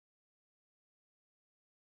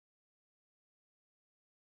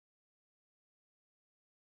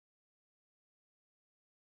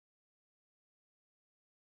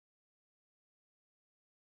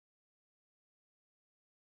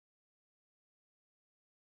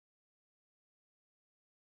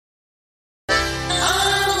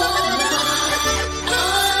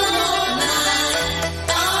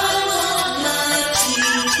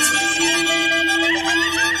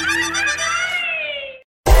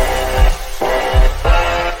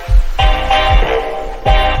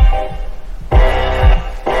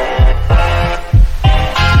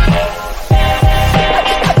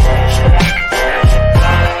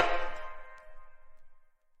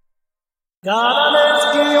Cada vez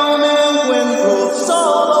que yo me encuentro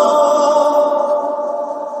solo,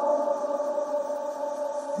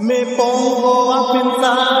 me pongo a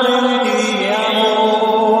pensar en ti, mi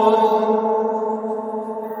amor.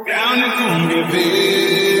 Down in your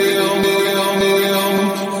baby,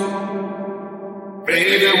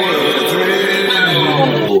 what a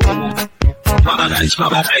thrill. Mama nice,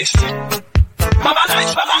 mama nice. Mama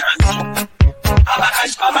nice, mama nice. Mama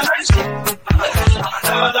nice, mama nice.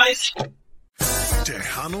 Mama nice.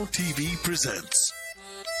 Tejano TV presents.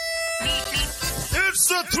 It's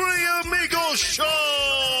the Three Amigos Show!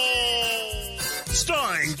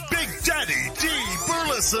 Starring Big Daddy D.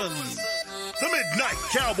 Burleson, the Midnight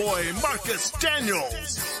Cowboy Marcus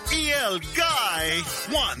Daniels, E.L. Guy,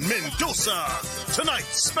 Juan Mendoza.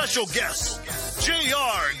 Tonight's special guest,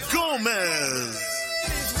 J.R. Gomez.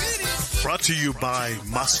 Brought to you by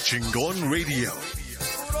Mas Chingon Radio,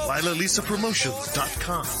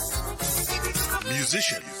 LilaLisaPromotions.com,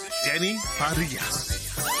 musician Danny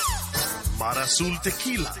Farias, Marasul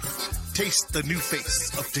Tequila, taste the new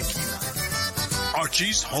face of tequila.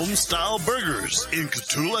 Archie's Homestyle Burgers in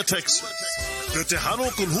Cotulla, Texas. The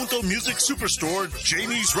Tejano Conjunto Music Superstore,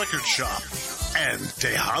 Janie's Record Shop, and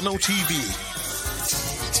Tejano TV.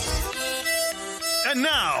 And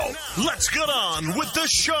now, let's get on with the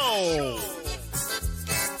show.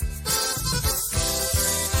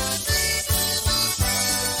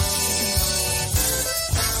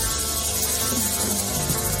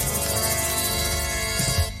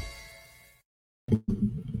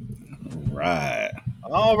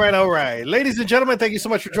 All right. Ladies and gentlemen, thank you so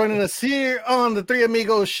much for joining us here on the Three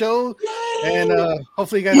Amigos Show. And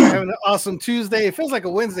hopefully you guys are having an awesome Tuesday. It feels like a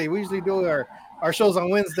Wednesday. We usually do our shows on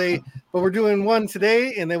Wednesday, but we're doing one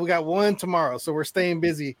today, and then we got one tomorrow. So we're staying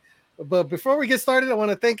busy. But before we get started, I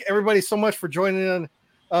want to thank everybody so much for joining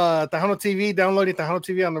on Tejano TV, downloading Tejano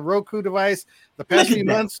TV on the Roku device. The past few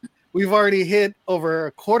months, we've already hit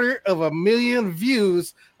over 250,000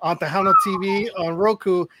 views on Tejano TV on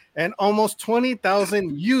Roku and almost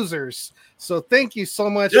 20,000 users. So thank you so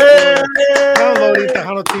much for downloading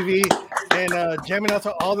Tejano TV and jamming out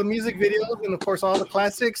to all the music videos and, of course, all the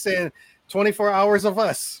classics and 24 hours of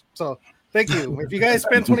us. So thank you. If you guys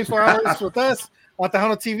spend 24 hours with us on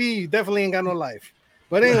Tejano TV, you definitely ain't got no life.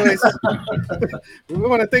 But anyways, we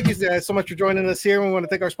want to thank you guys so much for joining us here. We want to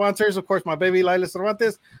thank our sponsors, of course, my baby Lila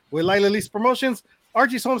Cervantes with Lila Lisa Promotions,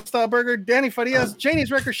 Archie's Homestyle Burger, Danny Farias,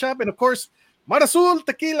 Janie's Record Shop, and of course, Marasul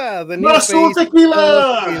Tequila, the new face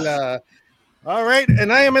Tequila. All right,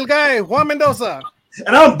 and I am El Guy, Juan Mendoza.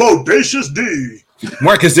 And I'm Bodacious D.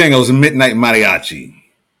 Marcus Daniels, Midnight Mariachi.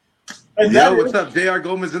 And yo, what's up? J.R.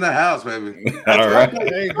 Gomez in the house, baby. All right.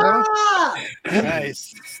 There you go.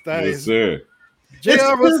 Nice. Yes, sir.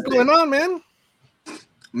 JR, what's going on, man?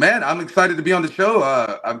 Man, I'm excited to be on the show.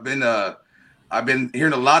 I've been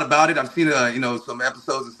hearing a lot about it. I've seen some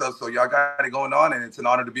episodes and stuff. So y'all got it going on, and it's an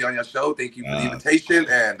honor to be on your show. Thank you for the invitation.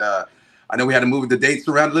 And I know we had to move the dates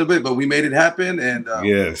around a little bit, but we made it happen. And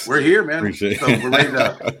yes, we're here, man. Appreciate so we're ready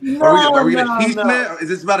to. Are we gonna cheesemate? Is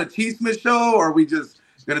this about a cheesemate show, or are we just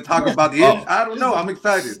gonna talk about the end? I don't know. I'm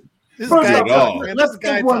excited. Let's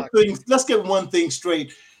get one thing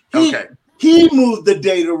straight. He moved the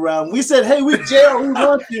date around. We said, hey, JR, we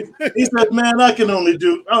want you. He said, man, I can only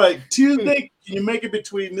do, all right, Tuesday, can you make it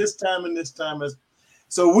between this time and this time?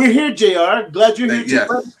 So we're here, JR. Glad you're here,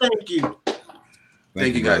 too. Thank you.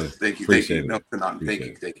 Thank you, guys. Thank you. Thank you.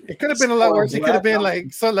 Thank you. It could have been a lot worse. It could have been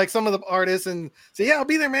like some of the artists and say, yeah, I'll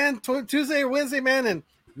be there, man, Tuesday or Wednesday, man, and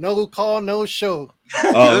no call, no show.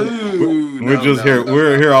 We're here.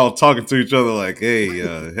 We're here all talking to each other like, hey,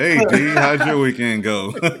 D, how's your weekend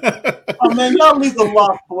go? Oh man, y'all leave the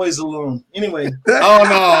Lost Boys alone. Anyway. Oh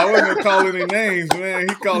no, I wasn't gonna call any names, man.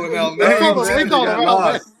 He calling out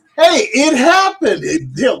names. Hey, it happened.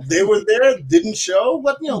 They were there, didn't show.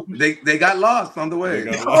 What They got lost on the way.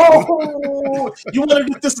 Oh, you want to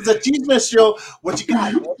do this as a cheeseman show? What you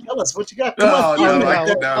got? Tell us what you got. No.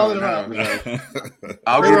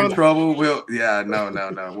 I'll get in trouble. No.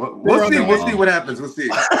 We'll see. We'll see what happens. We'll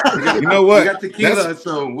see. You know what? We got tequila,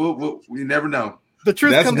 so we never know. The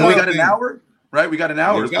truth comes out. We got an hour, right? We got an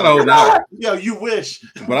hour. We got a whole hour. Yeah, you wish.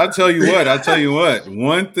 But I tell you what.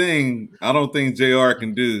 One thing I don't think JR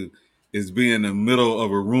can do is be in the middle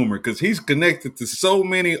of a rumor because he's connected to so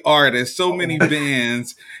many artists, so many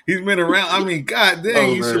bands. He's been around. I mean, God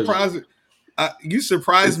dang, you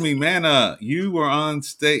surprised me, man. You were on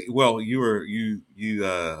stage. Well, you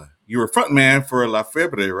were front man for La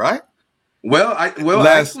Febre, right?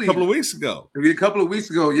 Actually, a couple of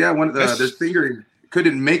weeks ago. Yeah, one of the singer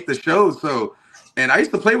couldn't make the show, so And I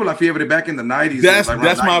used to play with La Fiebre back in the 90s. That's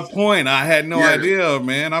like my point. I had no idea,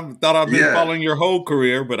 man. I thought I've been following your whole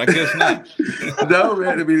career, but I guess not. No,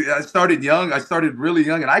 man. I mean, I started young. I started really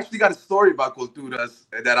young, and I actually got a story about Culturas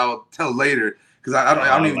that I'll tell later because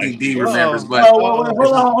I don't even think D remembers. But hold on.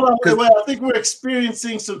 Wait. I think we're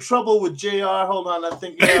experiencing some trouble with JR. Hold on. I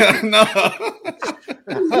think no.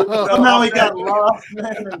 Somehow he got lost,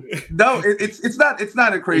 man. No, it's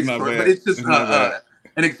not a crazy story, but it's just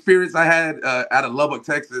an experience I had out of Lubbock,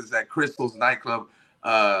 Texas, at Crystal's nightclub.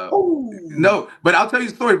 No, but I'll tell you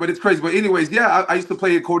the story, but it's crazy. But anyways, I used to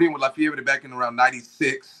play accordion with La Fiebre back in around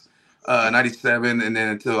 96, 97, and then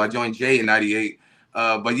until I joined Jay in 98.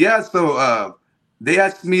 So they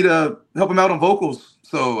asked me to help them out on vocals.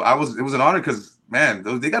 So it was an honor because, man,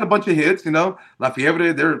 they got a bunch of hits, you know. La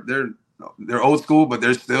Fiebre, they're old school, but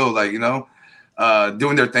they're still like, you know,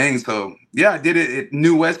 doing their thing. So I did it at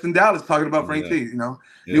New West in Dallas, talking about Frank T, you know,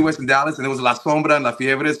 New West in Dallas, and it was La Sombra and La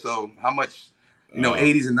Fiebre. So how much, you know,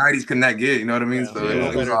 80s and 90s can that get? You know what I mean? So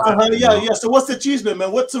it was awesome. So what's the cheeseman,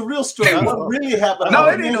 man? What's the real story? What really happened? No,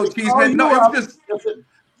 it ain't no cheeseman. No, it was just.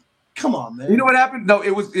 Come on, man. You know what happened? No,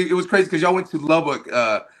 it was crazy because y'all went to Lubbock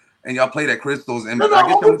and y'all played at Crystals. And I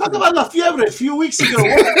guess we talked about La Fiebre a few weeks ago.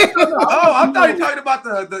 I thought you were talking about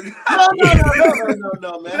the.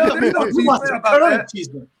 No, man. There's no cheeseman about that.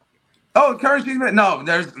 Oh, current cheeseman? No,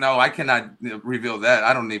 I cannot reveal that.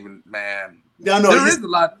 I don't even, man. No, there is a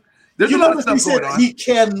lot. There's a lot of stuff going on. He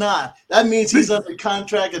cannot. That means he's under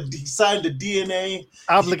contract and signed the DNA.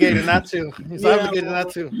 Obligated not to. He's obligated not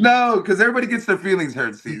to. No, because everybody gets their feelings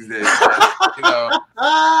hurt these days. You know.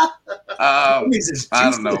 I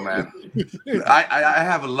don't know, man. I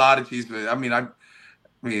have a lot of cheeseman. I mean,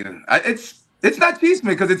 it's not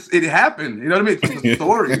cheeseman because it happened. You know what I mean? It's a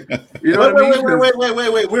story. You know what I mean?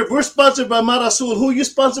 Wait. We're sponsored by Mar Azul. Who are you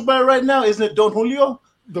sponsored by right now? Isn't it Don Julio?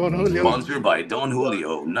 Don Julio. Sponsored by Don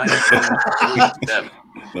Julio, 1947.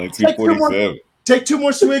 1947. Take two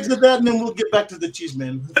more swigs of that, and then we'll get back to the cheese,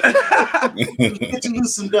 man. Get you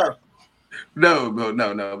loosened up.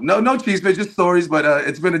 No cheese, man. Just stories, but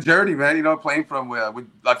it's been a journey, man. You know, playing from with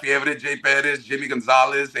La Fiebre, Jay Perez, Jimmy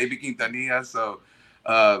Gonzalez, A.B. Quintanilla. So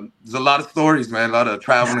there's a lot of stories, man. A lot of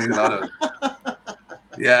traveling, a lot of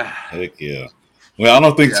Heck yeah. Well, I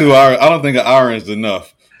don't think I don't think an hour is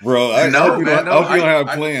enough. Bro, I hope you don't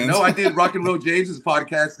have plans. I did Rock and Roll James's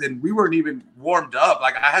podcast, and we weren't even warmed up.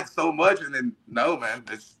 Like, I had so much, and then, no, man.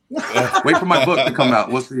 Wait for my book to come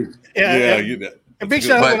out. We'll see. A big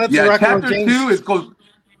shout out to Rock and Roll James. Chapter 2 is called...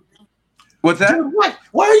 What's that? Dude,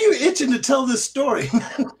 why are you itching to tell this story?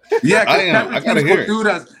 I gotta hear it.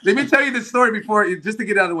 Let me tell you this story just to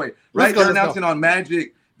get out of the way. Right, they're announcing on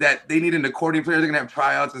Magic that they need an accordion player. They're gonna have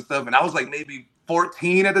tryouts and stuff, and I was like maybe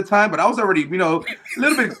 14 at the time, but I was already, you know, a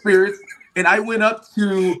little bit experienced. And I went up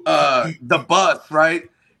to the bus, right?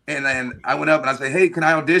 And then I went up and I said, "Hey, can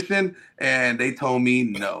I audition?" And they told me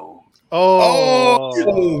no.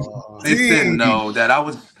 They said no. That I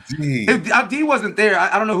was. D wasn't there.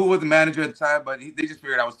 I don't know who was the manager at the time, but they just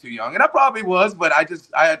figured I was too young, and I probably was. But I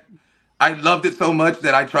loved it so much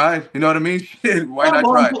that I tried. You know what I mean? Shit, why not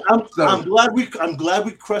try? I'm glad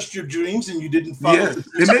we crushed your dreams and you didn't follow. Yes,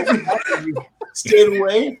 it made me stayed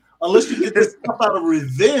away. Unless you get this stuff out of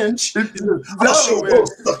revenge. I'll show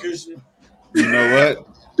those suckers. You know what?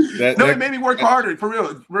 It made me work harder, for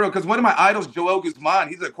real. Because one of my idols, Joel Guzman,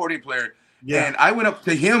 he's an accordion player. Yeah. And I went up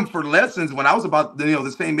to him for lessons when I was about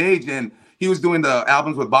the same age, and he was doing the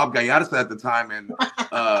albums with Bob Gallarza at the time. And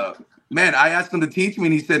man, I asked him to teach me,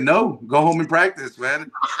 and he said, "No, go home and practice,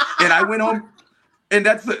 man." And I went home, and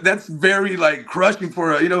that's very like crushing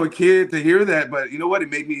for a kid to hear that. But you know what? It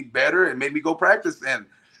made me better. It made me go practice, and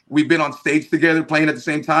we've been on stage together playing at the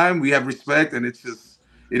same time. We have respect, and it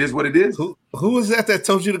is what it is. Who was that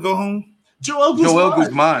told you to go home? Joel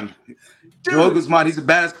Guzman. Joel Guzman, he's a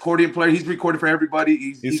badass accordion player. He's recorded for everybody.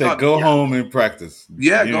 He said, "Go home and practice."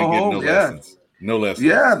 Yeah, go home. No lessons.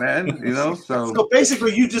 Yeah, man. So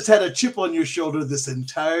basically, you just had a chip on your shoulder this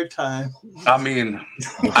entire time. I mean,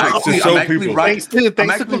 I'm actually writing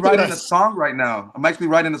a song right now.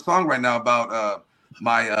 About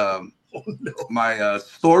my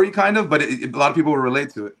story, kind of, but a lot of people will relate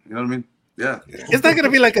to it. You know what I mean? Yeah. It's not gonna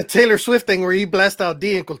be like a Taylor Swift thing where you blast out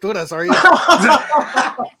D in Culturas, are you?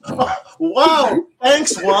 Wow!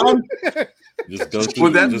 Thanks, Juan.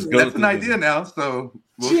 That's an idea now. So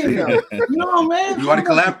we'll see. No, man. You want to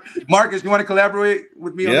collaborate, Marcus? You want to collaborate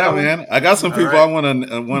with me? Yeah, man. I got some people I want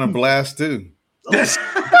to blast too.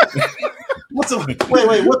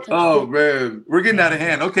 Wait. What? Oh man, we're getting out of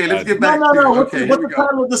hand. Okay, let's get back. No. What's Okay, the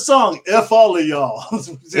title of the song? F all of y'all.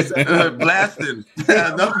 Blasting.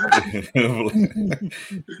 No.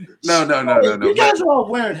 You guys are all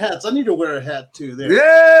wearing hats. I need to wear a hat too. There.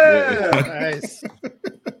 Yeah.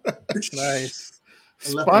 Nice.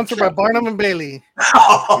 Sponsored by Barnum and Bailey.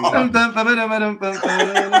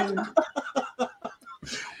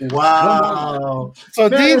 Wow. So,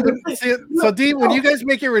 Dean, when you guys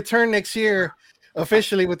make your return next year,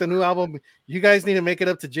 officially with the new album, you guys need to make it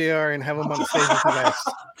up to JR and have him on the stage with you guys.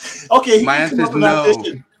 Okay. My answer is no.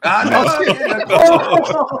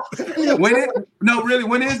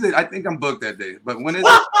 When is it? I think I'm booked that day. But when is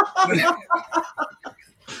it?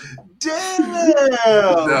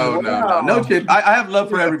 Damn. No, Chip. I have love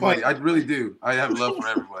for everybody. I really do. I have love for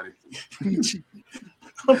everybody.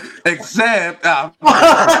 Except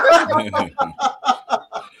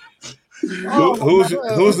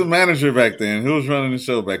who's the manager back then? Who was running the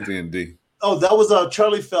show back then, D? Oh, that was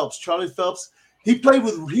Charlie Phelps. Charlie Phelps. He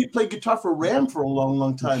played guitar for Ram for a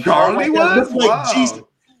long time. Charlie was like Jesus.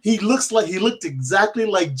 He looked exactly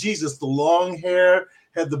like Jesus. The long hair,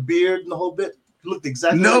 had the beard and the whole bit. He looked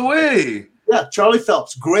exactly. No way. Yeah, Charlie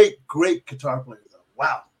Phelps, great guitar player.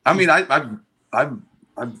 Wow. I mean, I've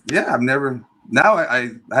never. Now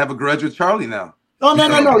I have a grudge with Charlie now. No.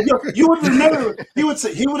 You would remember. He would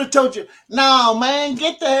have told you, "No, man,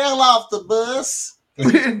 get the hell off the bus."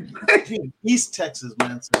 East Texas,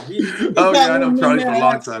 man. So I know Charlie for a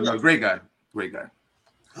long time. No, great guy. Yeah.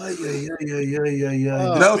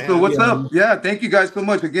 So what's up? Yeah, thank you guys so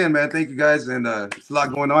much again, man. Thank you guys, and it's a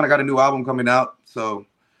lot going on. I got a new album coming out, so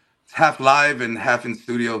it's half live and half in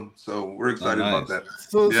studio. So we're excited about that.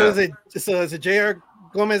 So is it JR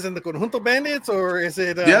Gomez and the Conjunto Bandits, or is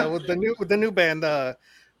it with the new band? What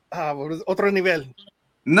was Otro Nivel?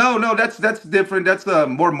 No, that's different. That's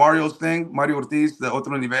more Mario's thing. Mario Ortiz, the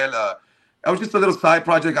Otro Nivel. That was just a little side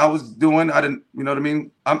project I was doing. I didn't, you know what I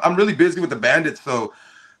mean? I'm really busy with the Bandits, so.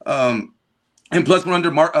 And plus we're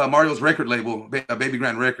under Mario's record label, Baby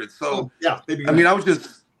Grand Records. So Baby Grand. I mean, I was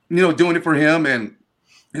just doing it for him, and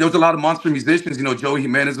there was a lot of monster musicians. Joey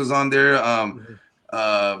Jimenez was on there.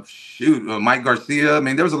 Mike Garcia. I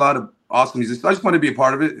mean, there was a lot of awesome musicians. I just wanted to be a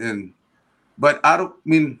part of it, but I don't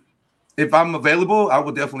mean if I'm available, I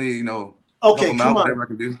would definitely okay, come on, whatever I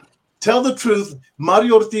can do. Tell the truth.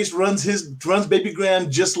 Mario Ortiz runs Baby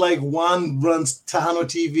Grand just like Juan runs Tejano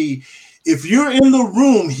TV. If you're in the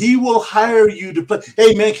room, he will hire you to play.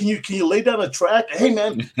 Hey man, can you lay down a track? Hey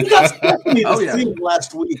man, you got Stephanie sing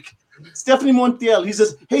last week. Stephanie Montiel. He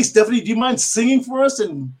says, "Hey Stephanie, do you mind singing for us?"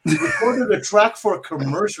 And recorded a track for a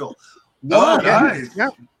commercial. Wow, nice. Yeah.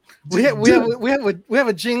 We have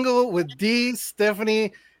a jingle with D,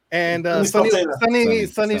 Stephanie, and Sunny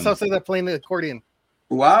Sauceda playing the accordion.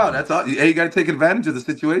 Wow, that's all. Hey, you got to take advantage of the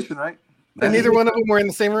situation, right? And neither one of them were in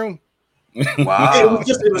the same room. Wow.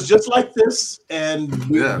 It was just like this, and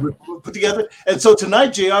we put together. And so tonight,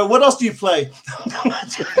 JR, what else do you play?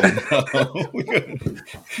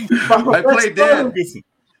 I play dead.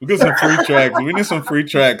 We got some free tracks. We need some free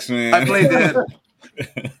tracks, man. I play dead.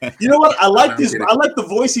 You know what? I like this. I like the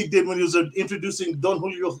voice he did when he was introducing Don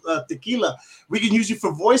Julio Tequila. We can use you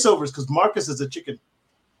for voiceovers because Marcus is a chicken.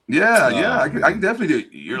 Yeah, I can definitely do it.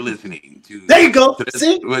 You're listening to. There you go.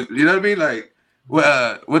 See, you know what I mean? Like,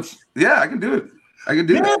 I can do it. I can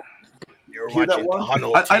do it. You're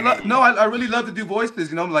watching I really love to do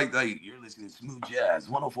voices. Like you're listening to Smooth Jazz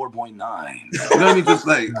 104.9. You know what I mean? Just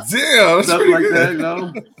like stuff like that.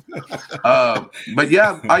 But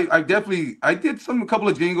yeah, I definitely did a couple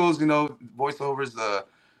of jingles. Voiceovers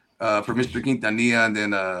for Mr. Quintanilla, and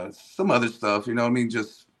then some other stuff. You know what I mean?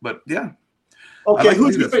 But yeah. Okay, like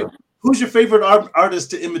who's your favorite artist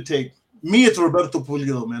to imitate? Me, it's Roberto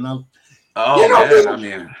Pulido, man. I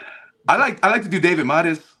mean, I like to do David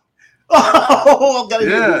Mares. Oh, like, you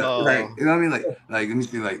know what I mean? Like let me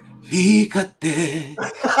see, like, fíjate,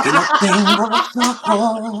 que no tengo los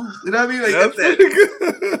ojos. You know what I mean? Like, that's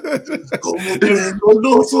it. Como tengo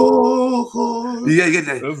los ojos. Yeah, you get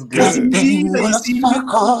that.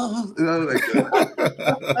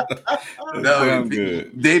 No,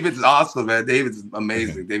 good. David's awesome, man. David's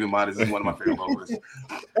amazing. David Mares is one of my favorite vocalists.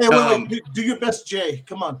 Hey, wait, do your best J.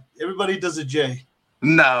 Come on. Everybody does a J.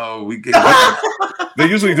 No, we get. They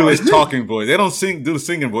usually do his talking voice. They don't do the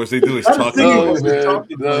singing voice. They do his talking voice.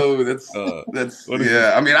 No, that's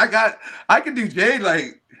yeah. I mean, I can do Jay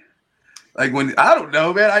like when I don't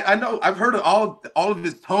know, man. I know I've heard of all of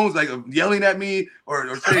his tones, like of yelling at me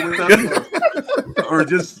or saying something or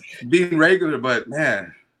just being regular. But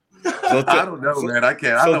man, I don't know, man. I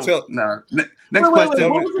can't. Next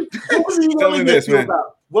question. What was he yelling at you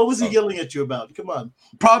about? What was he yelling at you about? Come on.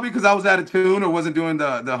 Probably because I was out of tune or wasn't doing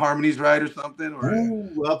the harmonies right or something.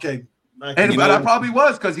 Or okay. But I probably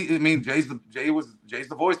was because Jay's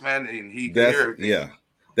the voice, man, and he can hear everything. Yeah.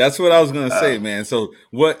 That's what I was gonna say, man. So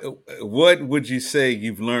what would you say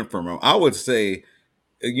you've learned from him? I would say,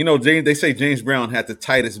 they say James Brown had the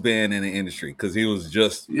tightest band in the industry because he was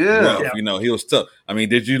just rough. Yeah. He was tough. I mean,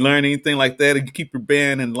 did you learn anything like that? Did you keep your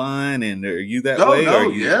band in line? And are you that way? Or are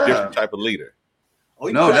you a different type of leader?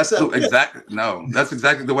 That's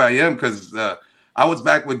exactly the way I am because I was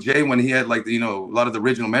back with Jay when he had a lot of the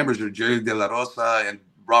original members were Jerry De La Rosa and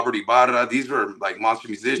Robert Ibarra. These were like monster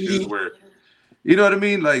musicians where, you know what I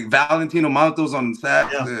mean? Like Valentino Mantos on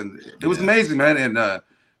sax, and it was amazing, man. And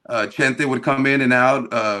Chente would come in and out,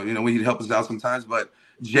 when he'd help us out sometimes. But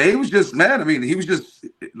Jay was just, man, I mean, he was just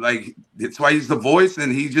like, that's why he's the voice,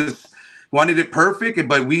 and he just wanted it perfect.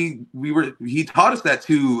 But he taught us that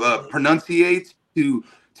to pronunciate, to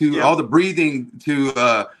all the breathing,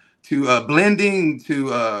 to blending,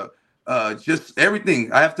 to just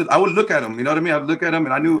everything. I would look at him, you know what I mean? I'd look at him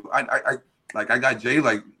and I knew I got Jay,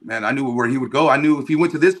 like, man, I knew where he would go. I knew if he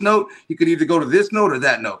went to this note, he could either go to this note or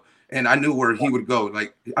that note. And I knew where he would go.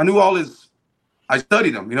 Like, I knew I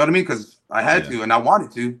studied him, you know what I mean? Because I had to and I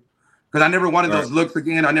wanted to. Because I never wanted those looks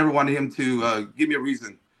again. I never wanted him to give me a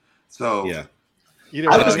reason. So, you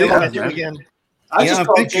know, again. I just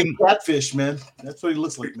call him Catfish, man. That's what he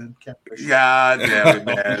looks like, man. Catfish. God damn it,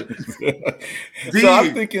 man. So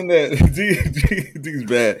I'm thinking that D's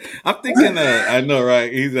bad. I'm thinking that I know,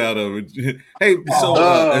 right? He's out of it. Hey,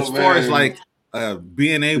 so as far as like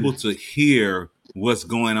being able to hear what's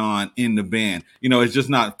going on in the band, it's just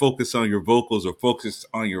not focused on your vocals or focused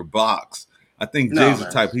on your box. I think Jay's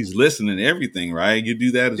the type, he's listening to everything, right? You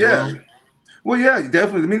do that as well? Well, yeah,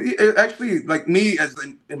 definitely. I mean, actually, like me, as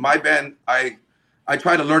in my band, I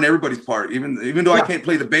try to learn everybody's part, even though I can't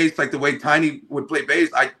play the bass like the way Tiny would play bass.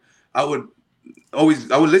 I would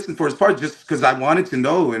listen for his part just because I wanted to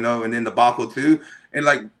know, and then the Baco too, and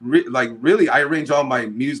really, I arrange all my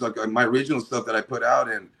music, like my original stuff that I put out,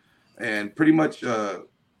 and pretty much,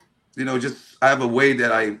 just I have a way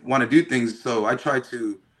that I want to do things, so I try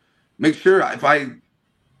to make sure if I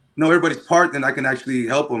know everybody's part, then I can actually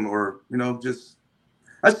help them, or that's just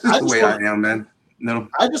the way I am, man. No,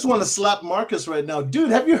 I just want to slap Marcus right now,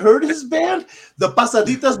 dude. Have you heard his band, the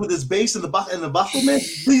Pasaditas, with his bass and the bajo, man?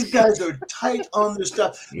 These guys are tight on their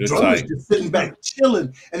stuff. Drummer's just sitting back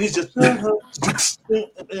chilling, and he's just man. You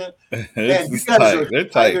guys are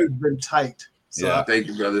tighter than tight. So thank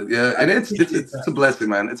you, brother. Yeah, and it's a blessing,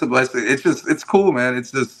 man. It's a blessing. It's cool, man.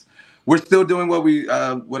 It's just we're still doing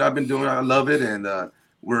what I've been doing. I love it, and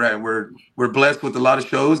we're blessed with a lot of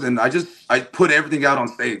shows, and I put everything out on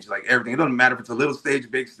stage, like everything. It doesn't matter if it's a little stage,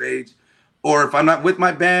 big stage, or if I'm not with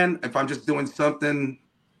my band, if I'm just doing something,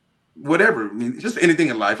 whatever. I mean, just anything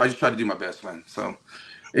in life. I just try to do my best, man. So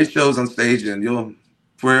it shows on stage, and you'll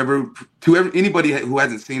anybody who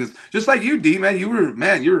hasn't seen us, just like you, D, man.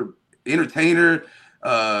 You're entertainer,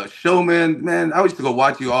 showman, man. I used to go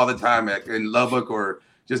watch you all the time in Lubbock or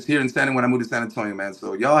just here in when I moved to San Antonio, man.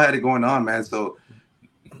 So y'all had it going on, man. So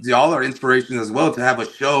y'all are inspiration as well to have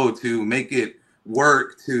a show, to make it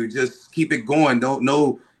work, to just keep it going.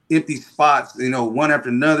 No empty spots, one after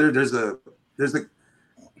another. There's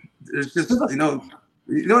just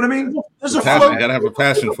you know what I mean? There's you gotta have a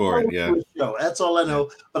passion for it. Yeah, that's all I know.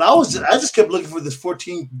 But I just kept looking for this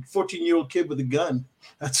 14-year-old kid with a gun.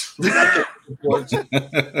 That's what I kept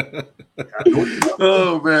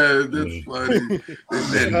Oh man, that's funny. They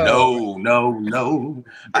said no.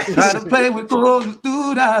 I try to play with girls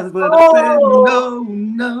through eyes, but I said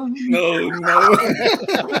no.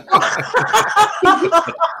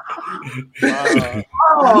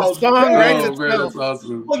 Song writes itself. That's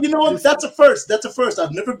awesome. Well, you know what? That's a first.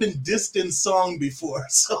 I've never been dissed in song before,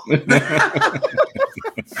 so. Salute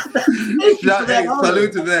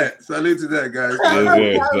to that, guys.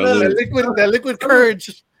 That liquid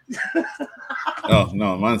courage. Oh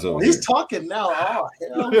no, mine's over. He's here. talking now. Oh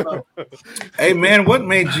hell no. Hey man, what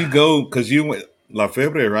made you go? Because you went La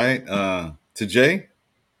Febre, right? To Jay.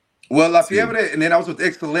 Well, La Fiebre, and then I was with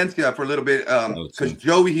Excelencia for a little bit because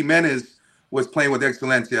Joey Jimenez was playing with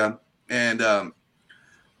Excelencia, and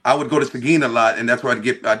I would go to Seguin a lot, and that's where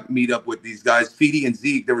I'd meet up with these guys, Fidi and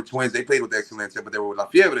Zeke. They were twins. They played with Excelencia, but they were with La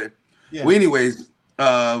Fiebre. Yeah. Well, anyways,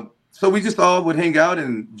 so we just all would hang out,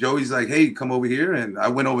 and Joey's like, "Hey, come over here," and I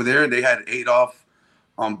went over there, and they had Adolf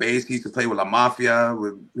on bass. He used to play with La Mafia.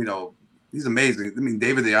 He's amazing. I mean,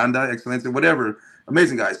 David de Anda, Excelencia, whatever,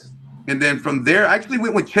 amazing guys. And then from there, I actually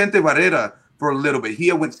went with Chente Barrera for a little bit.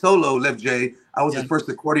 He went solo, left Jay. I was his first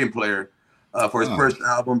accordion player. for his first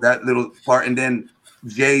album, that little part. And then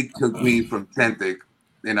Jay took me from 10th,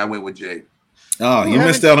 and I went with Jay. Oh, you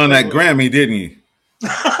missed out on that Grammy, didn't you?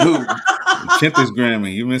 Who? Chinthy's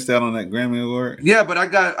Grammy. You missed out on that Grammy award? Yeah, but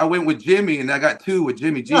I went with Jimmy, and I got 2 with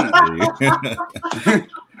Jimmy G.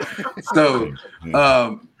 So,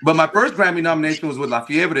 but my first Grammy nomination was with La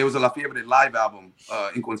Fiebre. It was a La Fiebre live album,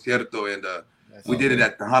 in concierto, and we did it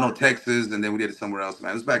at Tejano, Texas, and then we did it somewhere else,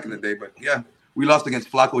 man. It was back in the day, but yeah, we lost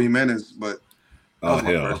against Flaco Jimenez, but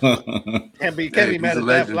hell. Can't be mad at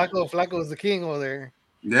that. Flaco is the king over there.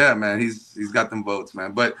 Yeah, man, he's got them votes,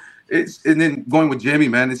 man. But and then going with Jimmy,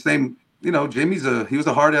 man, the same. You know, he was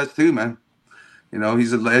a hard ass too, man. You know,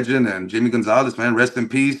 he's a legend, and Jimmy Gonzalez, man, rest in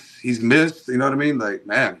peace. He's missed. You know what I mean? Like,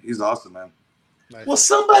 man, he's awesome, man. Nice. Well,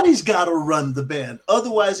 somebody's got to run the band.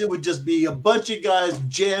 Otherwise, it would just be a bunch of guys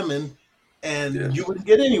jamming, and you wouldn't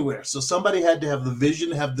get anywhere. So somebody had to have the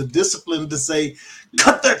vision, have the discipline to say,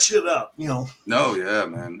 cut that shit up, you know. No, yeah,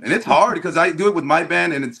 man. And it's hard because I do it with my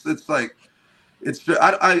band, and it's like,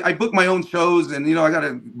 I book my own shows, and, you know, I got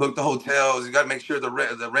to book the hotels. You got to make sure the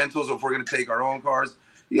rentals, or if we're going to take our own cars.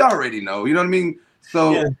 You already know. You know what I mean?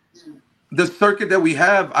 So the circuit that we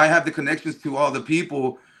have, I have the connections to all the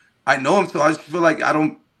people. I know them, so I just feel like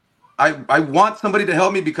I want somebody to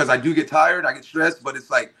help me because I do get tired. I get stressed, but it's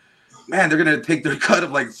like, man, they're going to take their cut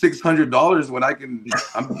of like $600 when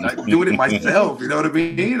I'm doing it myself. You know what I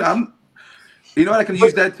mean? I can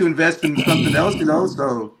use that to invest in something else, you know?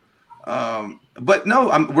 So, but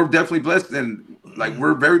no, we're definitely blessed, and like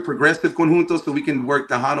we're very progressive conjunto, so we can work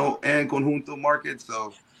Tejano and conjunto markets.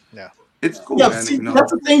 So it's cool. Yeah, man, see,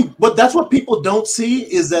 that's the thing. But that's what people don't see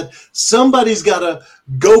is that somebody's got to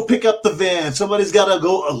go pick up the van. Somebody's got to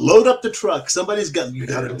go load up the truck. You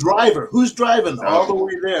got a driver. Who's driving all the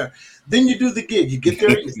way there? Then you do the gig. You get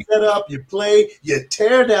there, you set up, you play, you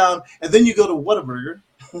tear down, and then you go to Whataburger.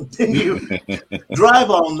 Then you drive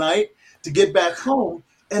all night to get back home.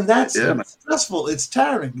 And that's stressful. It's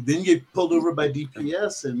tiring. Then you get pulled over by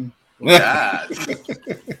DPS and let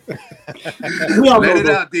it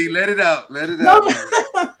out, D. Let it out. Let it out.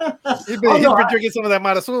 You've been drinking some of that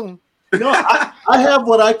Matasun. No, I have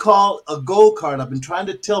what I call a gold card. I've been trying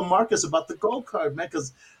to tell Marcus about the gold card, man,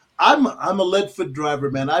 because I'm a lead foot driver,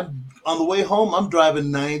 man. I'm on the way home. I'm driving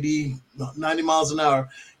 90 miles an hour.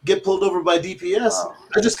 Get pulled over by DPS. Wow.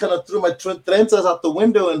 I just kind of threw my trenzas out the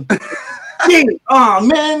window and. Oh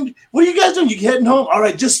man, what are you guys doing? You heading home? All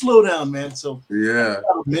right, just slow down, man. So many of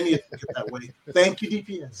them get that way. Thank you,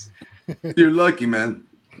 DPS. You're lucky, man.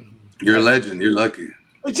 You're a legend. You're lucky.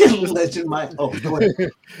 You're a legend, Mike. Oh, go ahead.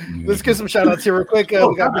 Let's get some shout outs here real quick.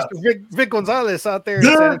 We got Mr. Vic Gonzalez out there in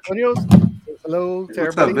San Antonio. Hello to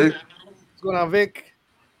everybody. What's up, Vic? What's going on, Vic?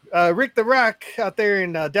 Rick the Rock out there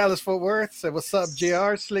in Dallas Fort Worth said, "What's up,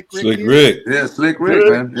 JR? Slick Rick." Yeah, Slick Rick,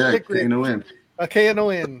 man. Yeah, KNON.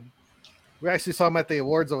 KNON. We actually saw him at the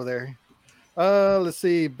awards over there. Let's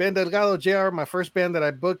see. Ben Delgado, JR, my first band that I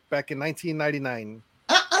booked back in 1999.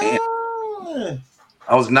 I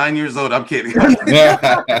was 9 years old. I'm kidding.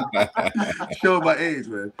 Showing my age,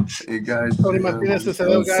 man. Hey, guys. Tony Martinez says,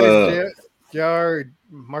 hello, guys. JR,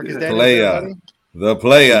 Marcus Daniels. The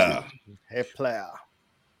player. Hey, player.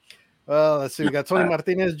 Well, let's see. We got Tony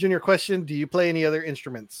Martinez. Junior question. Do you play any other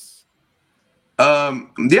instruments?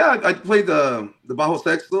 Yeah, I played the bajo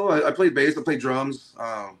sexto. I played bass. I played drums.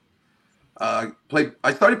 I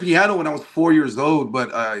started piano when I was 4 years old,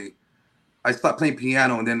 but I stopped playing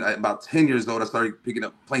piano, and then at about 10 years old, I started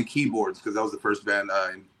playing keyboards because that was the first band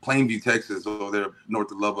in Plainview, Texas, over there north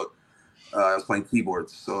of Lubbock. I was playing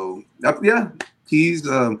keyboards. So keys.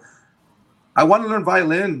 I want to learn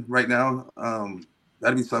violin right now.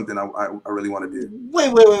 That'd be something I really want to do.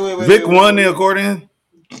 Wait. Vic won the accordion.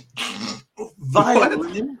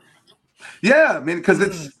 Violin? Yeah, I mean, because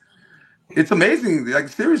it's amazing. Like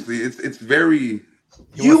seriously, it's very.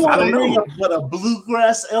 You want to bring a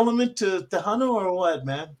bluegrass element to Tejano or what,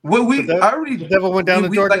 man? Well, the devil went down to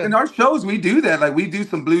Georgia. Like in our shows, we do that. Like we do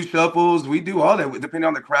some blues shuffles. We do all that depending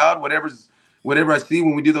on the crowd, whatever I see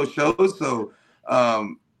when we do those shows. So,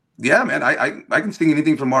 yeah, man, I can sing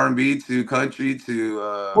anything from R&B to country to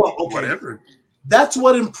whatever. That's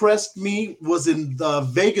what impressed me was in the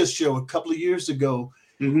Vegas show a couple of years ago.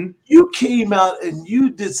 Mm-hmm. You came out and you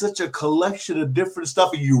did such a collection of different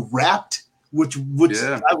stuff, and you rapped, which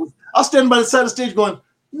I was standing by the side of the stage going,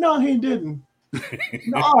 "No, he didn't.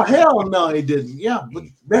 No, hell no, he didn't." Yeah, but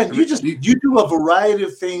man, you do a variety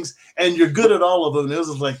of things, and you're good at all of them. And it was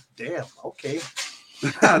like, damn, okay.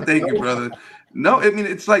 Thank you, brother. No, I mean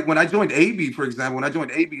it's like when I joined AB, for example. When I joined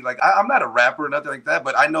AB, like I'm not a rapper or nothing like that,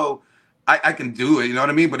 but I know. I can do it, you know what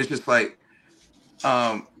I mean? But it's just like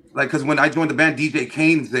because when I joined the band, DJ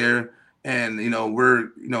Kane's there, and we're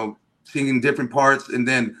singing different parts. And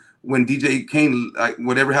then when DJ Kane, like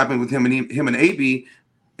whatever happened with him and AB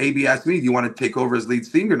asked me, "Do you want to take over as lead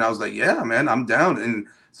singer?" And I was like, "Yeah, man, I'm down." And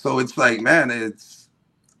so it's like, man,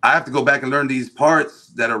 I have to go back and learn these parts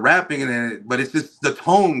that are rapping, but it's just the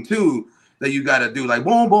tone too that you got to do, like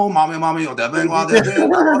boom, boom, mommy, mommy, you got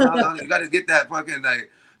to get that fucking like.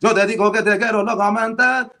 You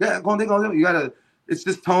gotta, it's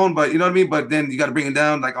just tone, but you know what I mean? But then you gotta bring it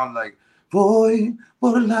down like on like voy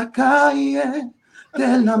por la calle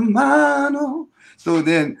de la mano. So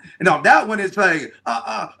then, that one is like, you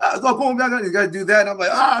gotta do that. And I'm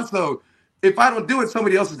like, so if I don't do it,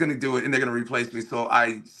 somebody else is gonna do it and they're gonna replace me. So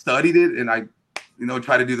I studied it and I,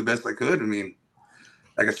 try to do the best I could. I mean,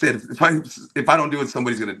 like I said, if I don't do it,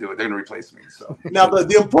 somebody's going to do it. They're going to replace me. So now,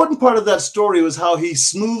 the important part of that story was how he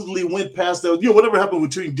smoothly went past that. Whatever happened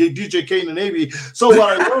between DJ Kane and AB. So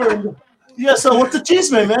what I learned, so what's the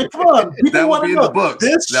cheese man? Come on, people want to know.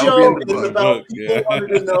 This show is about people wanting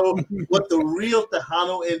to know what the real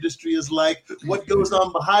Tejano industry is like, what goes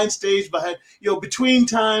on behind stage, between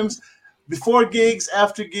times, before gigs,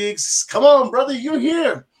 after gigs. Come on, brother, you're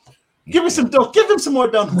here. Give me some dough. Give him some more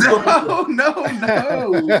dough. No.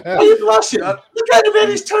 Why are you blushing? Look at him, man.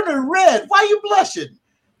 He's turning red. Why are you blushing?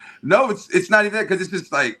 No, it's not even that, because it's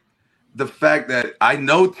just like the fact that I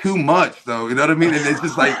know too much, though. You know what I mean? And it's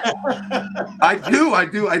just like I do.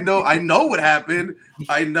 I know what happened.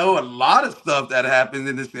 I know a lot of stuff that happens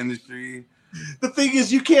in this industry. The thing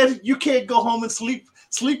is, you can't go home and sleep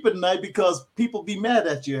at night because people be mad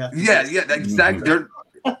at you. Yeah, exactly.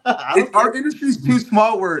 Our industry's too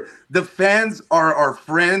small where the fans are our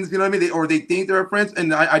friends, you know what I mean? Or they think they're our friends.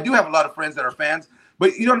 And I do have a lot of friends that are fans,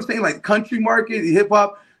 but you know what I'm saying? Like country market, hip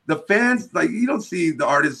hop, the fans, like you don't see the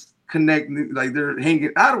artists connect, like they're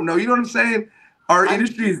hanging. I don't know. You know what I'm saying? Our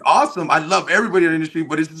industry is awesome. I love everybody in the industry,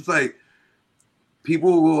 but it's just like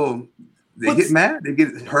people get mad, they get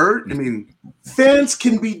hurt. I mean, fans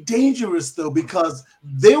can be dangerous though, because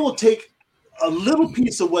they will take a little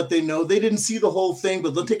piece of what they know. They didn't see the whole thing,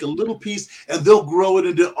 but they'll take a little piece and they'll grow it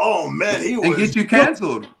into, oh man, and get you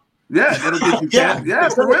canceled. Yeah, that'll get you canceled. Yeah,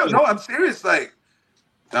 for real. No, I'm serious. Like,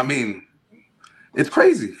 I mean, it's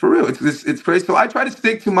crazy for real. It's crazy. So I try to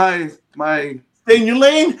stick to my stay in your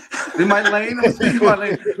lane. In my lane, I'm sticking in my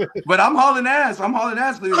lane. But I'm hauling ass.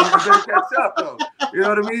 You better catch up though. You know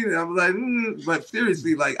what I mean? I'm like, but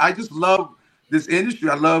seriously, like I just love this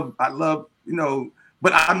industry. I love,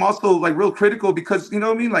 but I'm also like real critical because, you know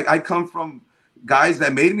what I mean? Like I come from guys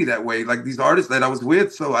that made me that way, like these artists that I was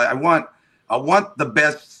with. So I want the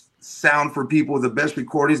best sound for people, the best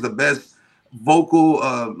recordings, the best vocal.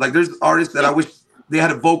 Like there's artists that I wish they had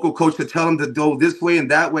a vocal coach to tell them to go this way and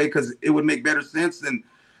that way because it would make better sense. And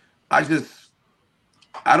I don't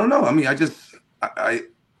know. I mean, I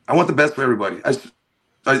want the best for everybody. I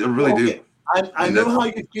really do. I know how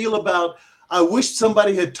you feel about, I wish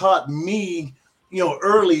somebody had taught me,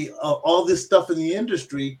 early all this stuff in the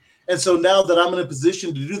industry. And so now that I'm in a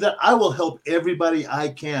position to do that, I will help everybody I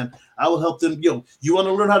can. I will help them. You want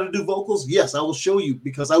to learn how to do vocals? Yes, I will show you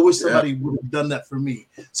because I wish somebody would have done that for me.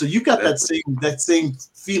 So you got that same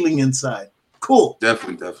feeling inside. Cool.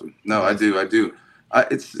 Definitely. No, I do.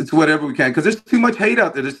 It's whatever we can because there's too much hate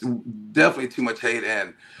out there. There's definitely too much hate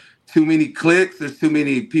and too many clicks. There's too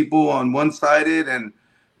many people on one-sided, and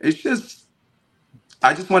it's just.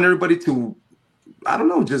 I just want everybody to. I don't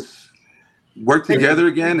know, just work together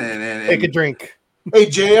again and take a drink. Hey,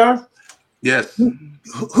 JR. Yes.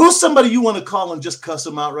 Who's somebody you want to call and just cuss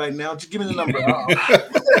them out right now? Just give me the number.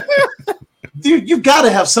 Dude, you got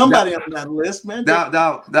to have somebody on that list, man. Now,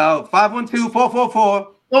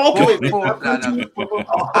 512-444. Oh, okay.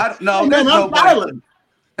 No, man, I'm dialing.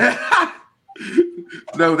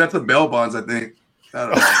 No, that's a bail bonds, I think. I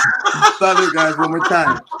don't know. Sorry, guys, one more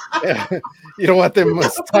time. You don't want them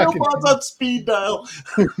talking. On speed dial.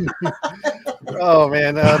 Oh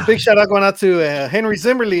man! Big shout out going out to Henry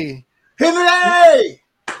Zimmerly. Henry!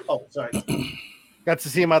 Oh, sorry. Got to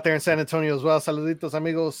see him out there in San Antonio as well. Saluditos,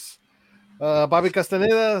 amigos. Bobby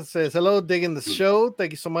Castaneda says hello, digging the show.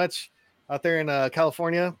 Thank you so much out there in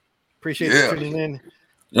California. Appreciate you tuning in.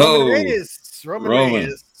 Roman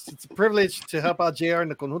Reyes. It's a privilege to help out JR and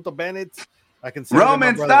the Conjunto Bandits. I can say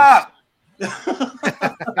Roman, stop.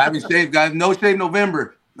 I haven't shaved, guys. No shave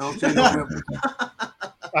November. I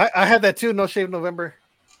had that too. No shave November.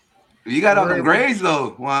 You got on the grays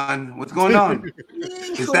though, Juan. What's going on?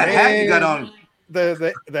 It's that hat you got on.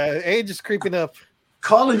 The age is creeping up.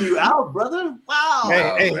 Calling you out, brother. Wow.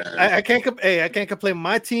 Hey, I can't complain.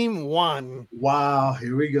 My team won. Wow.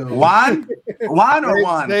 Here we go. Juan? Juan or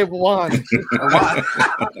Juan? Dave Juan. Juan.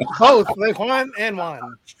 Both. Dave Juan and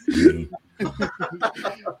Juan.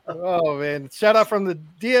 Oh, man. Shout out from the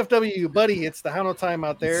DFW, buddy. It's the Hano time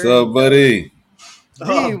out there. What's up, buddy?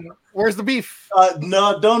 Where's the beef?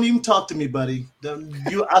 No, don't even talk to me, buddy.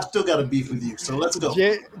 I still got a beef with you, so let's go.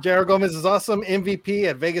 Jared Gomez is awesome. MVP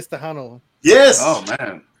at Vegas Tejano. Yes. Oh,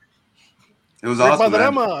 man. It was Rick awesome,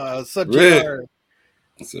 man. What's up, Rick? JR?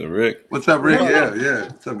 What's up, Rick? What's up, Rick? Yeah.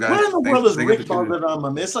 What's up, guys? Where in the world is Rick for tuning in.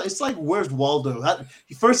 Valderrama, man? It's like where's Waldo?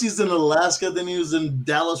 First he's in Alaska, then he was in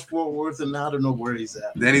Dallas, Fort Worth, and now I don't know where he's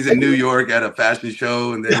at. Then he's in New York at a fashion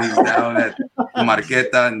show, and then he's down at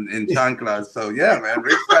Marqueta and Chanclas. So, yeah, man,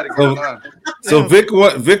 Rick's got it going on. So Vic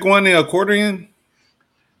won the accordion?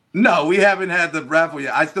 No, we haven't had the raffle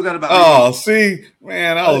yet. I still got about see,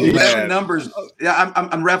 man, I was 11 mad. numbers. Yeah,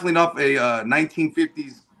 I'm raffling off a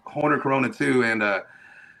 1950s Horner Corona too, and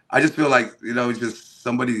I just feel like it's just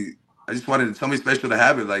somebody. I just wanted somebody special to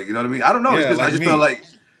have it. Like I don't know. Yeah, I just feel like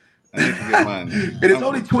I need to get mine. and it's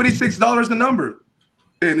only $26 a number,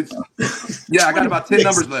 and it's I got about 10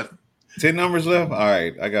 numbers left. 10 numbers left. All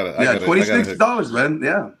right, I got it. $26, man.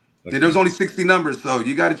 Yeah. Okay. There's only 60 numbers, so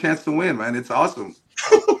you got a chance to win, man. It's awesome.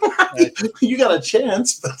 You got a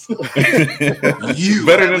chance. You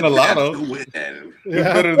better than a lotto.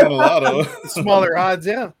 Better than a lotto. Smaller odds,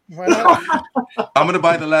 yeah. Why not? I'm gonna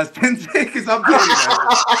buy the last 10 tickets. I'm kidding.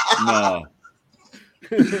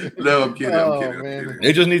 No, I'm kidding. I'm kidding.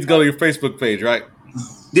 They just need to go to your Facebook page, right?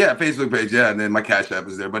 Yeah, Facebook page. Yeah, and then my Cash App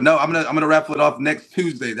is there. But no, I'm gonna raffle it off next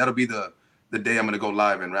Tuesday. That'll be the day I'm gonna go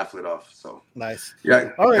live and raffle it off. So nice.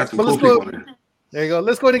 Yeah. All right. Got some cool people in there. There you go.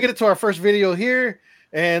 Let's go ahead and get into our first video here.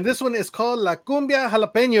 And this one is called La Cumbia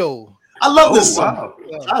Jalapeño. I love this song.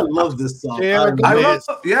 Wow. I love this song.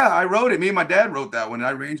 I wrote it. Me and my dad wrote that one.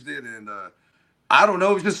 I arranged it, and I don't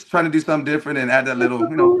know, just trying to do something different and add that little,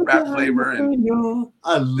 rap flavor. And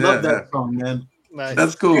I love that song, man. Nice.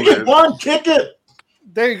 That's cool. Kick it, Juan, kick it.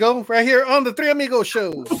 There you go, right here on the Three Amigos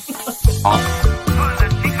Show.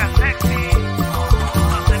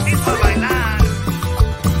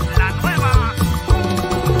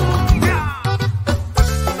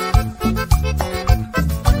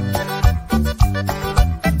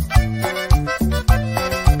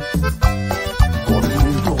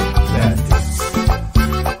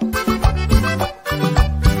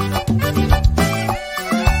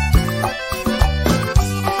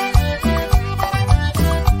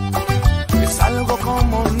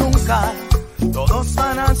 Todos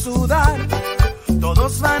van a sudar,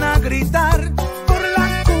 todos van a gritar por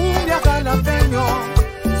la cumbia jalapeño.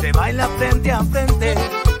 Se baila frente a frente,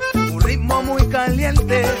 un ritmo muy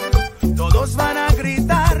caliente. Todos van a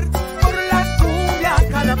gritar por la cumbia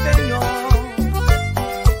jalapeño.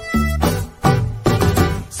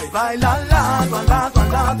 Se baila al lado, al lado,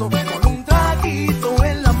 al lado, con un traguito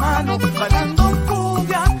en la mano, bailando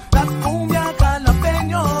cumbia, la cumbia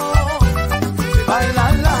jalapeño. Se baila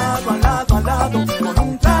al lado, al lado, al lado, con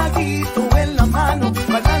un traguito en la mano,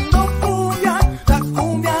 bailando cumbia, la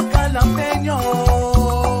cumbia jalapeño.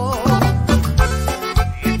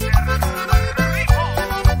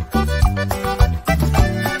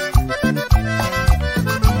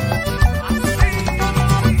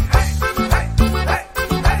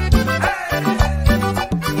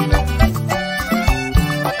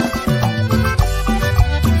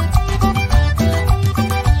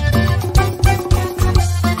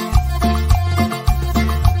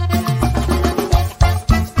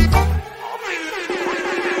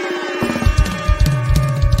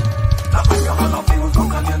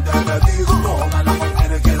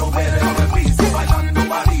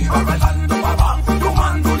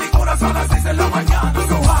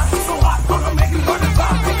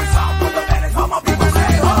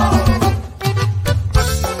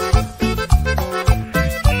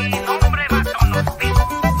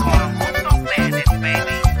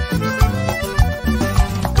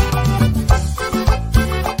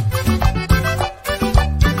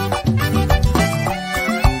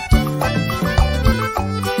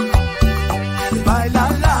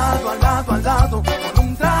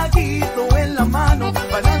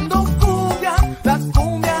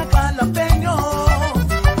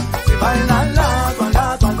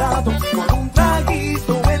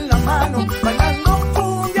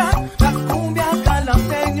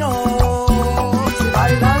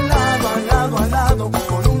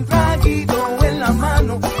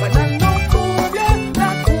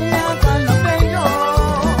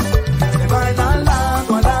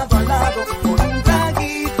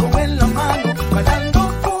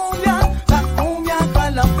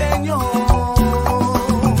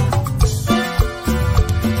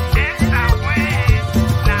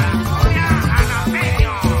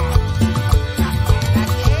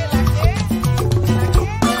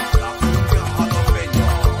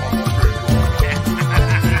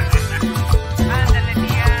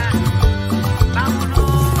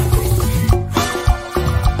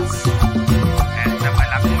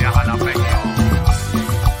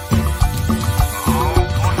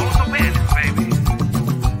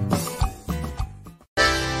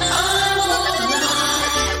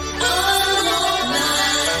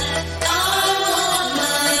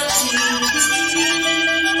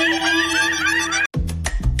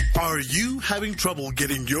 Having trouble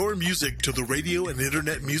getting your music to the radio and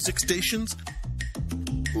internet music stations?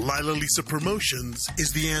 Lila Lisa Promotions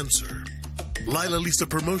is the answer. Lila Lisa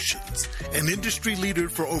Promotions, an industry leader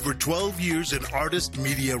for over 12 years in artist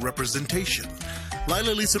media representation.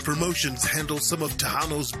 Lila Lisa Promotions handles some of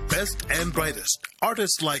Tejano's best and brightest.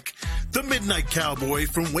 Artists like the Midnight Cowboy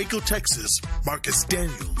from Waco, Texas, Marcus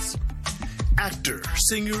Daniels. Actor,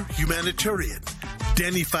 singer, humanitarian,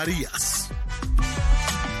 Danny Farias.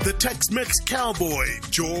 The Tex-Mex Cowboy,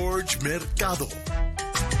 George Mercado.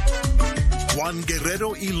 Juan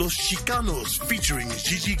Guerrero y Los Chicanos, featuring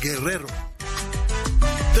Gigi Guerrero.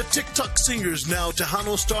 The TikTok singers, now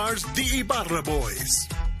Tejano stars, the Ibarra Boys.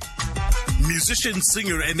 Musician,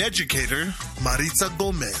 singer, and educator, Maritza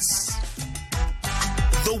Gomez.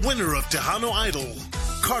 The winner of Tejano Idol,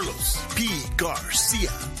 Carlos P. Garcia.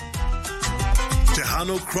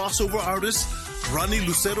 Tejano crossover artist, Ronnie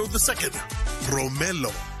Lucero II,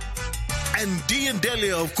 Romelo. And D and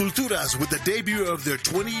Delia of Culturas with the debut of their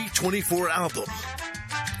 2024 album.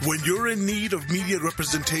 When you're in need of media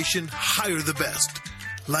representation, hire the best.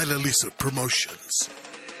 Lila Lisa Promotions.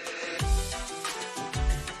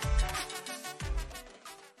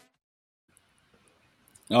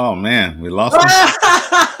 Oh man, we lost him.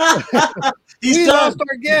 We lost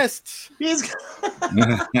our guest.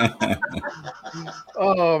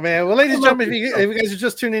 Oh man. Well, ladies and gentlemen, if you guys are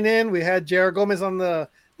just tuning in, we had Jared Gomez on the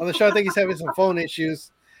show. I think he's having some phone issues.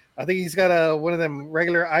 I think he's got one of them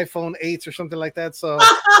regular iPhone 8s or something like that. So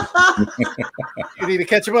you need to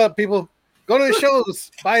catch him up, people. Go to the shows,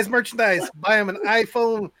 buy his merchandise, buy him an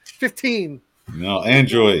iPhone 15. No,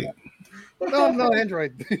 Android. No,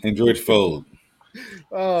 Android. Android Fold.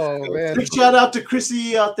 Oh man! Big shout out to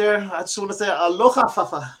Chrissy out there. I just want to say aloha,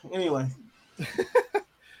 fafa. Anyway.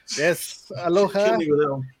 Yes, aloha.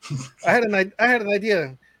 I had an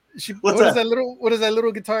idea. What is that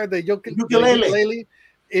little guitar? The ukulele.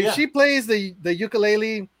 If she plays the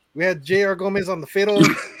ukulele, we had J.R. Gomez on the fiddle,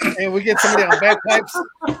 and we get somebody on bagpipes.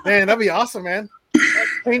 Man, that'd be awesome, man.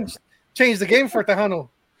 Change the game for Tejano.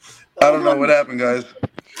 I don't know what happened, guys.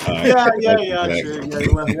 Yeah, sure.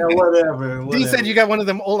 Yeah, whatever. He said you got one of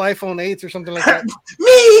them old iPhone 8s or something like that.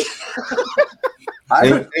 Me.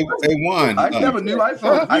 They won. I have a new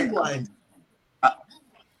iPhone.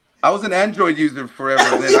 I was an Android user forever,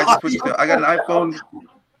 and then I got an iPhone.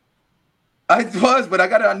 But I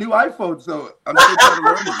got a new iPhone, so I'm still trying to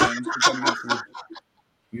learn it, man.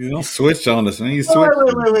 You don't switch on us, man. You switch.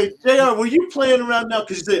 Wait. JR, were you playing around now?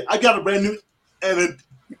 Because you said, I got a brand new, and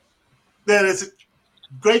then it's a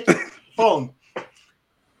great phone.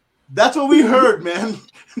 That's what we heard, man.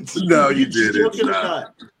 No, you didn't.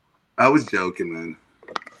 I was joking, man.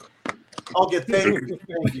 Okay, thank you.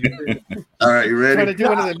 All right, you ready? Trying to do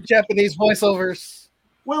one of the Japanese voiceovers.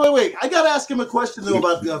 Wait. I got to ask him a question, though,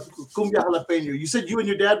 about the Cumbia Jalapeño. You said you and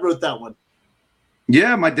your dad wrote that one.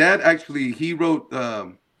 Yeah, my dad actually, he wrote,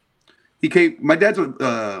 my dad's,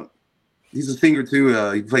 he's a singer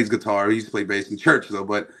too. He plays guitar. He used to play bass in church, though.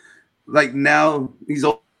 But like now, he's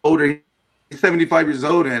older. He's 75 years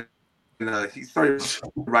old, and he started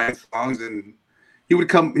writing songs, and he would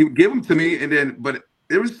give them to me, and then, but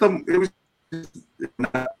it was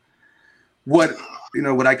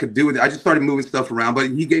what I could do with it. I just started moving stuff around, but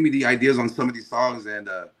he gave me the ideas on some of these songs, and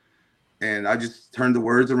I just turned the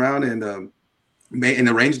words around and made and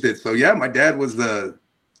arranged it. So yeah, my dad was he's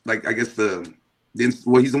the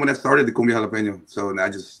one that started the Cumbia Jalapeño. So and I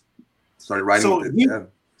just started writing with it. Yeah.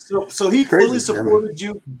 So he fully supported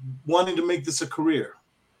you wanting to make this a career,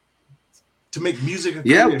 to make music a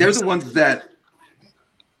career. Yeah, they're the ones that.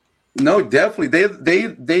 No, definitely. They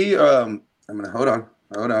I'm gonna hold on.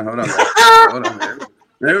 Hold on.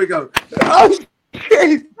 There we go. Oh,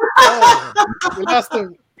 shit. We lost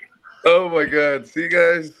him. Oh my God! See,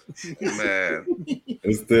 guys, man,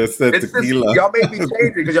 it's tequila. Just, y'all made me change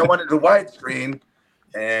it because y'all wanted the widescreen,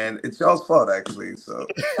 and it's y'all's fault actually. So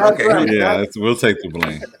okay, right. Yeah, we'll take the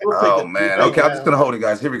blame. Oh man, okay, I'm just gonna hold it,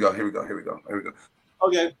 guys. Here we go.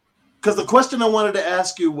 Okay, because the question I wanted to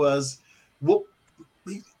ask you was,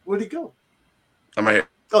 where'd he go? I'm right here.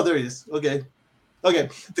 Oh, there he is. Okay.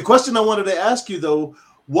 The question I wanted to ask you though,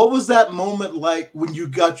 what was that moment like when you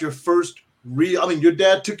got your first real? I mean, your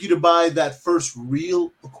dad took you to buy that first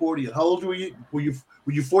real accordion. How old were you? Were you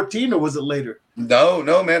 14 or was it later? No,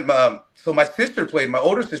 man. So my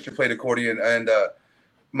older sister played accordion, and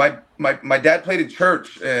my dad played in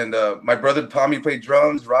church, and my brother Tommy played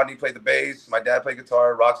drums, Rodney played the bass, my dad played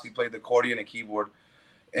guitar, Roxy played the accordion and keyboard,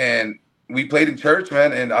 and we played in church,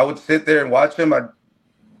 man. And I would sit there and watch him.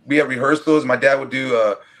 We had rehearsals. My dad would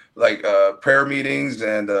do prayer meetings,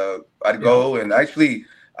 and I'd go. And actually,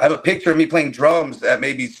 I have a picture of me playing drums at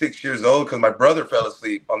maybe 6 years old because my brother fell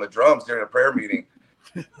asleep on the drums during a prayer meeting.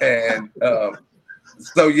 And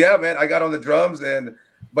so, yeah, man, I got on the drums,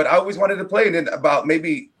 but I always wanted to play. And then about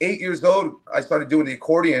maybe 8 years old, I started doing the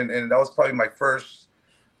accordion, and that was probably my first.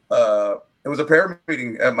 It was a prayer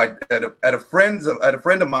meeting at a friend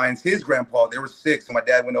of mine's. His grandpa, they were sick, so my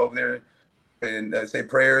dad went over there and say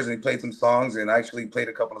prayers, and he played some songs, and I actually played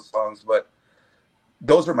a couple of songs. But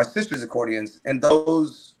those were my sister's accordions, and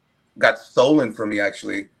those got stolen from me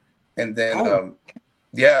actually. And then,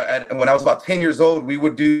 when I was about 10 years old, we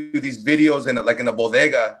would do these videos in a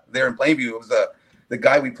bodega there in Plainview. It was the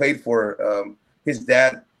guy we played for. His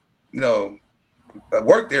dad,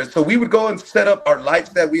 worked there, so we would go and set up our lights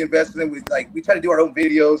that we invested in. We try to do our own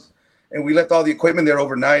videos, and we left all the equipment there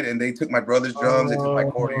overnight. And they took my brother's drums, they took my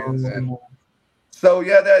accordions, and so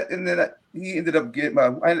he ended up getting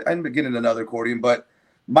I ended up getting another accordion. But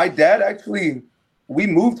my dad actually, we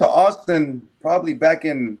moved to Austin probably back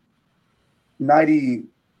in the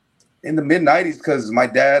mid-90s because my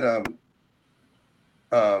dad,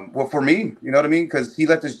 for me, you know what I mean? Because he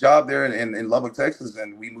left his job there in Lubbock, Texas,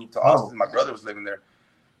 and we moved to Austin. My brother was living there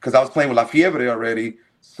because I was playing with La Fiebre already.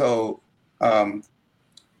 So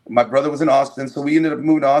my brother was in Austin, so we ended up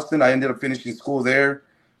moving to Austin. I ended up finishing school there.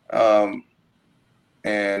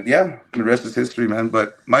 And yeah, the rest is history, man.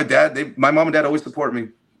 But my mom and dad always support me.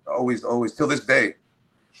 Always, till this day.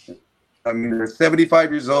 I mean, they're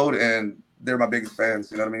 75 years old, and they're my biggest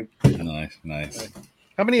fans. You know what I mean? Nice.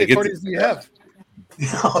 How many accordions do you have?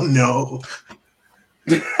 Oh no.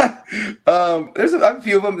 There's a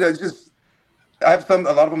few of them that I have a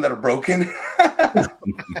lot of them that are broken.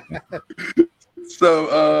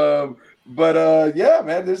 So, yeah,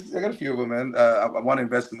 man, I got a few of them, man. I want to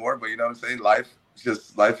invest in more, but you know what I'm saying? Life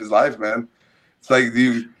is life, man. It's like,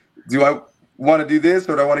 do I want to do this,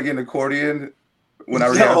 or do I want to get an accordion when I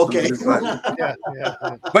already have okay. Yeah.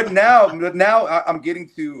 But now I'm getting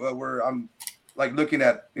to where I'm like looking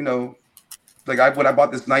at, when I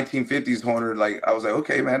bought this 1950s Horner, like I was like,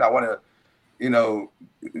 okay, man, I want to,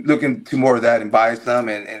 look into more of that and buy some,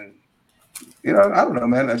 and I don't know,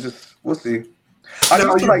 man. We'll see.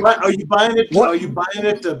 Are you buying it? Are you buying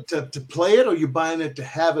it to play it, or are you buying it to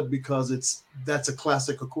have it because that's a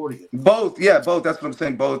classic accordion? Both, yeah, both. That's what I'm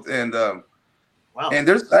saying, both. And wow. And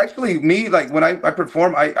there's actually me, like when I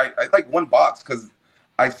perform, I like one box because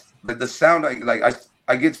the sound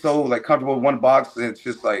I get so like comfortable with one box, and it's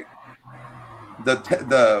just like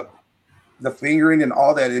the fingering and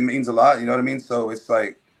all that, it means a lot, you know what I mean? So it's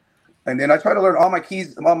like, and then I try to learn all my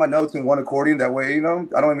keys, all my notes in one accordion. That way, I don't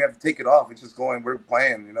even have to take it off. It's just we're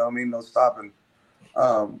playing, you know what I mean? No stopping.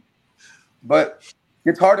 But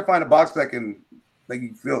it's hard to find a box that can, like,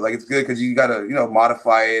 you feel like it's good because you got to,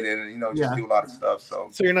 modify it and, just do a lot of stuff. So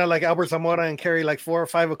you're not like Albert Zamora and carry like 4 or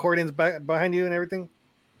 5 accordions behind you and everything?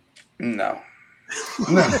 No.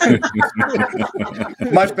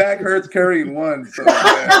 My back hurts carrying one. So,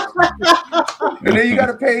 and then you got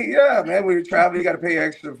to pay, man, when you're traveling, you got to pay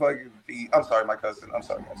extra fucking fee. I'm sorry, my cousin. I'm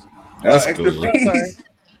sorry, cousin. That's extra cool. fees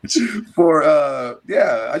for,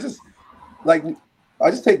 I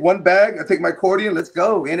just take one bag. I take my accordion. Let's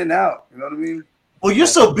go in and out. You know what I mean? Well, you're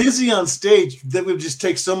so busy on stage that we just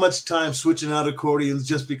take so much time switching out accordions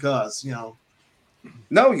just because,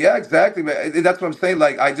 No, yeah, exactly, man. That's what I'm saying.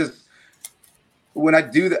 Like, when I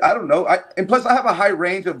do that, I don't know. And plus, I have a high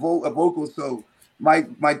range of vocals, so my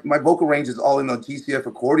vocal range is all in the GCF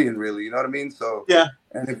accordion, really. You know what I mean? So yeah.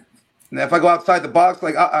 And if I go outside the box,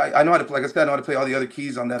 like I know how to, like I said, I know how to play all the other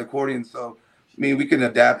keys on that accordion. So I mean, we can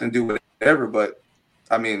adapt and do whatever. But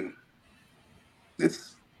I mean, it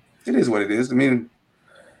is what it is. I mean,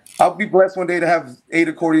 I'll be blessed one day to have 8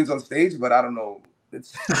 accordions on stage, but I don't know. I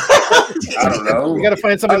don't know. You got to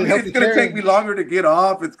find somebody. It's going to take me longer to get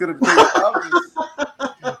off. It's going to take.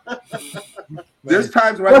 There's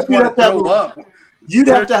times where I just want to throw up. You'd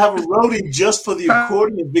have to have a roadie just for the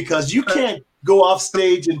accordion because you can't go off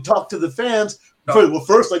stage and talk to the fans. Well,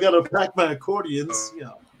 first I got to pack my accordions. You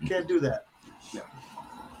can't do that.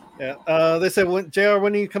 Yeah. They said, JR,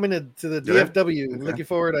 when are you coming to the DFW? Okay. Looking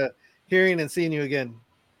forward to hearing and seeing you again.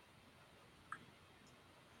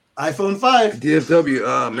 iPhone 5.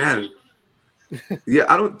 DFW, man. Yeah,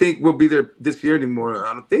 I don't think we'll be there this year anymore.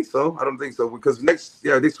 I don't think so because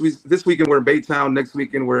this weekend we're in Baytown. Next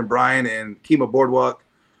weekend we're in Bryan and Kemah Boardwalk.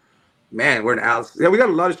 Man, we're in Dallas. Yeah, we got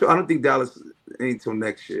a lot of shows. I don't think Dallas ain't until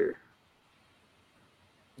next year.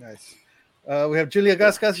 Nice. We have Julia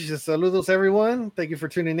Gascas. She says, saludos, everyone. Thank you for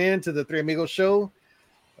tuning in to the Three Amigos Show.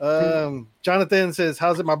 Jonathan says,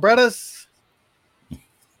 how's it, my brothers?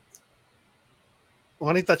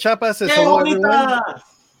 Juanita Chapa says, hello, everyone.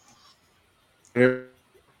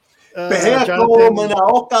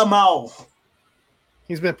 Jonathan,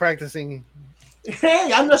 he's been practicing.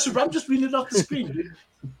 Hey, I'm not sure. I'm just reading it off the screen, dude.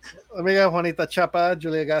 Amiga Juanita Chapa,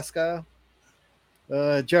 Julia Gasca.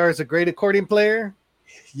 JR is a great accordion player.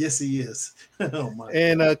 Yes, he is. Oh my!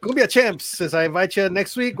 And Cumbia Champs says, I invite you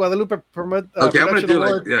next week. Guadalupe Okay, I'm going to do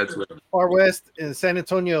Award, Far West in San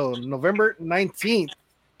Antonio, November 19th.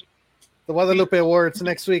 The Guadalupe Awards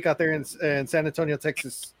next week out there in San Antonio,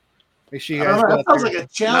 Texas. Make sure you guys that sounds like a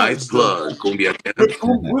challenge. Nice plug, Cumbia Champs.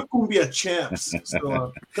 We're Cumbia Champs.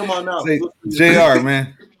 So come on out. Say, JR,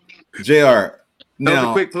 man. JR. Now,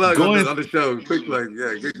 a quick plug on the show. Quick plug.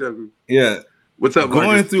 Yeah, good job. Yeah. What's up, Going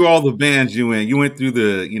Marcus? through all the bands you went through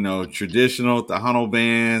the, traditional Tejano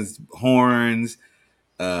bands, horns,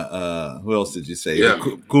 who else did you say? Yeah.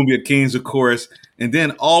 Cumbia Kings, of course. And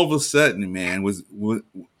then all of a sudden, man, was I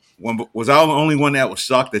the only one that was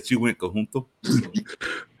shocked that you went conjunto?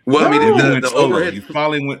 Well, I mean, the solo. overhead. You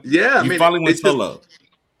finally went. Yeah, you finally went solo.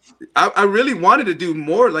 I really wanted to do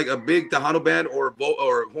more like a big Tejano band or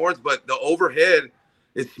horns, but the overhead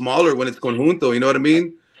is smaller when it's conjunto. You know what I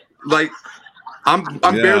mean? Like, I'm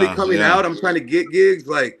barely coming out. I'm trying to get gigs.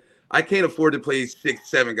 Like, I can't afford to play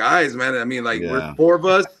 6-7 guys, man. I mean, like, we're 4 of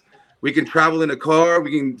us. We can travel in a car.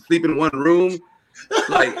 We can sleep in one room.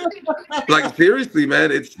 Like seriously,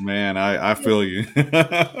 man. I feel you.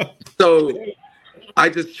 So I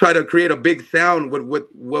just try to create a big sound with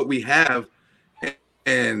what we have,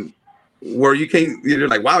 and where you can't. You're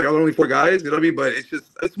like, wow, y'all are only 4 guys. You know what I mean? But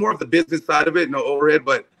it's more of the business side of it, no overhead.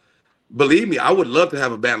 But believe me, I would love to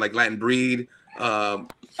have a band like Latin Breed. Oh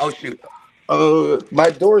shoot! My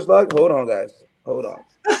door's locked. Hold on, guys. Hold on.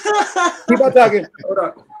 Keep on talking. Hold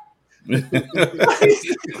on. You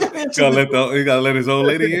gotta let his old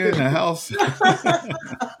lady in the house.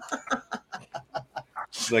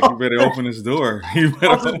 It's like you better open his door.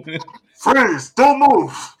 Freeze! Don't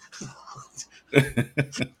move.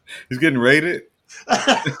 He's getting raided.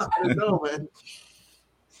 I don't know, man.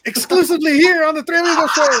 Exclusively here on the Three Amigos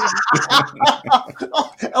Show.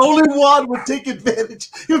 Only one would take advantage.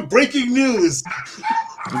 Breaking news.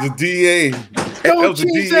 The DEA. Don't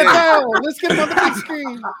change that down. Let's get him on the big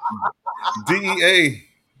screen. DEA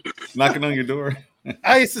knocking on your door.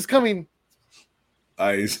 ICE is coming.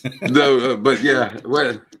 ICE. No, but yeah.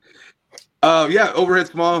 Well, overhead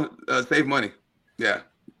small, save money. Yeah.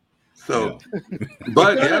 So,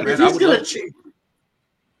 but yeah, man, he's gonna change.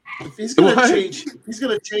 If he's gonna change, he's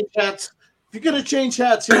gonna change hats. If you're gonna change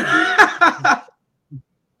hats, here's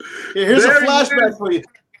a flashback for you.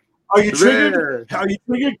 Are you triggered? Are you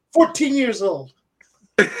triggered? 14 years old.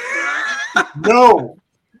 No.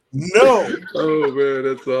 Oh man,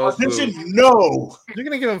 that's awesome. Attention, no. You're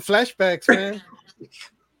gonna give him flashbacks, man.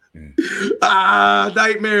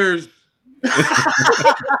 Nightmares.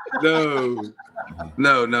 No.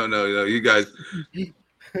 You guys.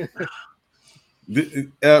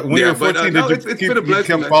 When you were 14, you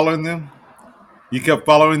kept following them? You kept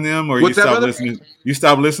following them, or you stopped listening? You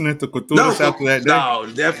stopped listening to Culturas after that day? No,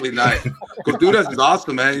 definitely not. Culturas is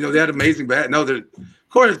awesome, man. They had amazing band. No, of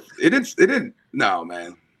course, it didn't. No,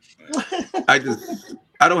 man. I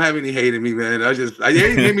don't have any hate in me, man.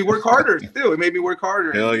 It made me work harder. Still, it made me work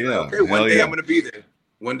harder. Hell yeah. Okay, one day I'm gonna be there.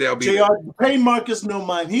 One day I'll be there. Pay Marcus no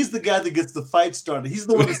mind. He's the guy that gets the fight started. He's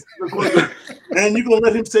the one that's recording. Man, you gonna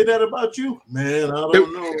let him say that about you? Man, I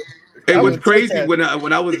don't know. It was crazy when I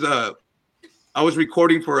was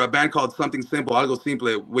recording for a band called Something Simple, Algo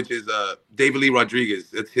Simple, which is David Lee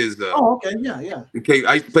Rodriguez. It's his. Okay, yeah. Okay,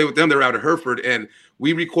 I used to play with them. They're out of Hereford, and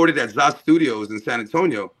we recorded at Zaz Studios in San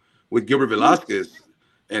Antonio with Gilbert Velasquez,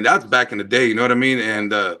 and that's back in the day. You know what I mean?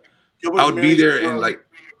 And I would be there and like,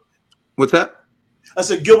 what's that? I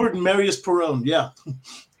said Gilbert and Marius Perron, yeah.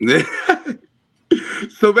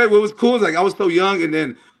 So man, what was cool is like I was so young, and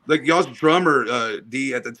then like y'all's drummer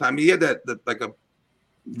D at the time, he had that like a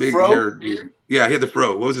big hair. Yeah, he had the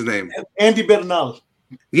fro. What was his name? Andy Bernal.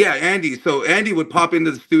 Yeah, Andy. So Andy would pop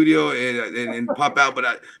into the studio and pop out,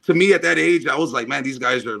 but to me at that age, I was like, man, these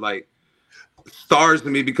guys are like stars to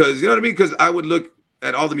me because you know what I mean? Because I would look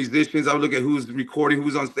at all the musicians, I would look at who's recording,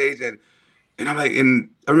 who's on stage, and I'm like, and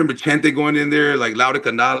I remember Chente going in there, like Laura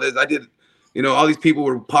Canales. I did, all these people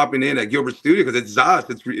were popping in at Gilbert's studio because it's Zaz.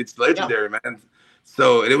 It's legendary, man.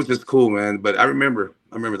 So it was just cool, man. But I remember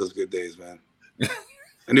those good days, man.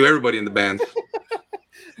 I knew everybody in the band.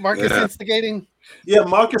 Marcus instigating. Yeah,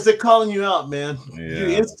 Marcus, they're calling you out, man. Yeah. You're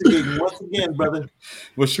instigating once again, brother.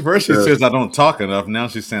 Well, first she says I don't talk enough. Now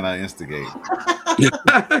she's saying I instigate.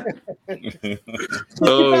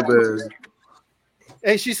 Oh, man.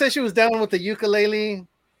 Hey, she said she was down with the ukulele,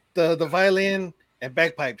 the violin, and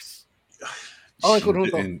bagpipes. All in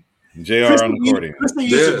conjunto. JR on accordion.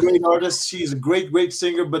 Krista is a great artist. She's a great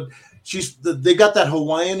singer, but they got that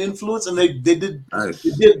Hawaiian influence, and they did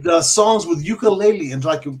songs with ukulele and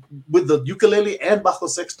like with the ukulele and bajo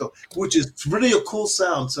sexto, which is really a cool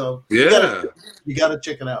sound. So you gotta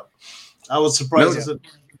check it out. I was surprised.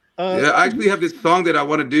 I actually have this song that I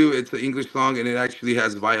want to do. It's an English song, and it actually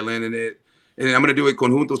has violin in it, and I'm gonna do it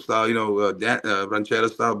conjunto style, ranchera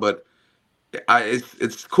style. But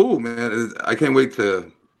it's cool, man. I can't wait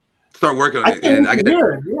to start working on it. And I'm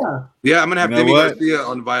gonna have Jimmy Garcia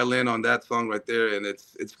on violin on that song right there, and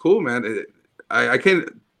it's cool, man. I can't,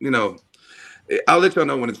 I'll let y'all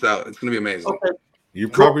know when it's out. It's gonna be amazing. Okay. You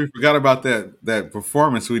probably forgot about that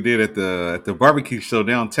performance we did at the barbecue show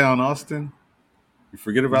downtown Austin. You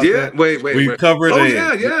forget about that? Wait. We covered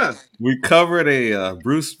We covered a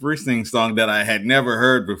Bruce Springsteen song that I had never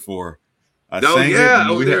heard before. I sang it.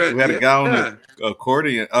 And we had a guy on the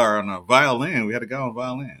accordion or on a violin. We had a guy on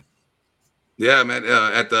violin. Yeah, man.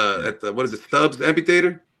 At the what is it? Stubbs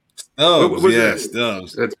Amphitheater.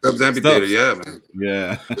 Stubbs. At Stubbs Amphitheater. Yeah, man.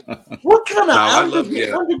 Yeah. What kind of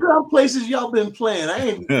underground places y'all been playing? I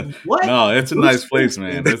ain't. What? No, it's a nice place,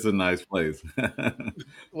 man. It's a nice place.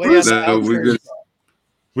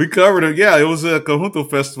 We covered it. Yeah, it was a Conjunto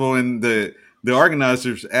festival, and the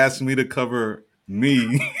organizers asked me to cover a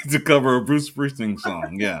Bruce Springsteen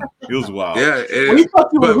song. Yeah, it was wild. Yeah,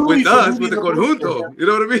 but with us, with the Conjunto, you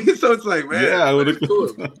know what I mean? So it's like, man, it's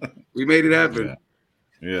cool. We made it happen.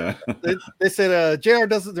 Yeah. They said JR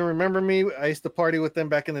doesn't remember me. I used to party with them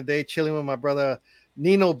back in the day, chilling with my brother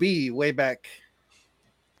Nino B way back.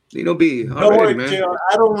 Nino B. Don't worry, man. JR,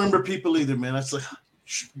 I don't remember people either, man. That's like.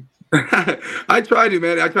 I try to,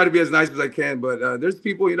 man. I try to be as nice as I can, but there's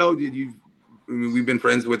people, we've been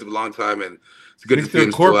friends with for a long time, and it's good to see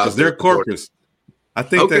them still out there. They're Corpus. I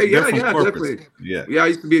think they're from Corpus. Definitely. Yeah, I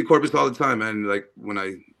used to be at Corpus all the time, man. Like when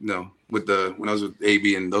I was with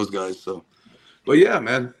AB and those guys. So, but yeah,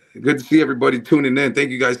 man, good to see everybody tuning in. Thank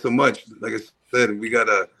you guys so much. Like I said,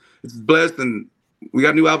 it's blessed, and we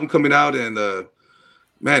got a new album coming out, and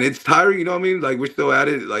man, it's tiring, you know what I mean? Like, we're still at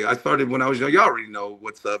it. Like, I started when I was young. Y'all already know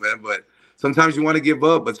what's up, man. But sometimes you want to give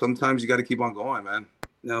up, but sometimes you got to keep on going, man.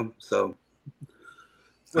 So.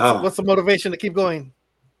 What's the motivation to keep going?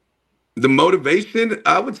 The motivation,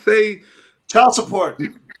 I would say. Child support.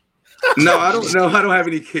 No, I don't know. I don't have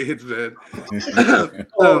any kids, man.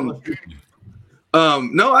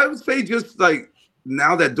 No, I would say just like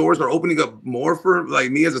now that doors are opening up more for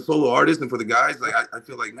like me as a solo artist and for the guys, like I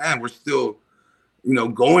feel like, man, we're still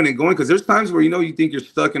going and going, because there's times where you think you're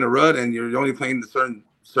stuck in a rut and you're only playing the certain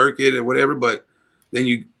circuit or whatever, but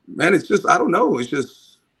then it's just, I don't know, it's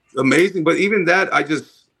just amazing. But even that, I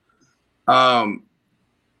just the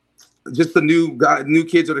new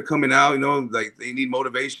kids that are coming out, like they need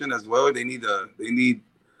motivation as well. They need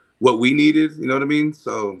what we needed, you know what I mean?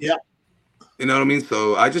 So yeah, you know what I mean?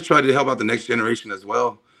 So I just try to help out the next generation as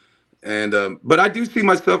well. And but I do see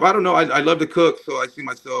myself, I don't know, I love to cook, so I see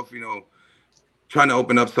myself, trying to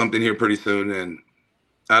open up something here pretty soon, and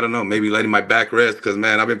I don't know, maybe letting my back rest, because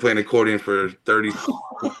man, I've been playing accordion for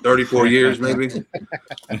 34 years maybe.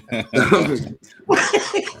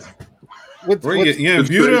 Where you in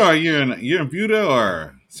Buda, or you're in Buda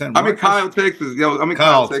or San Marcos? I'm in Kyle, Texas. I'm in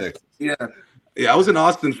Kyle, Texas. Yeah, I was in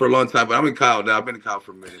Austin for a long time, but I'm in Kyle now. I've been in Kyle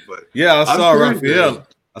for a minute, but yeah, I saw Raphael.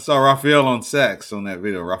 I saw Raphael on sax on that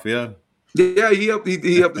video. Raphael. Yeah, he helped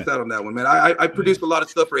us out on that one, man. I produced a lot of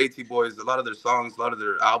stuff for AT Boys, a lot of their songs, a lot of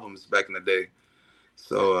their albums back in the day.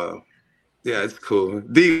 So, yeah, it's cool.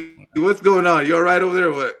 D, what's going on? You all right over there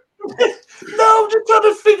or what? No, I'm just trying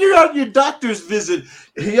to figure out your doctor's visit.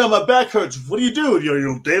 Yeah, my back hurts. What do you do?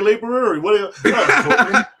 You're a day laborer? Or what are you?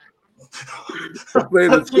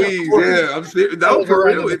 Playing the squeeze. Yeah, I'm serious. That was for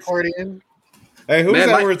real. Hey, who was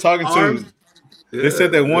that we were talking to? Yeah, they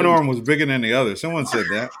said that one arm was bigger than the other. Someone said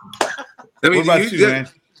that. I mean, what about you, man?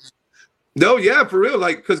 No, yeah, for real.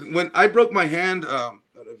 Like, because when I broke my hand,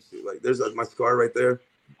 let's see, like, there's my scar right there.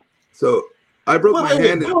 So I broke my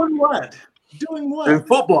hand. Doing what? In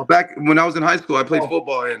football. Back when I was in high school, I played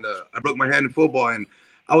football, and I broke my hand in football, and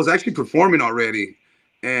I was actually performing already,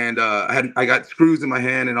 and I got screws in my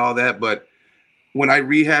hand and all that. But when I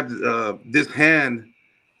rehabbed this hand,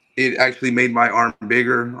 it actually made my arm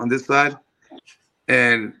bigger on this side.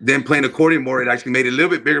 And then playing accordion more, it actually made it a little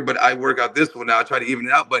bit bigger, but I work out this one now. I try to even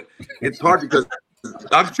it out, but it's hard because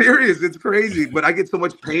I'm serious. It's crazy, but I get so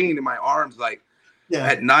much pain in my arms. Like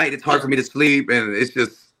at night, it's hard for me to sleep, and it's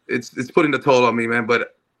just it's putting a toll on me, man.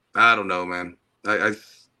 But I don't know, man. I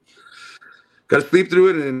got to sleep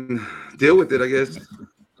through it and deal with it, I guess.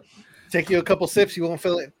 Take you a couple sips, you won't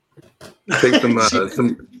feel it. Take some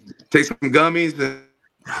gummies.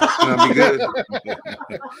 I'll be good.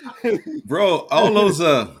 Bro, all those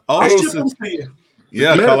yeah,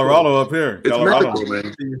 medical. Colorado up here. It's Colorado. medical,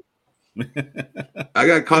 man. I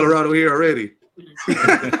got Colorado here already.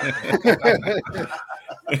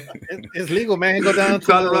 It's legal, man. Go down to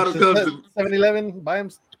Colorado comes to 7-Eleven, buy them.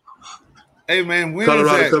 Hey, man, when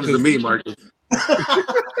Colorado is that? comes to me, Marcus.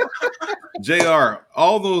 JR,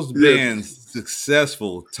 all those bands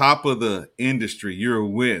successful, top of the industry you're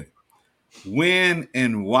with, when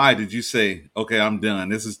and why did you say, okay, I'm done.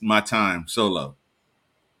 This is my time solo?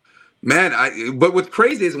 Man, but what's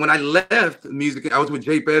crazy is when I left music, I was with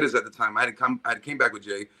Jay Bettis at the time. I came back with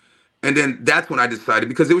Jay. And then that's when I decided,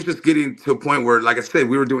 because it was just getting to a point where, like I said,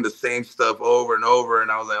 we were doing the same stuff over and over. And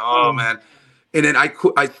I was like, oh, man. And then I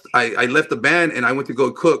left the band and I went to go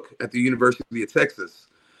cook at the University of Texas.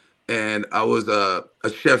 And I was a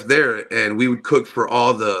chef there. And we would cook for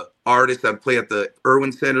all the artists that play at the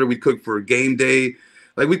Irwin Center. We'd cook for Game Day.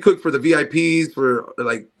 Like, we cooked for the VIPs, for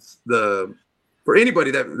anybody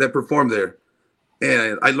that performed there.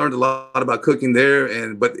 And I learned a lot about cooking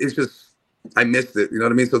there. But it's just, I missed it. You know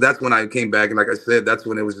what I mean? So that's when I came back. And like I said, that's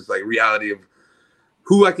when it was just like reality of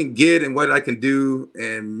who I can get and what I can do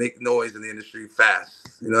and make noise in the industry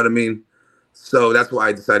fast. You know what I mean? So that's why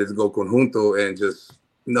I decided to go conjunto and just,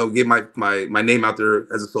 get my name out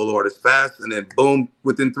there as a solo artist fast. And then boom,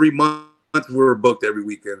 within 3 months, we were booked every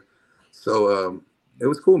weekend. So it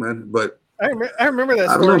was cool, man. But I remember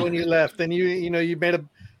that story when you left, and you made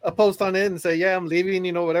a post on it and say, yeah, I'm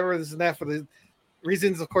leaving, whatever, this and that, for the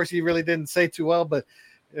reasons, of course, you really didn't say too well,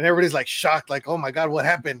 and everybody's like shocked, like, oh my God, what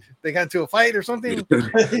happened? They got into a fight or something?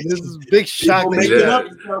 This is big shock.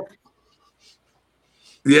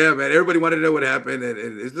 Yeah, man. Everybody wanted to know what happened, and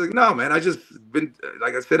it's like, no, man. I just been,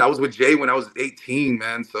 like I said, I was with Jay when I was 18,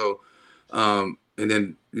 man. So, and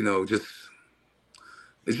then it's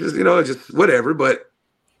just whatever. But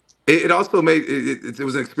it also made it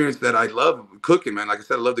was an experience that I love cooking, man. Like I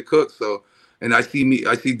said, I love to cook. So, and I see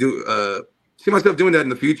myself doing that in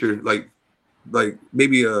the future, like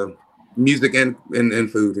maybe music and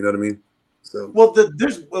food. You know what I mean? So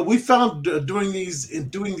we found doing these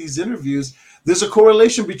interviews, there's a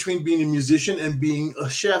correlation between being a musician and being a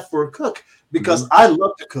chef or a cook, because I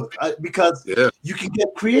love to cook. Because you can get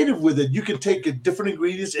creative with it. You can take different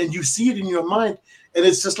ingredients and you see it in your mind, and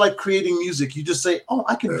it's just like creating music. You just say, oh,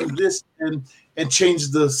 I can do this and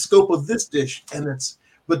change the scope of this dish,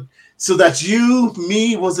 so that's you,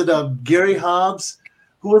 me. Was it Gary Hobbs?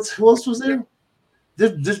 Who else was there?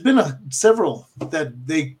 There's been several that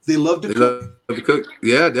they love to cook. Love to cook.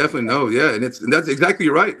 Yeah, definitely. No, yeah, and that's exactly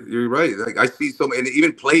right. You're right. Like, I see so many, and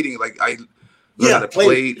even plating. Like, I learn how to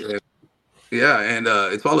plate. And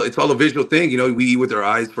it's all a visual thing. We eat with our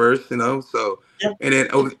eyes first. So and then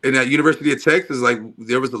in at University of Texas, like,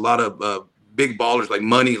 there was a lot of big ballers, like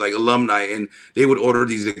Money, like alumni, and they would order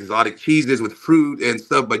these exotic cheeses with fruit and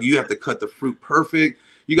stuff, but you have to cut the fruit perfect.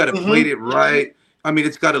 You got to plate it right. I mean,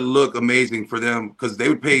 it's got to look amazing for them, because they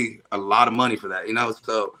would pay a lot of money for that,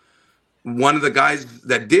 So one of the guys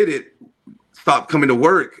that did it stopped coming to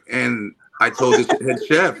work, and I told the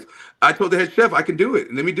head chef, I can do it,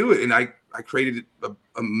 and let me do it. And I created an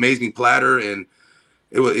amazing platter, and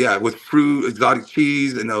it was, with fruit, exotic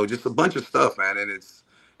cheese, and just a bunch of stuff, man.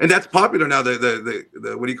 And that's popular now. The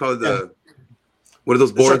what do you call it? What are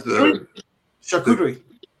those boards?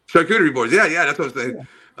 Charcuterie boards. Yeah, that's what I'm saying.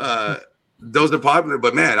 Those are popular,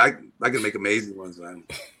 but man, I can make amazing ones, man.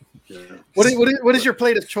 Yeah. What is your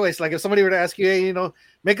plate of choice? Like, if somebody were to ask you, hey,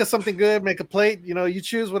 make us something good, make a plate, you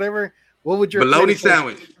choose whatever. What would your bologna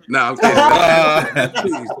sandwich? No, I'm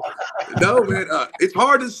kidding. No, man, it's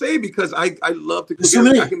hard to say, because I love to cook.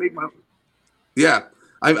 I can make my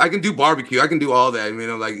I can do barbecue. I can do all that.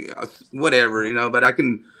 Like, whatever, But I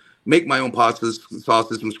can make my own pastas,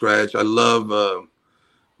 sauces from scratch. I love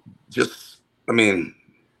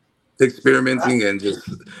experimenting and just.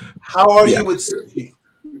 How are you with sushi?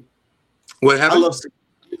 What happened?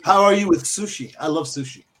 How are you with sushi? I love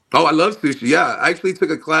sushi. Oh, I love sushi. Yeah, I actually took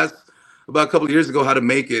a class about a couple of years ago how to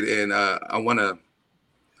make it, and I want to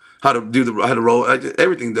how to roll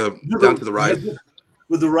everything down to the rice.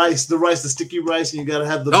 With the rice, the sticky rice, and you got to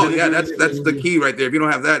have the. Oh yeah, that's the key right there. If you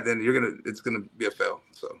don't have that, then it's gonna be a fail.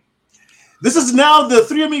 So. This is now the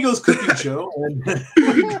Three Amigos Cooking Show. And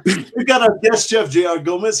we've got our guest chef, JR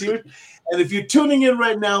Gomez, here. And if you're tuning in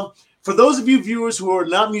right now, for those of you viewers who are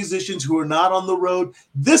not musicians, who are not on the road,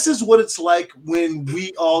 this is what it's like when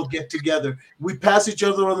we all get together. We pass each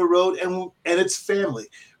other on the road, and it's family.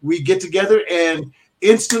 We get together, and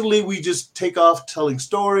instantly we just take off telling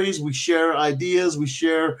stories. We share ideas. We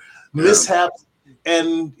share mishaps.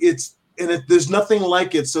 And it's there's nothing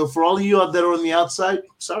like it. So for all of you out that are on the outside,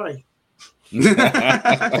 sorry. We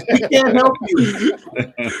can't help you.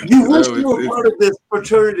 You wish you were part of this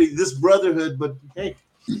fraternity, this brotherhood, but hey,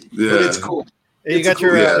 but it's cool. Hey, you got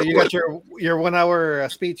your 1 hour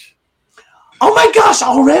speech. Oh my gosh,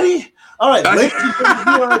 already? All right, ladies and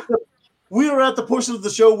gentlemen, we are at the portion of the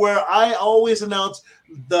show where I always announce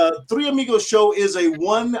the Three Amigos show is a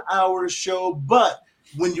 1 hour show, but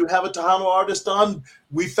when you have a Tejano artist on,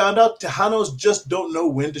 we found out Tejanos just don't know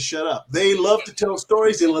when to shut up. They love to tell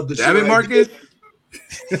stories. They love to share. Damn it, Marcus.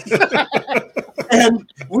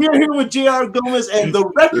 And we are here with J.R. Gomez, and the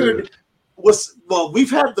record was, well,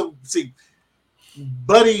 we've had Buddy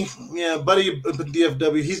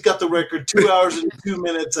DFW, he's got the record 2 hours and 2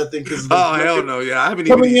 minutes, I think. Oh, hell no. Yeah, I haven't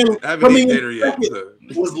even eaten dinner yet. So.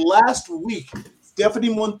 Was last week. Stephanie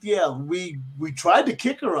Montiel, we tried to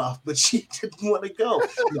kick her off, but she didn't want to go.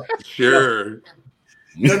 No. Sure.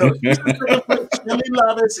 No. Shelly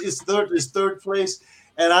Ladas is third place.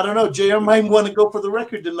 And I don't know, JR might want to go for the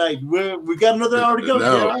record tonight. We got another hour to go.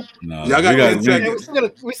 No, y'all got 10 seconds.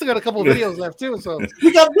 We still got a couple of videos left too. So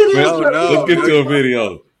we got videos. Let's get to a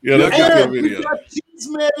video. Yeah, let's get to a video. We got Cheese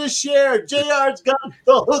Man to share. JR's got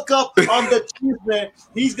the hookup on the Cheese Man.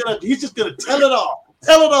 He's just gonna tell it all.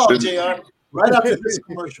 Tell it all, JR. Right after this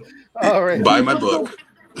commercial. All right. Buy my book.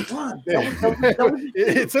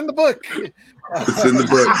 It's in the book. It's in the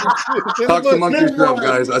book. Talk amongst yourself,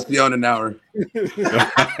 guys. I'll see you in an hour.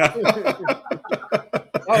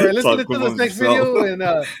 All right, let's get into this next video. And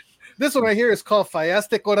this one right here is called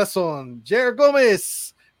Fallaste Corazón. J.R.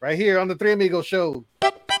 Gomez, right here on the Three Amigos Show.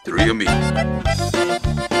 Three Amigos.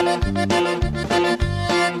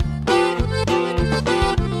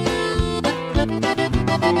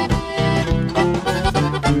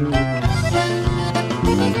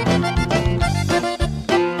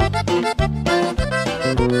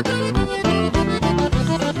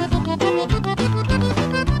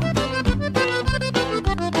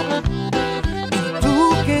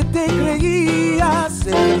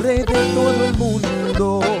 El rey de todo el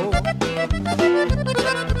mundo,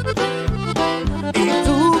 y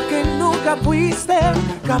tú que nunca fuiste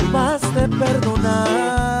capaz de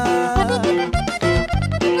perdonar,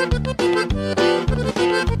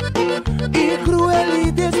 y cruel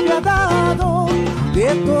y despiadado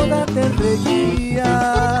de toda te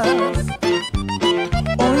reías.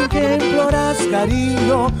 Hoy que imploras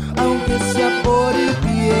cariño, aunque sea por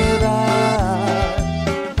piedad.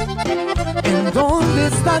 ¿En dónde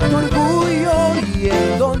está tu orgullo y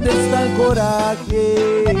en dónde está el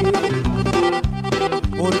coraje?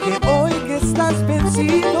 Porque hoy que estás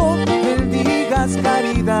vencido, mendigas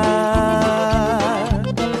caridad.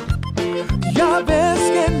 Ya ves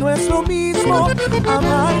que no es lo mismo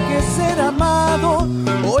amar que ser amado.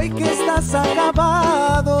 Hoy que estás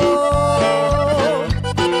acabado,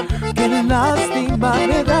 qué lástima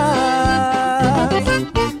me das.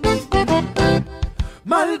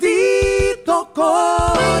 Maldito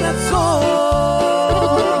corazón,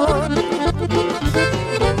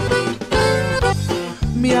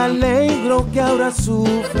 me alegro que ahora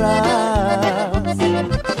sufras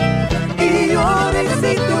y llores y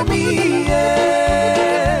te humilles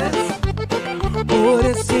por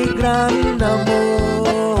ese gran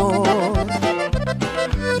amor.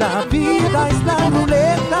 La vida es la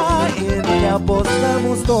ruleta en que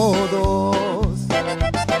apostamos todos.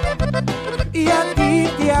 Y a ti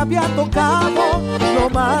te había tocado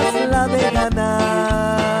nomás la de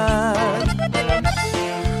ganar.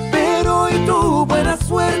 Pero hoy tu buena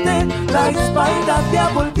suerte, la espalda te ha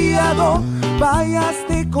volteado. Vayas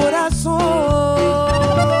de corazón,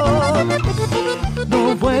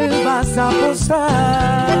 no vuelvas a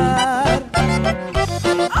apostar.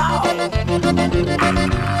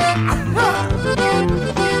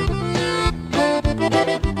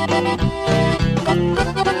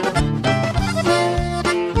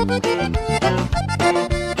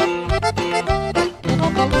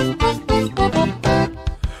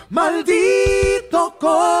 Maldito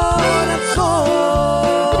corazón,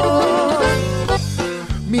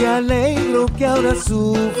 me alegro que ahora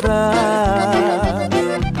sufras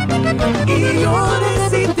y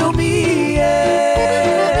llores y te humilles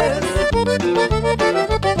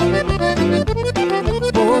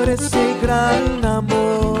por ese gran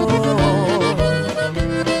amor.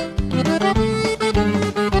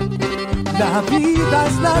 La vida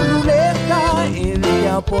es la ruleta en que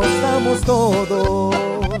apostamos todos.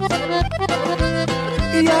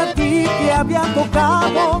 Y a ti te había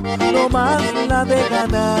tocado nomás la de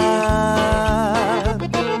ganar.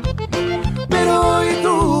 Pero hoy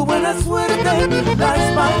tu buena suerte, la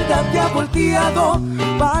espalda te ha volteado.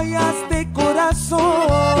 Vayas de corazón, corazón.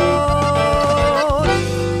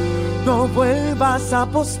 No vuelvas a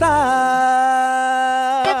apostar.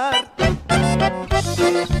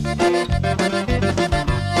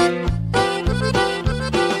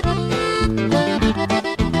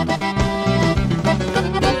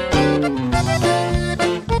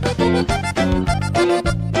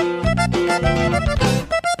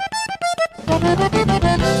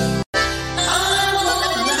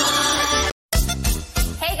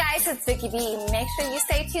 Hey guys, it's Vicky B. Make sure you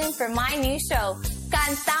stay tuned for my new show,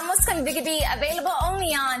 Cantamos con Vicky B, available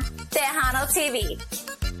only on Tejano TV.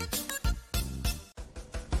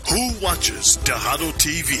 Who watches Tejano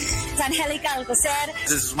TV? It's Angelica Alcocer.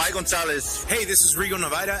 This is Mike Gonzalez. Hey, this is Rigo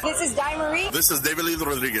Navaira. This is Di Marie. This is David Lido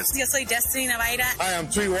Rodriguez. Yo soy Destiny Navaira. Hi, I'm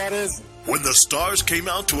Tree Juarez. When the stars came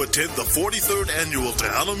out to attend the 43rd Annual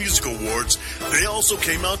Tejano Music Awards, they also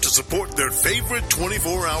came out to support their favorite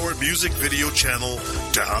 24-hour music video channel,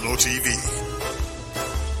 Tejano TV.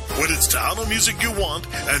 When it's Tejano music you want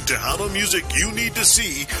and Tejano music you need to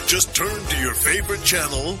see, just turn to your favorite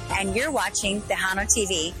channel. And you're watching Tejano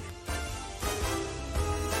TV.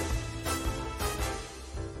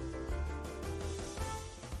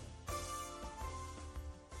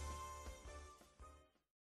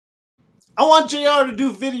 I want JR to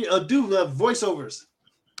do voiceovers.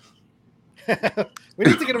 We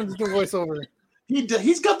need to get him to do voiceover.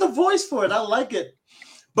 He's got the voice for it. I like it.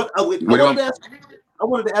 But I wanted to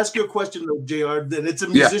ask you a question, though, JR. That it's a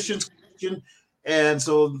musician's question, and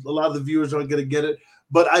so a lot of the viewers aren't going to get it.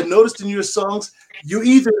 But I noticed in your songs, you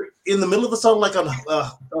either in the middle of the song, like on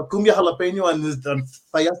Cumbia Jalapeño and on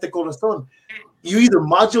Fallaste Corazón, you either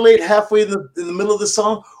modulate halfway in the middle of the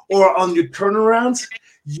song, or on your turnarounds,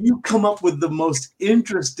 you come up with the most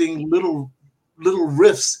interesting little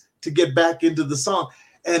riffs to get back into the song.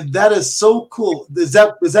 And that is so cool. Is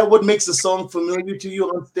that what makes the song familiar to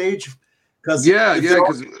you on stage? Definitely.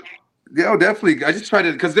 I just try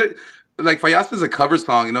to, because like Fallaste is a cover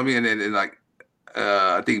song, you know what I mean? And like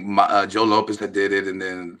I think Joe Lopez that did it, and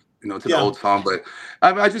then it's an old song. But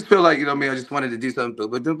I just feel like, you know what I mean, I just wanted to do something.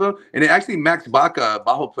 And it actually Max Baca,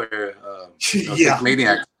 Bajo player,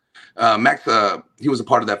 Maniac. Max, he was a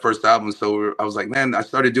part of that first album, so I was like, man, I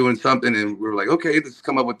started doing something, and we were like, okay, let's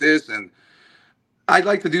come up with this, and I'd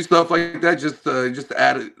like to do stuff like that, just to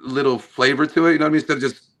add a little flavor to it, you know what I mean? Instead of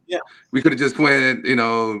just we could have just went,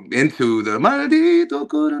 into the maldito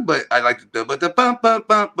corazón, but I like the because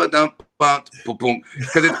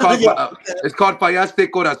it's called Fallaste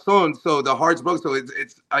Corazón, so the heart's broke, so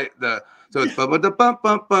it's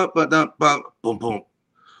boom boom.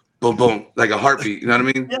 Boom, boom, like a heartbeat, you know what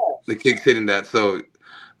I mean? Yeah. The kick's hitting that. So,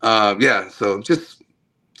 so just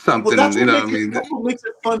something, that's what makes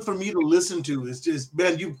it fun for me to listen to. It's just,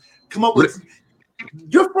 man, you come up with,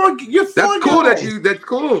 you're four That's cool guys. That's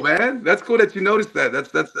cool, man. That's cool that you noticed that.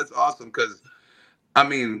 That's awesome, because, I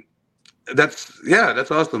mean, that's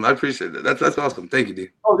awesome. I appreciate it. That's awesome. Thank you, D.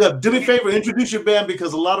 Oh, yeah, do me a favor, introduce your band,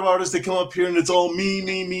 because a lot of artists, they come up here and it's all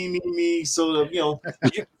me. So,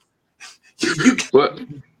 What?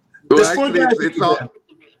 Well,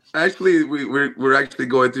 actually, we're actually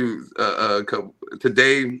going through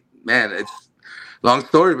today, man. It's long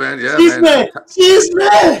story, man. Yeah, Excuse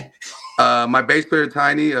me. My bass player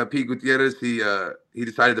Tiny, Pete Gutierrez, he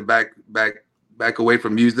decided to back away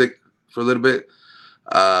from music for a little bit.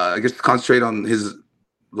 I guess to concentrate on his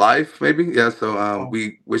life, maybe. Yeah. So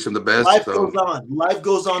we wish him the best. Life goes on. Life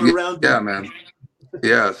goes on around. Yeah, man.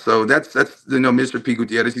 Yeah. So that's Mr. Pete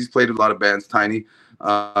Gutierrez. He's played a lot of bands, Tiny.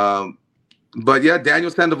 But yeah,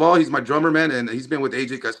 Daniel Sandoval, he's my drummer, man, and he's been with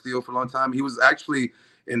AJ Castillo for a long time. He was actually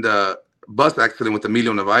in the bus accident with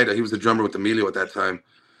Emilio Navaira. He was the drummer with Emilio at that time.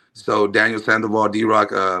 So Daniel Sandoval,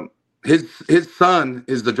 D-Rock, his son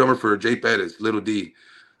is the drummer for Jay Perez, Little D.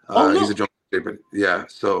 He's a drummer for Jay Perez. Yeah.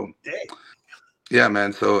 So yeah,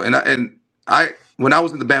 man. So and I when I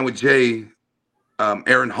was in the band with Jay,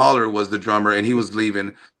 Aaron Holler was the drummer, and he was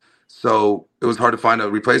leaving. So it was hard to find a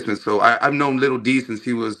replacement. So I've known Little D since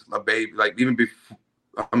he was a baby, like even before,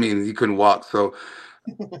 I mean, he couldn't walk. So,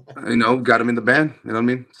 got him in the band, you know what I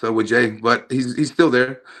mean? So with Jay, but he's still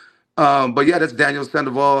there. But yeah, that's Daniel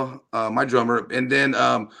Sandoval, my drummer. And then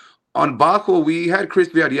on Bajo, we had Chris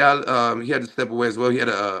Villarreal. He had to step away as well. He had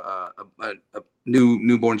a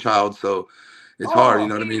newborn child. So it's hard, you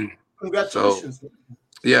know what I mean? Congratulations. So,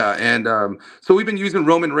 yeah, and so we've been using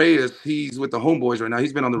Roman Reyes. He's with the Homeboys right now.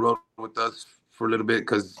 He's been on the road with us for a little bit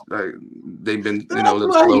because they've been, a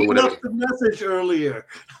little slow. Whatever. The message earlier.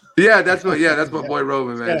 Yeah, that's my boy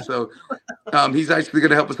Roman, man. Yeah. So he's actually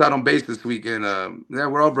gonna help us out on bass this week, and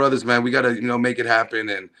we're all brothers, man. We gotta, make it happen,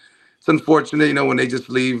 and it's unfortunate, you know, when they just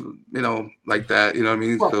leave, you know, like that. You know what I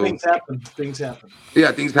mean? Well, so things happen. Things happen.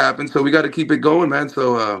 Yeah, things happen. So we got to keep it going, man.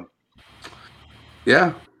 So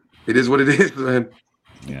yeah, it is what it is, man.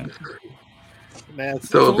 Yeah. Man,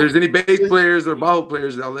 so if there's any bass players or bajo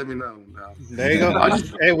players, I'll let me know. No. There you go.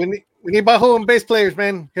 Hey, we need bajo and bass players,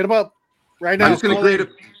 man. Hit them up right now. I'm gonna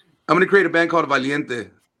create a band called Valiente.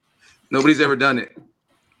 Nobody's ever done it.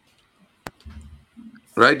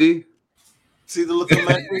 Right, D? See the look of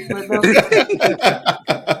my face right now?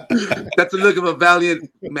 That's the look of a valiant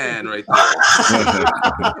man right there.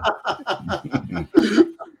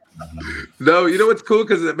 No, you know what's cool?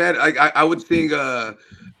 Because, man, I would sing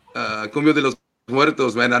Cumbio de los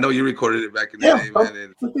Muertos, man. I know you recorded it back in the day, man.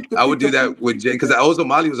 And I would do that with Jay. Because Ozo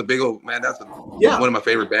Mali was a big old, man, that's one of my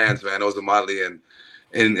favorite bands, man, Ozo Mali. And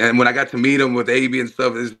when I got to meet them with AB and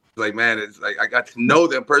stuff, it's like, man, it's like I got to know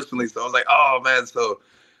them personally. So I was like, oh, man, so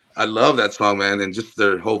I love that song, man, and just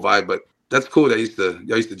their whole vibe. But that's cool that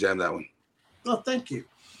y'all used to jam that one. Oh, thank you.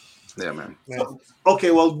 Yeah, man.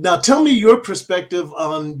 Okay, well, now tell me your perspective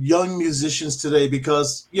on young musicians today,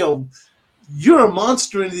 because, you know, you're a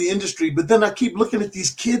monster in the industry, but then I keep looking at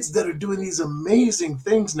these kids that are doing these amazing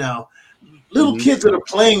things now. Little kids that are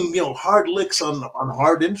playing, you know, hard licks on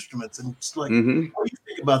hard instruments, and it's like, how do you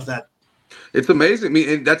think about that? It's amazing. I mean,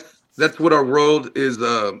 and that's what our world is.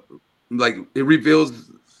 Like, it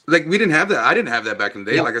reveals. Like, we didn't have that. I didn't have that back in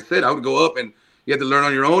the day. Yeah. Like I said, I would go up and you had to learn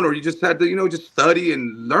on your own, or you just had to, you know, just study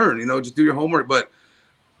and learn. You know, just do your homework. But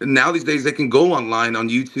now these days, they can go online on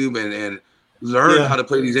YouTube and learn how to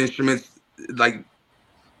play these instruments, like,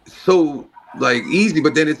 so like easy.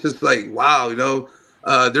 But then it's just like, wow, you know.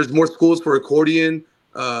 There's more schools for accordion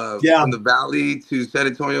from the Valley to San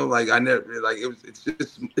Antonio. Like,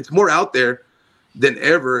 it's more out there than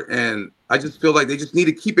ever, and I just feel like they just need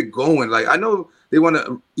to keep it going. Like, I know they want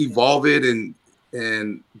to evolve it and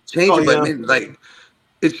change it, but man, like,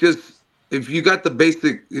 it's just, if you got the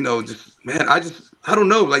basic, you know, just, man, I don't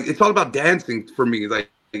know. Like, it's all about dancing for me. Like,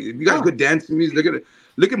 if you got good dancing music, they're gonna.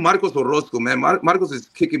 Look at Marcos Orozco, man. Marcos is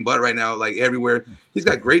kicking butt right now, like, everywhere. He's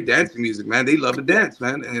got great dancing music, man. They love to dance,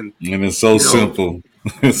 man. And it's so simple.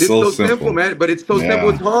 It's so simple, man. But it's so simple,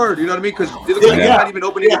 it's hard. You know what I mean? Because he's not even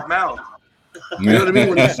opening his mouth. You know what I mean?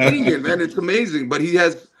 When he's singing, man, it's amazing. But he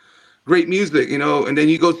has great music, you know. And then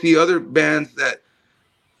you go see other bands that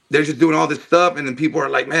they're just doing all this stuff, and then people are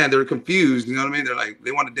like, man, they're confused. You know what I mean? They're like,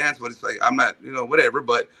 they want to dance, but it's like, I'm not, you know, whatever.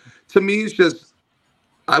 But to me, it's just,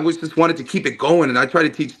 I just wanted to keep it going, and I try to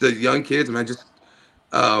teach the young kids, man. Just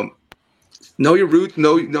know your roots,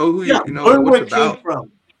 know who you know what it's about.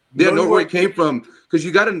 Know where it came from, because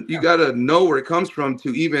you gotta know where it comes from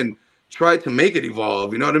to even try to make it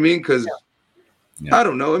evolve. You know what I mean? Because I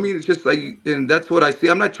don't know. I mean, it's just like, and that's what I see.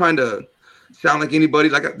 I'm not trying to sound like anybody.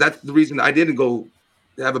 Like, that's the reason I didn't go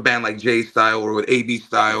have a band like Jay style or with AB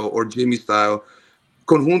style or Jimmy style.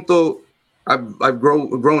 Conjunto. I've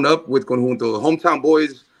grown up with Conjunto. Hometown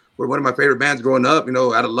Boys were one of my favorite bands growing up, you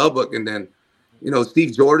know, out of Lubbock. And then, you know,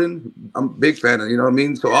 Steve Jordan, I'm a big fan of, you know what I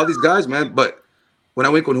mean? So all these guys, man. But when I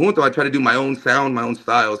went Conjunto, I try to do my own sound, my own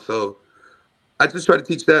style. So I just try to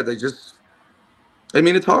teach that. I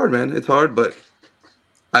mean, it's hard, man. It's hard, but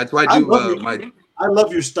that's why I do I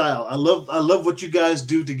love your style. I love what you guys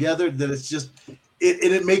do together. That it's just,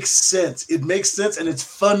 it makes sense. It makes sense, and it's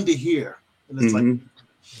fun to hear. And it's like,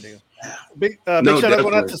 big shout out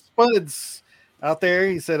going out to Spuds out there.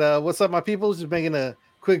 He said, what's up, my people? Just making a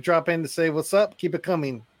quick drop in to say what's up. Keep it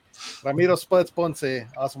coming. Ramiro Spuds Ponce,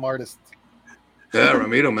 awesome artist. Yeah,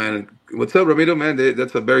 Ramiro, man. What's up, Ramiro, man?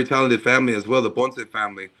 That's a very talented family as well, the Ponce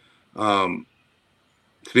family.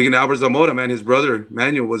 Speaking of Albert Zamora, man, his brother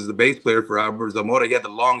Manuel was the bass player for Albert Zamora. He had the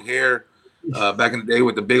long hair back in the day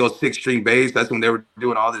with the big old 6-string bass. That's when they were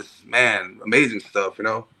doing all this, man, amazing stuff, you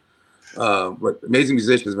know. But amazing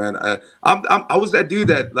musicians, man. I was that dude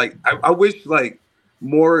that, like, I wish, like,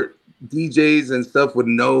 more DJs and stuff would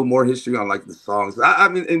know more history on, like, the songs. I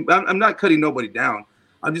mean, I'm not cutting nobody down.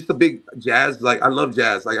 I'm just a big jazz, like, I love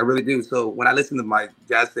jazz, like, I really do. So when I listen to my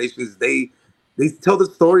jazz stations, they tell the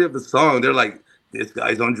story of the song. They're like, this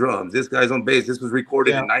guy's on drums, this guy's on bass, this was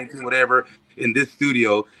recorded in 19 whatever in this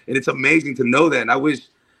studio, and it's amazing to know that. And I wish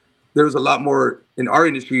there was a lot more in our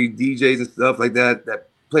industry, DJs and stuff like that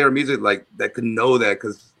play our music, like, that could know that,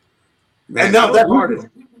 because, man, and now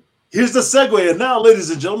here's the segue. And now, ladies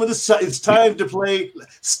and gentlemen, it's time to play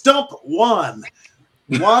Stump Juan.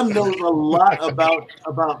 Juan knows a lot about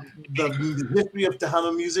the history of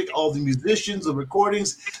Tejano music, all the musicians, the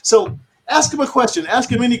recordings. So ask him a question. Ask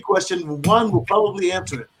him any question. Juan will probably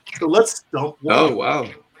answer it. So let's Stump Juan. Oh, wow.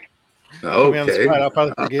 Okay. I'll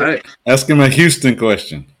probably forget. Right. Ask him a Houston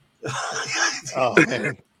question. Oh,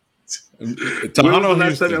 man. When was the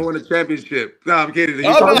last time I won a championship? No, I'm kidding.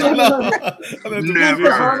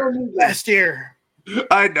 Never. Last year.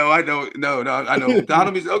 I know. No, I know.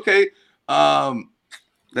 Tejano music. Okay.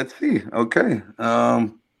 Let's see. Okay. So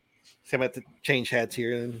I'm about to change hats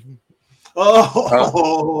here.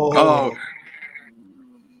 Oh.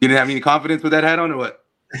 You didn't have any confidence with that hat on, or what?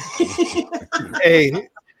 Hey,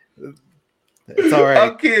 it's all right.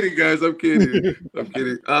 I'm kidding, guys. I'm kidding.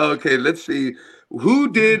 Okay, let's see.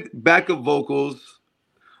 Who did backup vocals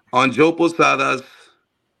on Joe Posada's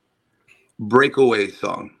Breakaway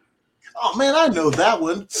song? Oh man, I know that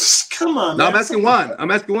one. Come on. No, I'm asking one.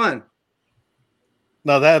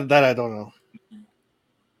 No, that I don't know.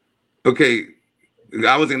 Okay,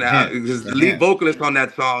 I was gonna ask because the lead vocalist on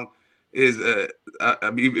that song is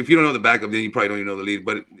if you don't know the backup, then you probably don't even know the lead.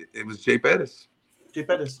 But it was Jay Pettis.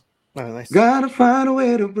 Oh, nice. Gotta find a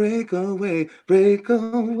way to break away. He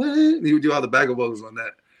would do all the backup vocals on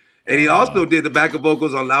that, and he also did the backup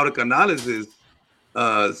vocals on Laura Canales'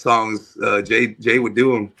 songs. Jay would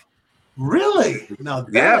do them. Really? No.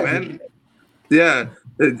 Yeah, man. Yeah.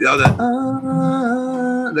 Like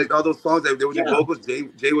all those songs that they would do vocals.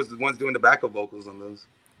 Jay was the ones doing the backup vocals on those.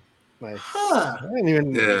 Nice. Huh. I didn't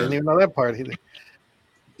even know that part either.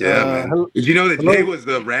 Yeah, man. Did you know that Jay was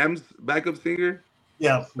the Rams backup singer?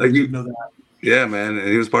 Yeah, like you know that. Yeah, man. And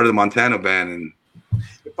he was part of the Montana band, and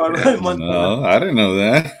no, I didn't know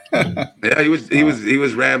that. yeah, he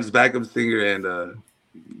was Rams backup singer, and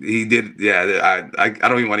he did. Yeah, I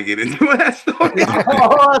don't even want to get into that story.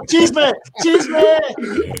 Cheese man.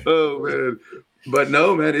 Oh man. But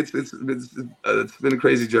no, man, it's been a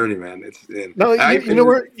crazy journey, man. You know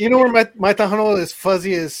where my Tejano is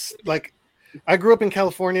fuzzy is like. I grew up in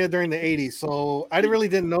California during the 80s, so I really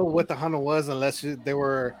didn't know what Tejano was unless they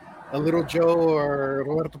were a Little Joe or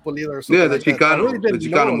Roberto Pulido or something. Yeah, the Chicano. I really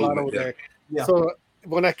didn't know a lot movement, over there. Yeah. So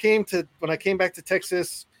when I came back to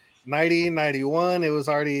Texas, 90, 91, it was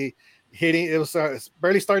already hitting. It was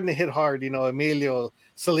barely starting to hit hard. You know, Emilio,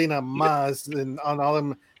 Selena, Maz, and on all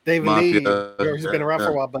them. David Lee, he's been around for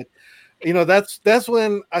a while, but you know that's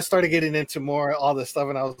when I started getting into more all this stuff,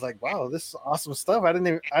 and I was like, wow, this is awesome stuff. I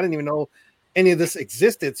didn't even know any of this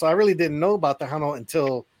existed, so I really didn't know about Tejano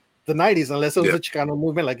until the 90s, unless it was a Chicano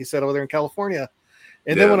movement, like you said, over there in California.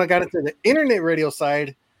 And then when I got into the internet radio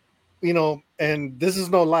side, you know, and this is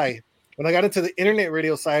no lie, when I got into the internet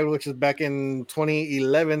radio side, which is back in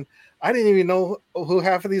 2011, I didn't even know who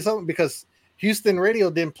half of these are because Houston radio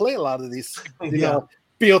didn't play a lot of these, you know,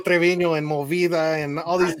 Pio Trevino and Movida and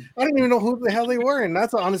all these. I didn't even know who the hell they were, and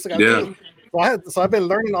that's honestly so I've been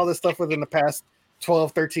learning all this stuff within the past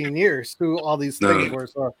 12, 13 years who all these things were.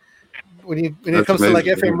 So when it comes to like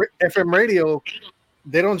FM radio,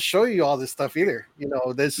 they don't show you all this stuff either. You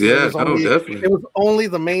know, it was only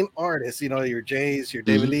the main artists, you know, your Jays, your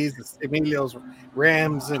David Lee's, Emilio's,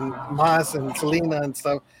 Rams and Mas and Selena and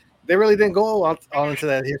stuff. They really didn't go all into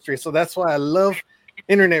that history. So that's why I love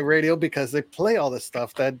internet radio, because they play all this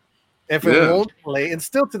stuff that FM won't play. And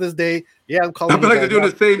still to this day, I'm calling. I feel like they're doing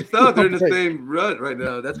the same stuff. They're in the same rut right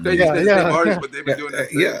now. That's crazy. Same artists, but they've been doing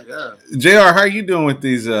that. JR, how are you doing with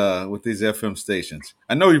these FM stations?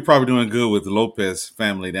 I know you're probably doing good with the Lopez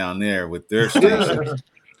family down there with their stations.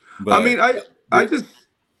 But,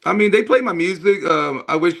 I mean, they play my music.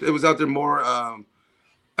 I wish it was out there more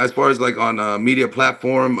as far as like on media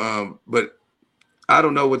platform. But I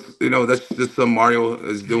don't know that's just some Mario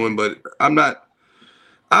is doing, but I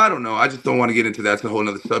don't know. I just don't want to get into that. It's a whole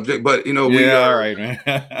nother subject. But we are, all right, man.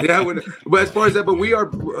 But as far as that, but we are.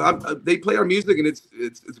 They play our music, and it's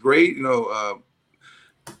great. We're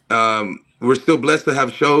still blessed to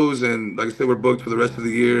have shows, and like I said, we're booked for the rest of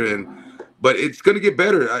the year. But it's gonna get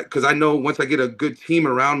better because I know once I get a good team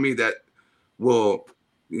around me that will,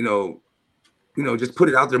 just put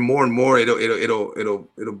it out there more and more. It'll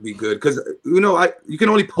be good because you can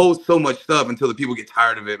only post so much stuff until the people get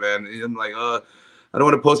tired of it, man. And I'm like, I don't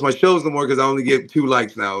want to post my shows no more because I only get 2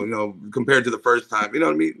 likes now, compared to the first time. You know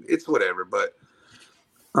what I mean? It's whatever. But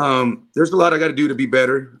there's a lot I got to do to be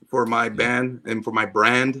better for my band and for my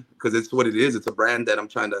brand, because it's what it is. It's a brand that I'm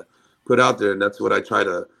trying to put out there. And that's what I try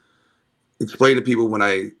to explain to people when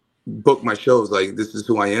I book my shows. Like, this is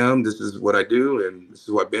who I am. This is what I do. And this is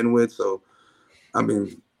who I've been with. So, I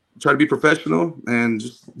mean, try to be professional and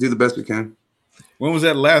just do the best we can. When was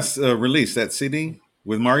that last release, that CD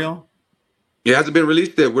with Mario? It hasn't been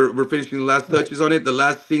released yet. We're finishing the last touches on it. The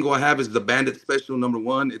last single I have is the Bandit Special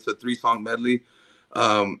 #1. It's a 3-song medley.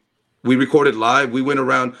 We recorded live. We went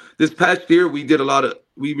around this past year. We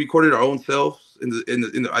recorded our own selves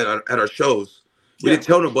at our shows. We didn't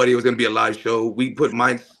tell nobody it was going to be a live show. We put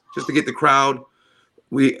mics just to get the crowd.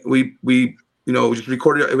 We just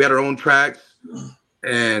recorded. We had our own tracks,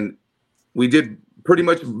 and we did pretty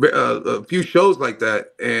much a few shows like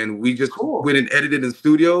that. And we just went and edited in the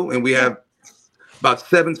studio, and we have about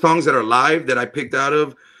 7 songs that are live that I picked out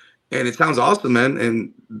of, and it sounds awesome, man.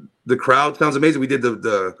 And the crowd sounds amazing. We did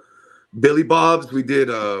the Billy Bobs, we did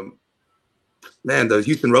the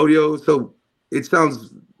Houston Rodeo. So it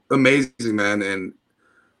sounds amazing, man. And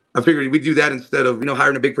I figured we'd do that instead of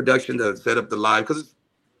hiring a big production to set up the live, because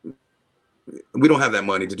we don't have that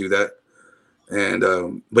money to do that.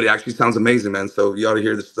 And but it actually sounds amazing, man. So you ought to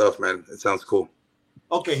hear this stuff, man. It sounds cool.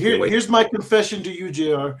 Okay, here's my confession to you,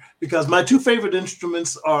 JR, because my 2 favorite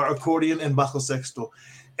instruments are accordion and bajo sexto.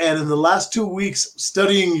 And in the last 2 weeks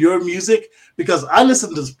studying your music, because I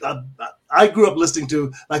listened to, I grew up listening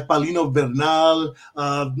to like Paulino Bernal,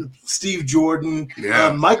 Steve Jordan,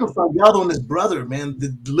 Michael Salgado and his brother, man.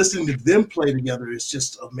 Listening to them play together is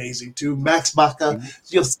just amazing too. Max Baca,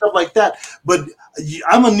 stuff like that. But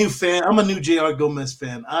I'm a new fan. I'm a new JR Gomez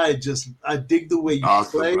fan. I dig the way you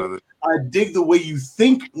play. Brother. I dig the way you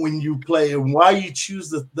think when you play and why you choose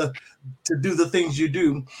to do the things you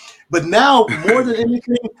do. But now, more than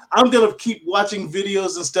anything, I'm going to keep watching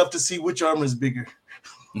videos and stuff to see which arm is bigger.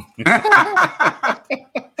 Because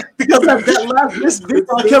this video,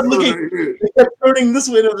 I kept looking, it kept turning this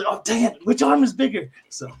way, and I was like, oh, dang it, which arm is bigger?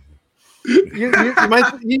 So you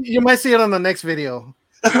might see it on the next video.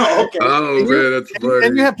 Okay. Oh, man, that's funny.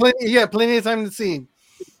 And you have plenty of time to see.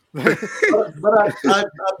 but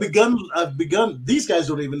I've begun. These guys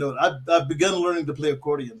don't even know it. I've begun learning to play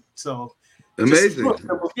accordion. So amazing.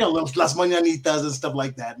 Las Mañanitas and stuff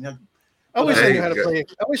like that. I wish I knew how to play.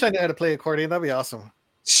 I wish I knew how to play accordion. That'd be awesome.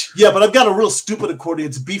 Yeah, but I've got a real stupid accordion.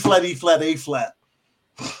 It's B flat, E flat, A flat.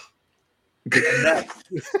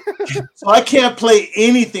 So I can't play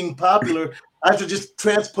anything popular. I have to just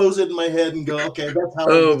transpose it in my head and go, okay, that's how.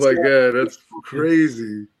 Oh my God, that's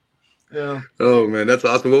crazy. Yeah. Oh man, that's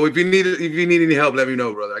awesome. Well, if you need any help, let me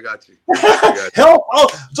know, brother. I got you. Help? Oh,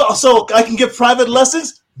 so I can get private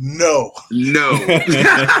lessons? No.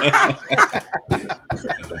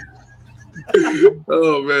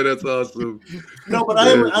 Oh man, that's awesome. No, but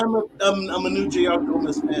I'm a new JR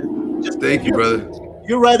Gomez fan. Thank you, brother.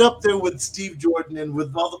 You're right up there with Steve Jordan and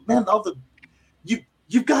with all the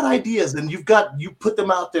you've got ideas and you put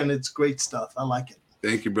them out there and it's great stuff. I like it.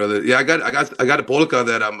 Thank you, brother. Yeah, I got a polka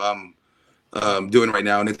that I'm doing right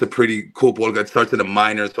now, and it's a pretty cool polka. It starts in a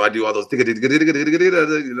minor, so I do all those like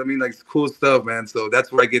cool stuff, man. So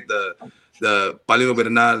that's where I get the Paulino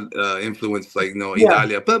Bernal influence, like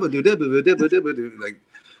Italia. Like,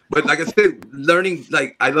 but like I said, learning,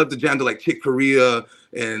 like I love to jam to like Chick Corea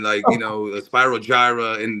and like Spiral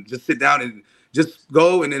Gyra, and just sit down and just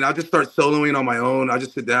go, and then I'll just start soloing on my own. I'll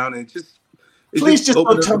just sit down and just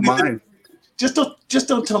don't tell me. Just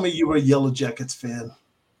don't tell me you were a Yellow Jackets fan.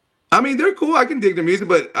 I mean, they're cool. I can dig their music,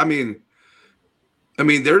 but I mean,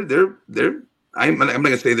 they're. I'm not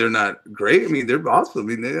gonna say they're not great. I mean, they're awesome.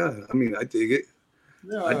 I mean, I dig it.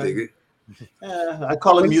 No, I dig it. I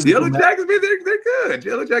call it musical. Yellow Jackets, man, they're good.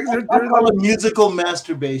 Yellow Jackets, I call it musical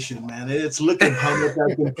masturbation, man. It's looking how much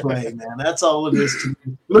I can play, man. That's all it is to me.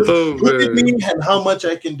 Look at me and how much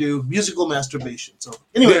I can do. Musical masturbation. So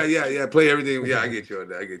anyway, yeah. Play everything. Yeah, I get you on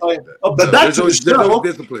that. But back to the show. There's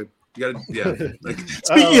always discipline. You gotta,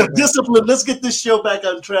 Speaking of discipline, let's get this show back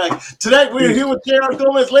on track. Tonight we're here with JR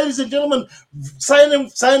Gomez. Ladies and gentlemen, sign in,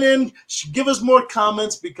 give us more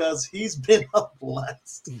comments because he's been a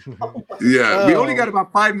blast. We only got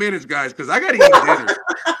about 5 minutes, guys, because I gotta eat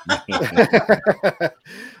dinner.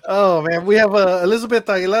 Oh man, we have Elizabeth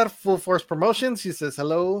Aguilar, Full Force Promotions. She says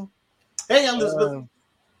hello. Hey, Elizabeth.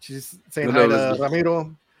 She's saying hi to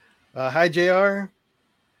Ramiro. Hi, JR.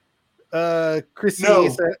 Chrissy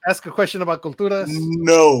said, ask a question about culturas.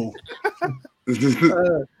 No.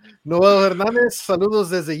 Noel Hernandez, saludos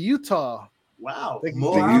desde Utah. Wow.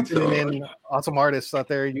 And awesome artists out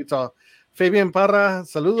there in Utah. Fabian Parra,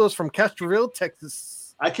 saludos from Castroville,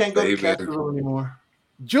 Texas. I can't go to Castroville anymore.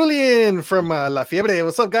 Julian from La Fiebre.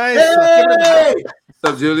 What's up, guys? Hey! What's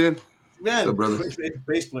up, Julian? Man, what's up, brother?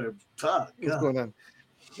 Bass player. What's going on?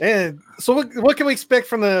 And so what can we expect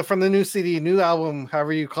from the new CD, new album,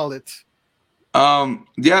 however you call it? So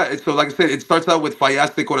like I said, it starts out with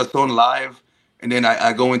Fallaste Corazón live, and then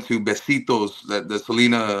I go into Besitos, the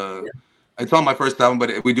Selena. It's on my first album,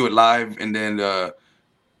 but we do it live, and then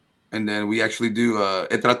we actually do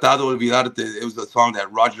He Tratado de Olvidarte. It was a song that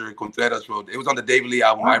Roger Contreras wrote. It was on the David Lee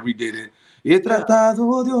album. I redid it. He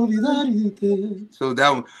Tratado de Olvidarte. So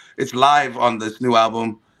it's live on this new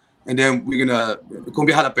album. And then we're gonna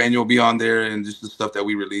Cumbia Jalapeño will be on there, and just the stuff that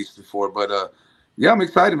we released before. But I'm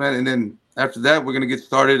excited, man. And then after that, we're gonna get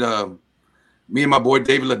started me and my boy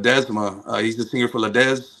David Ledesma. He's the singer for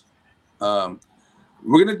Ledez.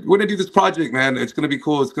 We're gonna do this project, man. It's gonna be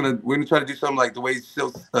cool. We're gonna try to do something like the way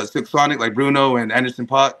Silk Sonic, like Bruno and Anderson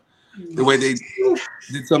 .Paak, the way they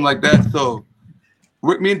did something like that. So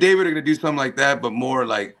me and David are gonna do something like that, but more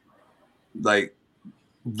like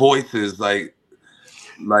voices, like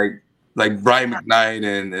Brian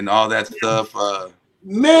McKnight and all that stuff.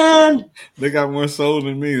 Man, they got more soul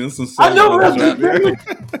than me. That's some soul. I know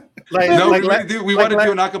that. We want to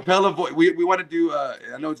do an acapella voice. We want to do.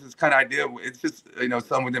 I know it's this kind of idea. It's just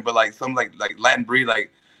some with it, but like some like Latin breed, like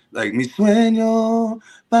mi sueño,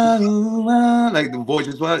 like the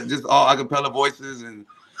voices, just all acapella voices, and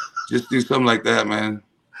just do something like that, man.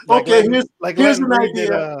 Okay, here's an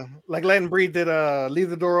idea. Like Latin breed did. Leave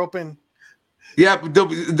the door open. Yeah,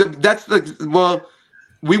 that's like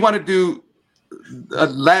we want to do a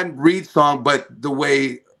Latin breed song, but the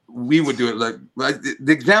way we would do it, like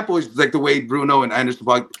the example is like the way Bruno and Anderson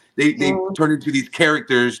 .Paak they turned into these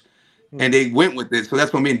characters, and they went with it. So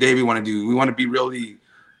that's what me and Davey want to do. We want to be really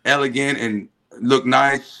elegant and look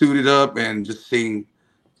nice, suited up, and just sing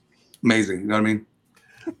amazing. You know what I mean?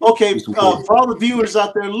 Okay, for all the viewers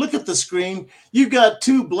out there, look at the screen. You got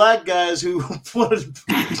two black guys who want to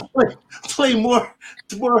play more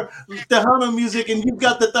Tejano music, and you've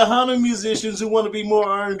got the Tejano musicians who want to be more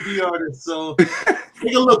R&B artists. So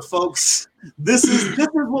take a look, folks. This is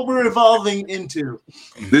what we're evolving into.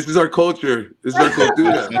 This is our culture. This is our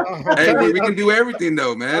culture. Hey, we can do everything,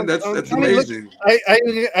 though, man. That's amazing. I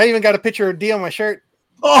even got a picture of D on my shirt.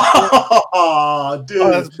 Oh, dude!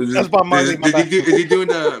 Oh, that's Bob Marley. Is he doing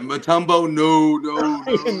the Matumbo? No. No.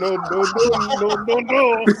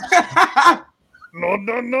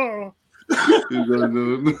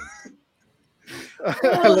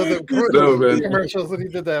 I love the commercials when he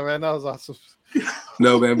did that, man. That was awesome.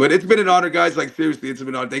 No, man, but it's been an honor, guys. Like seriously, it's been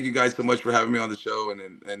an honor. Thank you guys so much for having me on the show,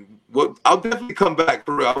 and I'll definitely come back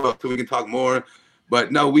for real so we can talk more.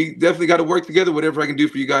 But no, we definitely got to work together. Whatever I can do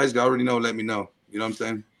for you guys, you already know. Let me know. You know what I'm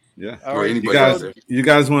saying? Yeah. Or anybody you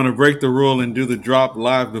guys want to break the rule and do the drop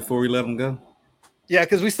live before we let them go? Yeah,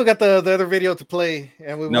 because we still got the other video to play,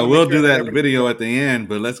 and we'll do that video at the end.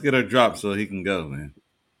 But let's get our drop so he can go, man.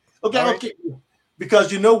 Okay.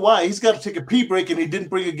 Because you know why? He's got to take a pee break, and he didn't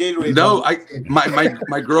bring a Gatorade. No,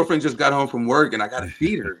 my girlfriend just got home from work, and I got to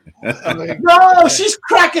feed her. No, she's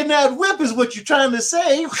cracking that whip, is what you're trying to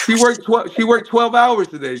say. She worked 12 hours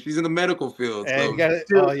today. She's in the medical field. So.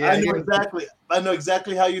 I know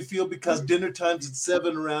exactly how you feel because dinner time's at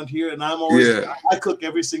 7 around here, and I'm always I cook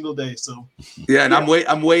every single day. So and I'm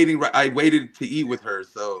waiting. I waited to eat with her,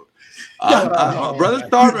 so. Brother's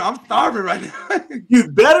starving. I'm starving right now. You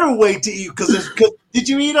better wait to eat because did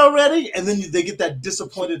you eat already? And then they get that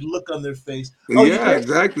disappointed look on their face.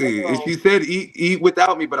 Exactly. And she said eat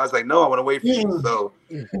without me, but I was like, no, I want to wait for you. So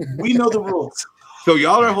we know the rules. So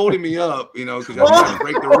y'all are holding me up, because I'm trying to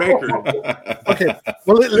break the record. Okay.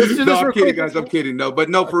 Well, let's do this. I'm kidding, guys. I'm kidding. No, but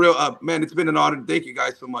no, for real, man. It's been an honor. Thank you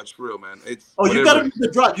guys so much, for real, man. You got to do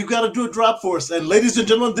the drop. You got to do a drop for us. And ladies and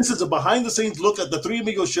gentlemen, this is a behind-the-scenes look at the Three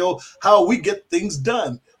Amigos Show, how we get things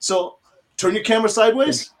done. So turn your camera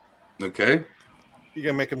sideways. Okay. You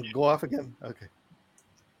gonna make him go off again? Okay.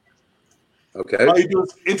 All you do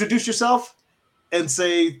is introduce yourself and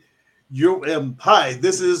say, "Hi,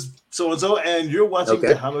 this is so and so, and you're watching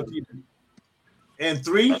Tejano TV." And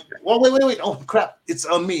 3. Well, wait. Oh crap! It's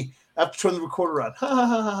on me. I have to turn the recorder on.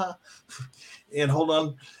 And hold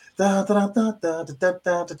on.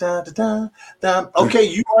 Okay,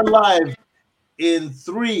 you are live in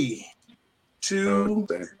 3, 2.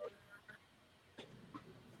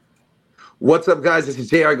 What's up, guys? This is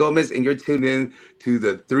JR Gomez, and you're tuned in to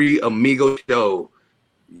the Three Amigos Show.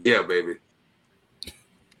 Yeah, baby.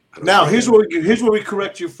 Now, here's where we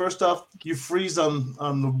correct you. First off, you freeze on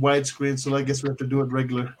the widescreen, so I guess we have to do it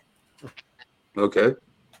regular. Okay.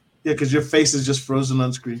 Yeah, because your face is just frozen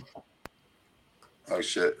on screen. Oh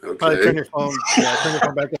shit. Okay. Probably turn your phone. Yeah, turn your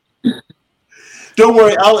phone back up. Don't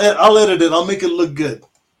worry, I'll edit it. I'll make it look good.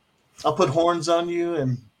 I'll put horns on you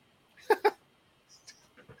and.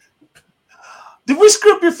 Did we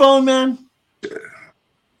script your phone, man? Yeah.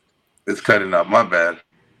 It's cutting up. My bad.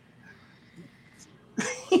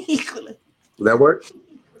 Will that work?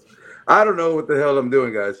 I don't know what the hell I'm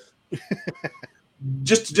doing, guys.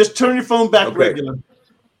 Just turn your phone back regular.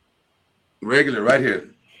 Regular, right here.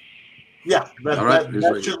 Yeah,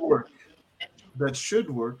 that should work. That should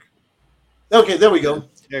work. Okay, there we go.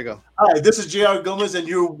 There you go. All right, this is JR Gomez, and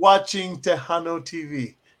you're watching Tejano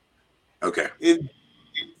TV. Okay. In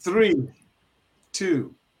 3,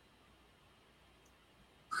 2.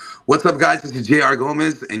 What's up, guys? This is JR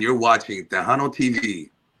Gomez, and you're watching Tejano TV.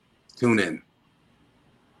 Tune in.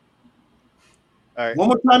 All right. One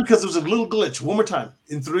more time because there was a little glitch. One more time.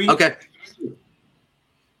 In 3. Okay.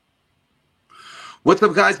 What's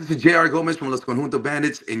up, guys? This is JR Gomez from Los Conjunto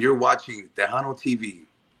Bandits, and you're watching Tejano TV.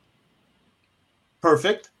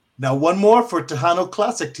 Perfect. Now one more for Tejano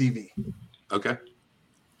Classic TV. Okay.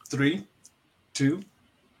 3, 2.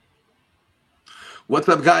 What's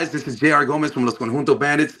up, guys? This is JR Gomez from Los Conjunto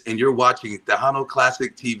Bandits, and you're watching Tejano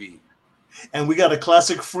Classic TV. And we got a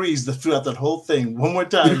classic freeze throughout that whole thing. One more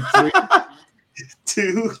time. 3,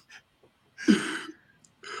 2.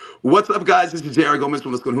 What's up, guys? This is JR Gomez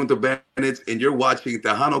from Los Conjunto Bandits, and you're watching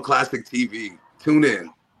Tejano Classic TV. Tune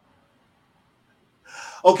in.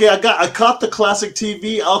 Okay, I caught the classic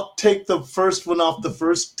TV. I'll take the first one off the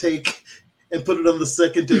first take and put it on the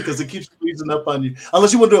second take because it keeps freezing up on you.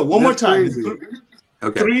 Unless you want to do it one more time.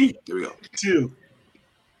 Okay. 3, here we go. 2.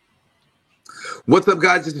 What's up,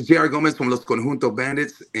 guys? This is JR Gomez from Los Conjunto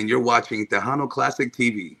Bandits, and you're watching Tejano Classic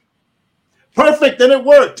TV. Perfect, then it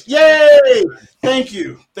worked. Yay! Thank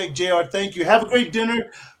you. JR. Thank you. Have a great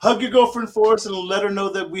dinner. Hug your girlfriend for us and let her know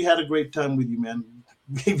that we had a great time with you, man.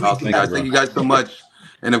 Awesome, guys. Thank you guys so much.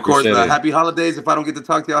 And of course, happy holidays. If I don't get to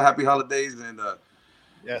talk to y'all, happy holidays. And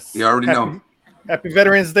yes, you already know. Happy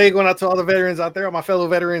Veterans Day going out to all the veterans out there, all my fellow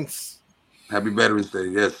veterans. Happy Veterans Day.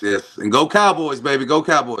 Yes, yes. And go Cowboys, baby. Go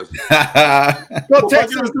Cowboys. Go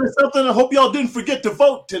Texas. Something. I hope y'all didn't forget to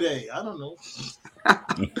vote today. I don't know.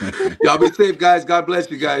 Y'all be safe, guys. God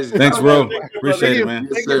bless you guys. Thanks, bro. Appreciate it, man.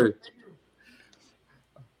 Yes, sir.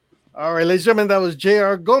 All right, ladies and gentlemen, that was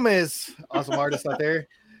JR Gomez. Awesome artist out there.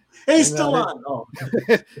 He's still on. Oh.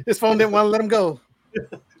 His phone didn't want to let him go.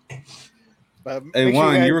 But hey,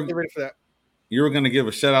 Juan, sure you were get ready for that. You were going to give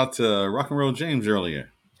a shout out to Rock and Roll James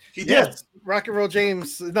earlier. He did. Yes, Rock and Roll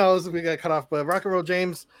James. No, we got cut off, but Rock and Roll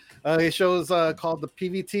James. His show is called the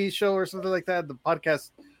PVT Show or something like that. The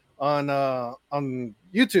podcast on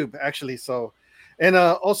YouTube, actually. So, and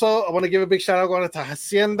also I want to give a big shout out going to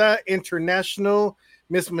Hacienda International.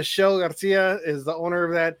 Miss Michelle Garcia is the owner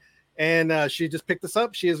of that. And she just picked us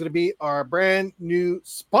up. She is going to be our brand new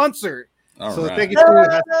sponsor. Thank you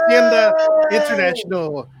to Hacienda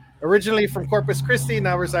International, originally from Corpus Christi,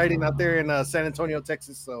 now residing out there in San Antonio,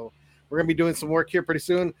 Texas. So we're going to be doing some work here pretty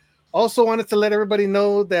soon. Also wanted to let everybody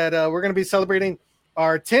know that we're going to be celebrating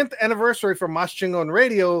our 10th anniversary for Mas Chingon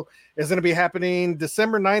Radio. Is going to be happening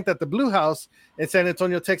December 9th at the Blue House in San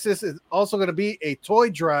Antonio, Texas. It's also going to be a toy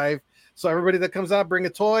drive. So everybody that comes out, bring a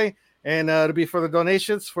toy. And it'll be for the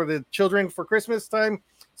donations for the children for Christmas time.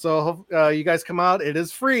 So you guys come out. It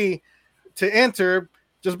is free to enter.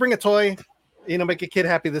 Just bring a toy, make a kid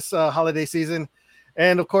happy this holiday season.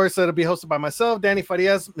 And, of course, it'll be hosted by myself, Danny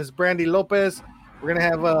Farias, Miss Brandy Lopez. We're going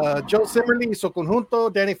to have Joe Simmerly, So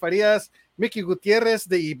Conjunto, Danny Farias, Mickey Gutierrez.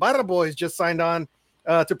 The Ibarra Boys just signed on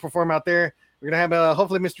to perform out there. We're going to have,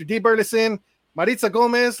 hopefully, Mr. D. Burleson, Maritza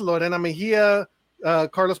Gomez, Lorena Mejia,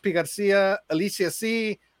 Carlos P. Garcia, Alicia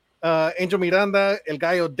C., Angel Miranda, El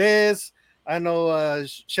Gallo Dez. I know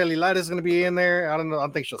Shelly Light is going to be in there. I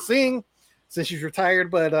don't think she'll sing since she's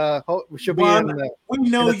retired, but she'll be in. We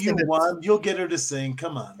know you, Juan. You'll get her to sing.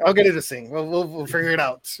 Come on. I'll get her to sing. We'll figure it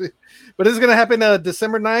out. But it's going to happen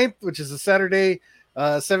December 9th, which is a Saturday,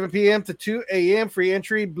 7 p.m. to 2 a.m. Free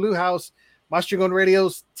entry, Blue House, Mas Chingon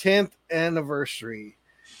Radio's 10th anniversary.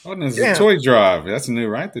 Oh, there's a toy drive. That's new,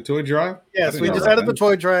 right? The toy drive? Yes, we just added the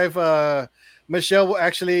toy drive. Michelle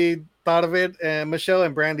actually thought of it, and Michelle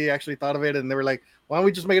and Brandy actually thought of it, and they were like, why don't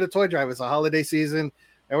we just make it a toy drive? It's a holiday season.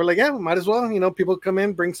 And we're like, yeah, we might as well. People come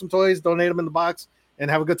in, bring some toys, donate them in the box, and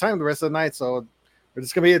have a good time the rest of the night. So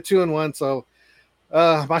it's going to be a 2-in-1. So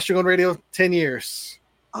Mas Chingon Radio, 10 years.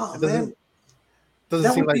 Oh, man.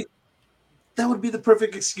 Doesn't seem like that would be the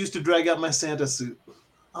perfect excuse to drag out my Santa suit.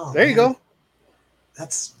 Oh, there you go.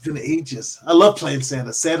 That's been ages. I love playing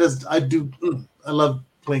Santa. I love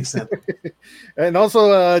playing Santa. And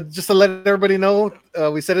also, just to let everybody know,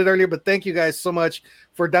 we said it earlier, but thank you guys so much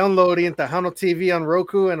for downloading Tejano TV on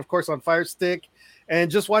Roku and, of course, on Fire Stick. And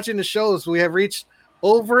just watching the shows, we have reached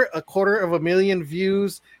over 250,000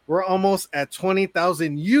 views. We're almost at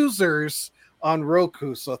 20,000 users on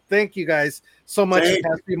Roku. So thank you guys so much. The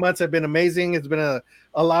past few months have been amazing. It's been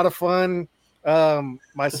a lot of fun.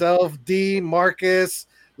 Myself, D, Marcus,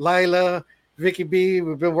 Lila, Vicky B,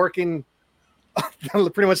 we've been working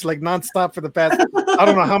pretty much like nonstop for the past I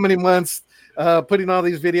don't know how many months, putting all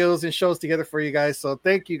these videos and shows together for you guys. So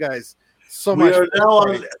thank you guys so much. We are now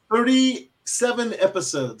on 37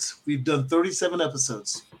 episodes. We've done 37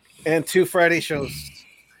 episodes and 2 Friday shows.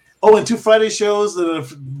 Oh, and 2 Friday shows, and a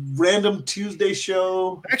random Tuesday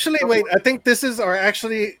show. Actually, wait, I think this is our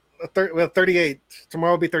 38.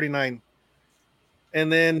 Tomorrow will be 39. And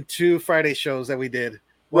then 2 Friday shows that we did.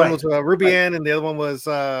 One was Ruby Ann, and the other one was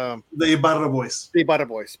the Ibarra Boys. The Ibarra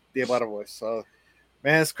Boys. So,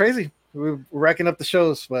 man, it's crazy. We're racking up the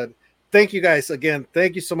shows, but thank you guys again.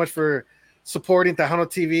 Thank you so much for supporting Tejano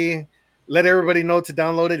TV. Let everybody know to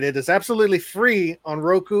download it. It is absolutely free on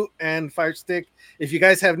Roku and Fire Stick. If you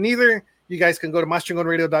guys have neither, you guys can go to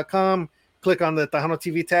maschingonradio.com, click on the Tejano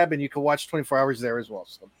TV tab, and you can watch 24 hours there as well.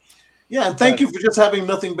 So, yeah, and thank you for just having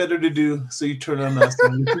nothing better to do, so you turn on us.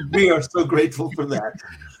 We are so grateful for that.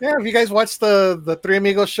 Yeah, if you guys watch the Three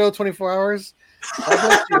Amigos show 24 hours,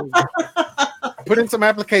 put in some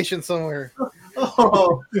application somewhere.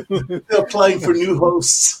 Oh, they're applying for new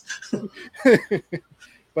hosts.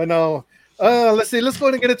 But no, let's see. Let's go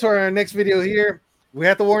ahead and get into our next video here. We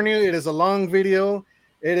have to warn you, it is a long video.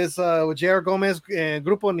 It is with J.R. Gomez and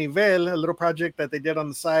Grupo Nivel, a little project that they did on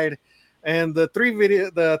the side. And the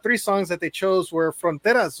three songs that they chose were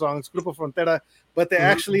Frontera songs, Grupo Frontera, but they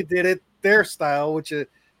actually did it their style, which is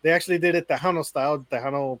they actually did it Tejano style,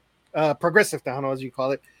 Tejano, progressive Tejano, as you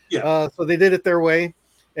call it. Yeah. So they did it their way.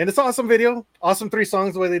 And it's an awesome video, awesome 3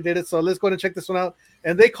 songs the way they did it. So let's go ahead and check this one out.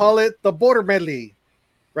 And they call it the Border Medley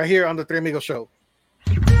right here on the Three Amigos Show.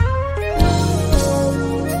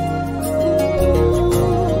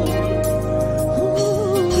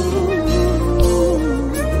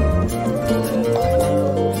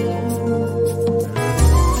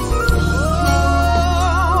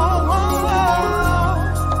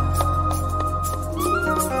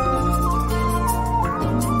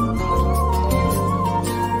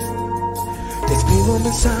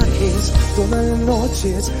 Mensajes todas las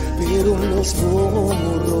noches, pero los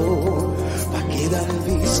borro. Pa' quedar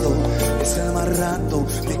visto, es el más rato,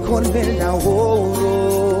 mejor me la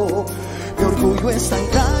ahorro. Mi orgullo es tan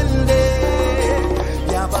grande,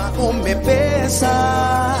 de abajo me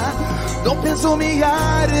pesa. No pienso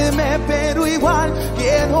humillarme, pero igual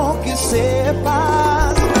quiero que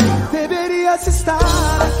sepas. Deberías estar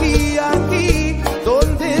aquí,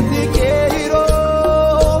 donde te quiero.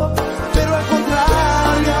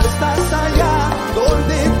 Estás allá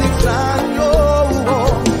donde te extraño.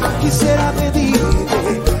 Quisiera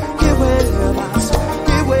pedirte que vuelvas.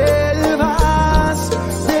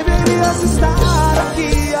 Deberías estar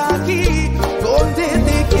aquí donde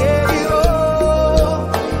te quiero.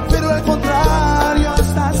 Pero al contrario,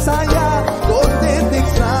 estás allá donde te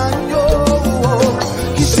extraño.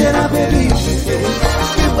 Quisiera pedirte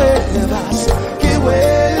que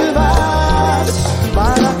vuelvas.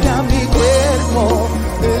 Para que a mi cuerpo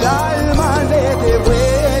el alma le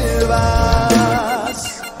devuelvas.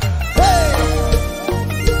 ¡Hey!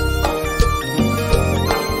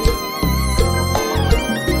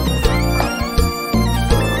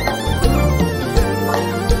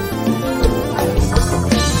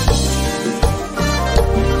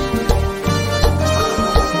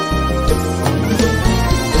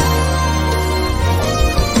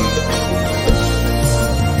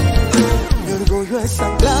 Mi orgullo es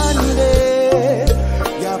tan grande,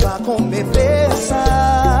 y abajo me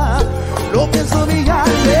pesa. No pienso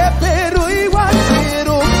humillarme, pero igual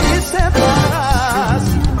quiero que sepas.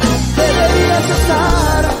 Deberías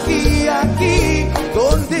estar aquí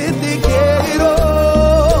donde te quiero.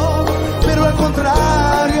 Pero al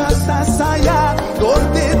contrario, estás allá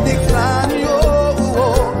donde te extraño.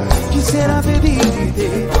 Quisiera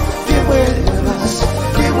pedirte que vuelvas.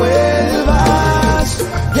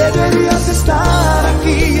 Deberías estar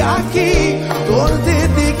aquí donde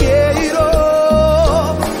te quiero.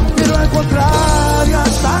 Pero al contrario,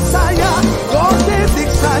 estás allá donde te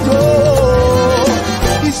extraño.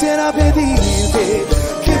 Quisiera pedirte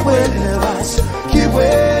que vuelvas.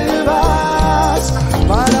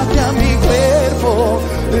 Para que a mi cuerpo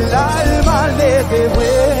el alma le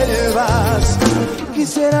devuelvas.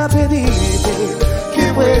 Quisiera pedirte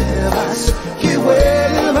que vuelvas.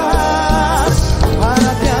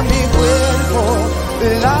 Para que a mi cuerpo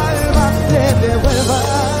el alma le devuelva.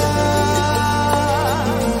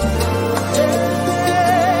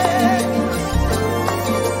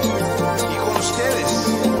 Y con ustedes,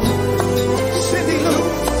 Cindy Lou,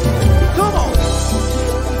 ¿cómo?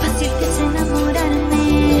 Fácil que es enamorarme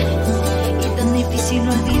y tan difícil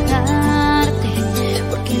olvidarte,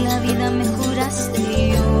 porque la vida me juraste y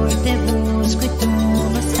hoy te busco y tú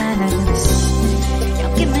no estás. Y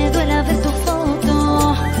aunque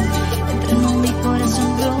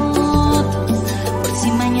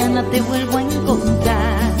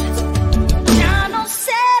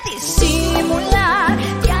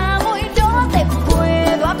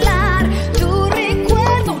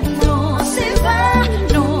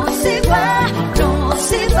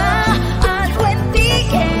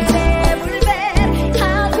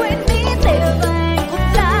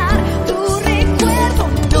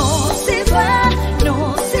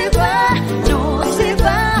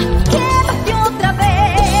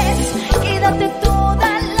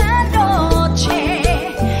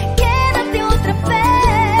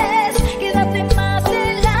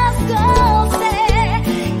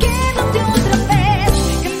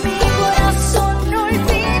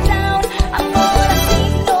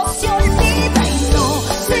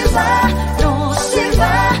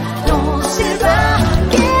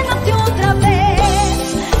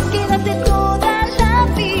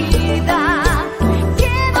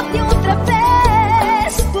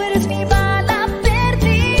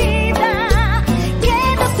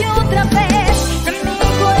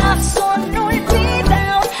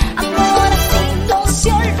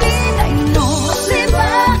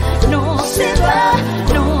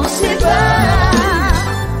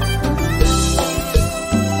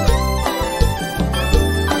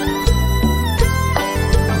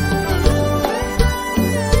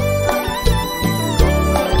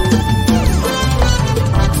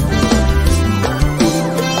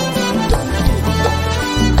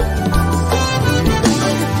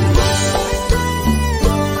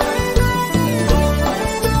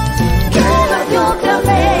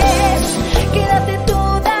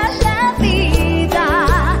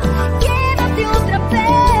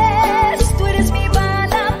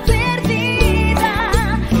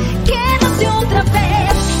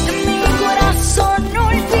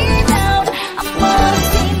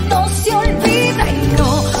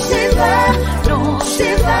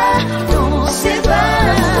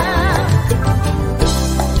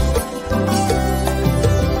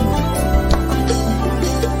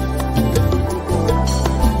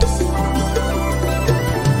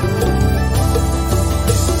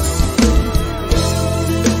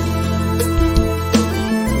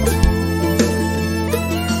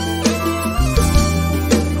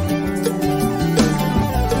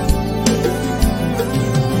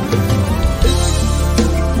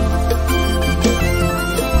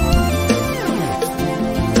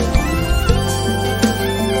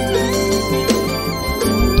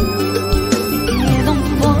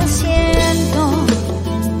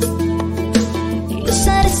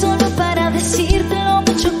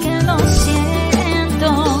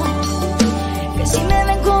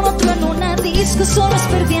disco solo es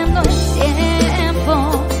perdiendo el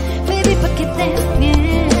tiempo. Baby, ¿pa' qué te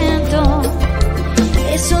miento?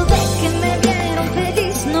 Eso de que me vieron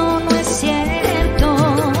feliz no es cierto.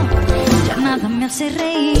 Ya nada me hace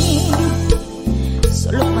reír,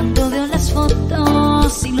 solo cuando veo las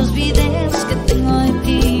fotos y los videos que tengo de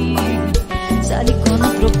ti. Salí con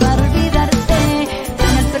otro para olvidarte,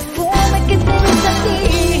 con el perfume que tienes a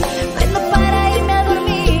ti. Prendo para irme a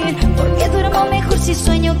dormir, porque duermo mejor si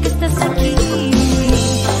sueño que estás aquí.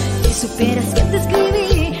 Si supieras que te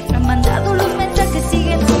escribí, me han mandado los mensajes,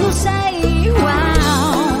 siguen todos ahí.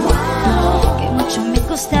 Wow, que mucho me ha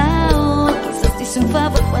costado. Quizás te hice un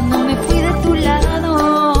favor cuando me fui de tu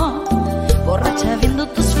lado. Borracha viendo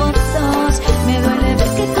tus fotos, me duele ver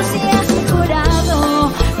que tú sí has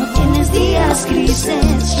mejorado. No tienes días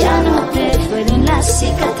grises, ya no te duelen las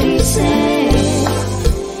cicatrices.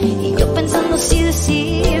 Y yo pensando si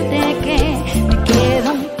decirte que me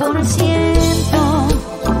quedo un por ciento.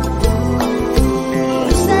 Lo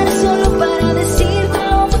usaré solo para decirte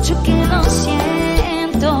lo mucho que lo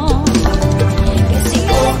siento. Que si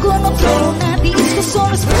me ven con otro una disco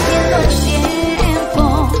solo es perdiendo el tiempo.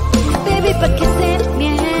 Baby, ¿pa' qué te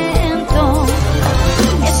miento?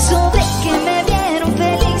 Eso de que me vieron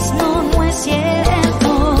feliz no es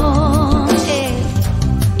cierto.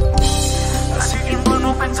 Hace tiempo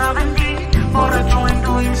no pensaba en ti, borracho en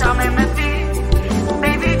tu Insta me metí.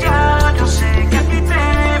 Baby, ya yo sé que a ti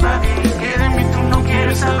te va bien, que de mí tú no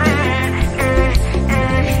quieres saber.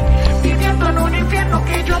 Viviendo en un infierno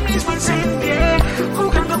que yo mismo incendié,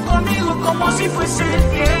 jugando conmigo como si fuese el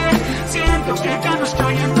pie. Siento que ya no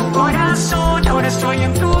estoy en tu corazón, ahora estoy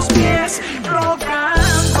en tus pies,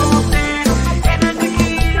 rogándote. En el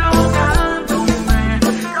tequila ahogándome,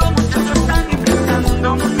 los muchachos están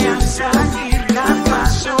intentándome a salir, la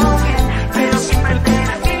paso bien, pero sin perder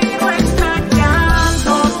el tiro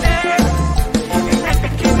extrañándote. En el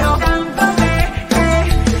tequila ahogándome,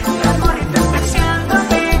 las gorritas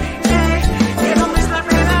deseándome, pero no es la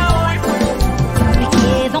pena hoy. Me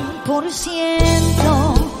quedo un por ciento.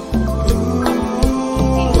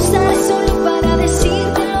 Y usaré solo para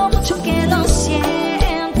decirte lo mucho que lo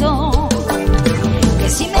siento. Que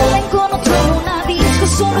si me ven con otro en una disco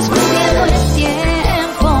solo es perdiendo el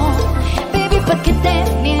tiempo. Baby, ¿pa' qué te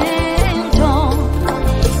miento?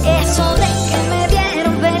 Eso de que me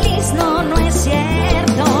vieron feliz no es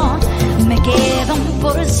cierto. Me quedo un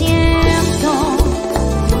por ciento.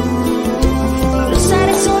 Lo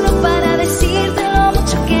usaré solo para decirte lo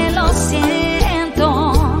mucho que lo siento.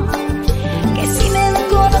 Que si me ven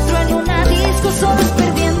con otro en una disco solo es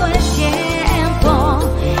perdiendo el tiempo.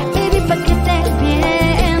 Baby, ¿pa' qué te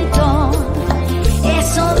miento?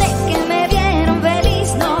 Eso de que me vieron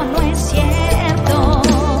feliz no es cierto.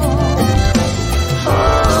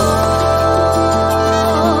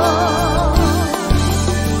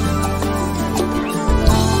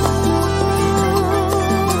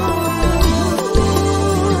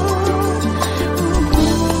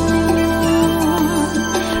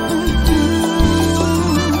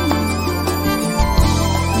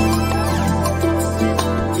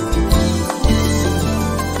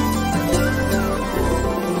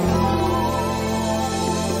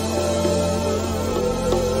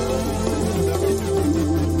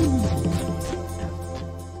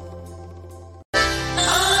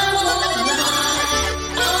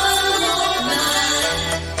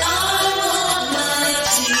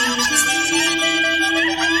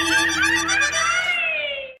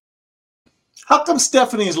 How come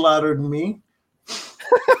Stephanie's louder than me?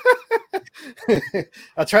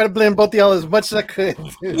 I try to blend both of y'all as much as I could.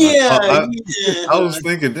 Yeah, I was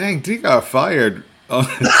thinking, dang, D got fired. But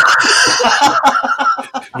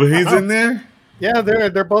he's in there? Yeah,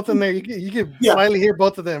 they're both in there. You can slightly hear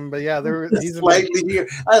both of them, but yeah, he's slightly here.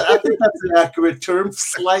 I think that's an accurate term.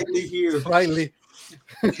 Slightly here. Slightly.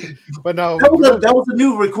 But no, that was a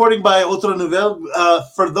new recording by Otro Nivel.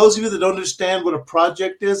 For those of you that don't understand what a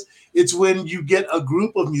project is, it's when you get a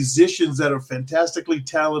group of musicians that are fantastically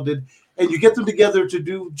talented and you get them together to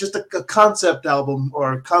do just a concept album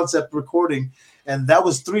or a concept recording. And that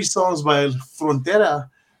was 3 songs by Frontera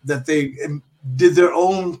that they did their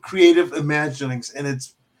own creative imaginings. And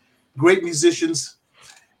it's great musicians,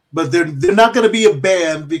 but they're not going to be a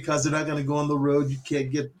band because they're not going to go on the road. You can't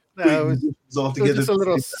get musicians all together. It was just a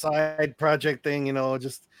little side project thing, you know.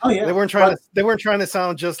 Just they weren't trying to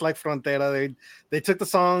sound just like Frontera. They took the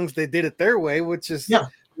songs, they did it their way, which is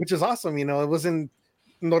awesome. You know, it wasn't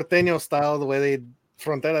norteño style the way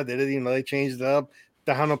Frontera did it. You know, they changed it up,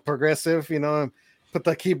 Tejano progressive. You know, and put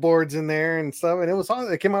the keyboards in there and stuff, and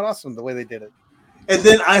it came out awesome the way they did it. And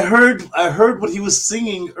then I heard what he was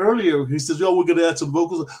singing earlier. He says, "Oh, we're gonna add some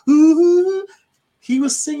vocals," he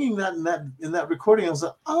was singing that in that recording. I was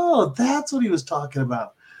like, oh, that's what he was talking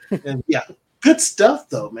about. And yeah, good stuff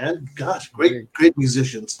though, man. Gosh, great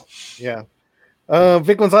musicians. Yeah.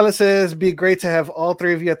 Vic Gonzalez says, be great to have all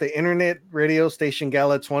three of you at the Internet Radio Station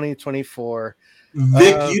Gala 2024.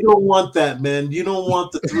 Vic, you don't want that, man. You don't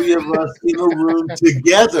want the three of us in a room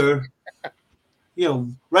together. You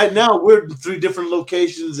know, right now we're in 3 different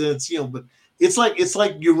locations, and it's, you know, but it's like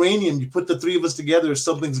uranium. You put the 3 of us together,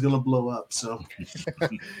 something's gonna blow up. So,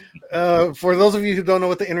 for those of you who don't know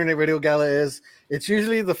what the Internet Radio Gala is, it's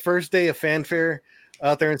usually the first day of fanfare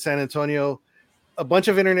out there in San Antonio. A bunch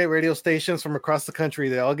of internet radio stations from across the country,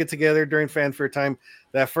 they all get together during fanfare time.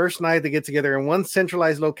 That first night, they get together in one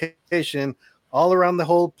centralized location all around the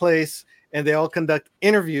whole place, and they all conduct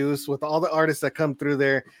interviews with all the artists that come through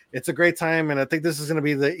there. It's a great time, and I think this is going to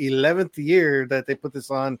be the 11th year that they put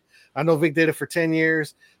this on. I know Vic did it for 10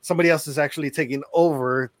 years. Somebody else is actually taking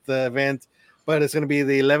over the event, but it's going to be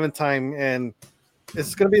the 11th time, and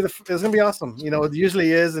it's going to be awesome. You know, it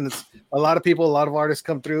usually is, and it's a lot of people, a lot of artists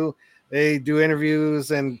come through. They do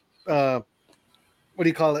interviews and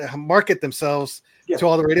market themselves to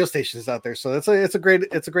all the radio stations out there. So it's a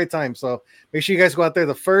great time. So make sure you guys go out there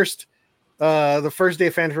the first day of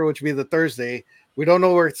fanfare, which will be the Thursday. We don't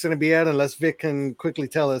know where it's going to be at unless Vic can quickly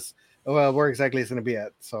tell us where exactly it's going to be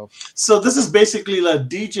at. So this is basically like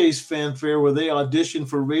DJ's fanfare where they audition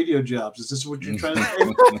for radio jobs. Is this what you're trying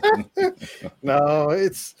to say? No,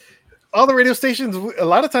 it's all the radio stations. A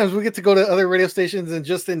lot of times we get to go to other radio stations and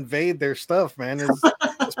just invade their stuff, man.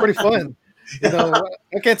 It's pretty fun. You know,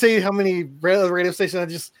 I can't tell you how many radio stations I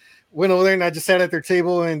just went over there and I just sat at their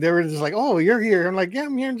table and they were just like, "Oh, you're here." I'm like, "Yeah,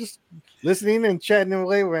 I'm here. I'm just listening and chatting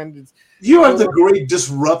away." Man, you are the great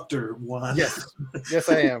disruptor, Juan. Yes,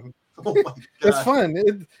 I am. Oh my God. It's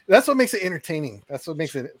fun. That's what makes it entertaining. That's what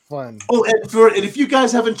makes it fun. Oh, and if you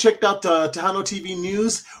guys haven't checked out Tejano TV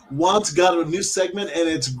News, Juan's got a new segment, and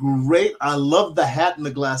it's great. I love the hat and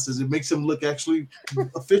the glasses. It makes him look actually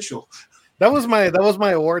official. That was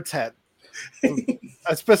my awards hat.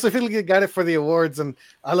 I specifically got it for the awards, and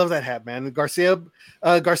I love that hat, man. Garcia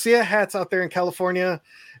hats out there in California,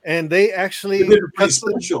 and they actually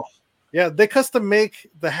they custom make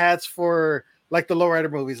the hats for like the lowrider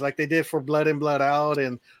movies, like they did for Blood In, Blood Out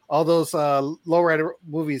and all those lowrider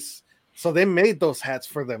movies. So they made those hats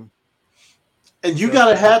for them. And you got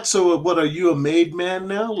a hat, so what, are you a made man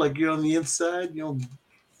now? Like you're on the inside? You know,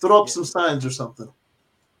 throw up some signs or something.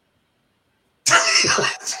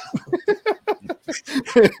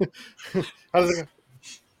 How's it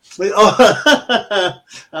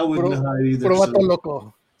I wouldn't know how either.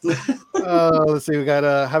 Loco. Let's see, we got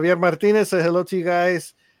Javier Martinez say hello to you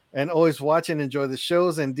guys and always watch and enjoy the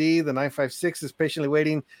shows. And D, the 956 is patiently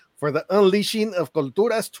waiting for the unleashing of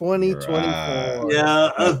Culturas 2024. Right.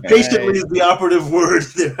 Yeah, patiently is the operative word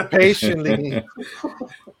there. Patiently.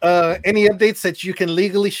 Any updates that you can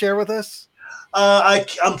legally share with us?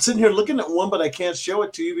 I'm sitting here looking at one, but I can't show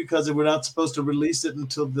it to you because we're not supposed to release it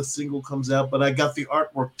until the single comes out. But I got the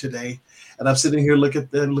artwork today, and I'm sitting here looking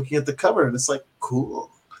at the cover, and it's like,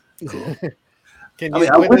 cool.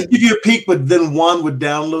 I would give you a peek, but then Juan would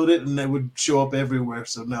download it, and it would show up everywhere.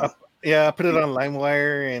 So no. Yeah, I put it on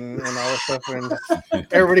LimeWire and all that stuff, and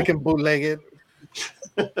everybody can bootleg it.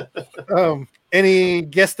 Any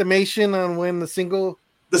guesstimation on when the single?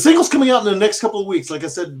 The single's coming out in the next couple of weeks. Like I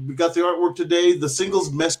said, we got the artwork today. The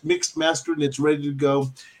single's mixed, mastered, and it's ready to go.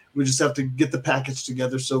 We just have to get the package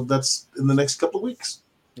together. So that's in the next couple of weeks.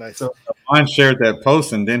 Nice. So Juan shared that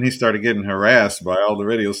post, and then he started getting harassed by all the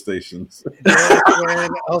radio stations. Yeah, I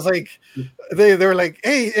was like, they were like,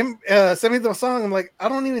 "Hey, send me the song." I'm like, "I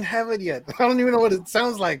don't even have it yet. I don't even know what it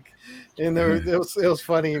sounds like." And it was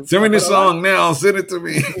funny. Send me the song now. Send it to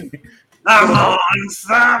me. I'm on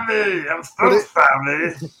Sammy. I'm so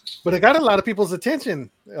Sammy. But it got a lot of people's attention.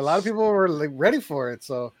 A lot of people were like ready for it,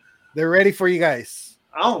 so they're ready for you guys.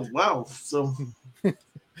 Oh wow! So,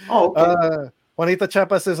 okay. Juanita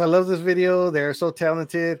Chapa says, "I love this video. They're so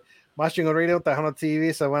talented. Más Chingón Radio, Tejano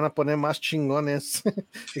TV. Se van a poner más chingones."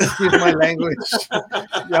 Excuse my language.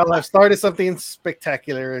 Y'all have started something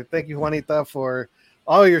spectacular. Thank you, Juanita, for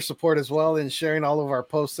all your support as well and sharing all of our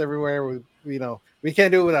posts everywhere. We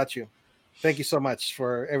can't do it without you. Thank you so much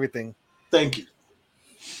for everything. Thank you.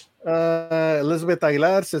 Elizabeth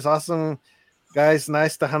Aguilar says, "Awesome, guys.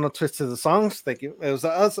 Nice Tejano twist to the songs." Thank you. It was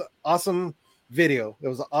an awesome video. It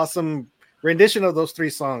was an awesome rendition of those 3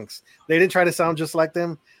 songs. They didn't try to sound just like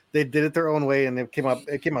them. They did it their own way, and it came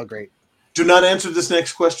out great. Do not answer this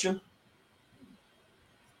next question.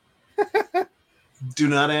 Do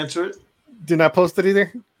not answer it. Do not post it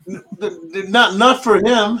either. Not for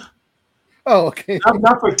him. Oh, okay.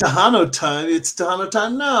 Not for Tejano time. It's Tejano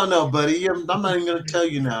time. No, buddy. I'm not even going to tell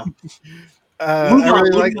you now.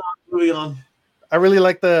 Moving on. I really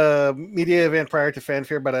like the media event prior to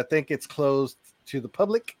Fanfare, but I think it's closed to the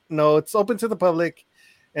public. No, it's open to the public.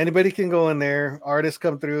 Anybody can go in there. Artists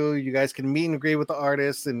come through. You guys can meet and agree with the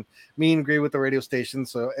artists and meet and agree with the radio station.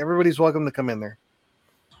 So everybody's welcome to come in there.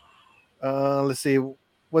 Let's see.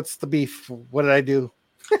 What's the beef? What did I do?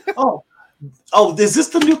 Oh, is this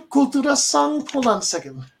the new Cultura song? Hold on a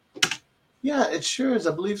second. Yeah, it sure is.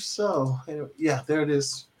 I believe so. Yeah, there it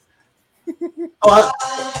is.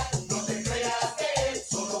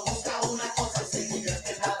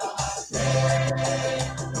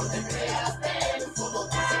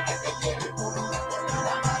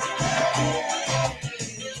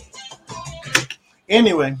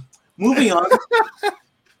 Anyway, moving on.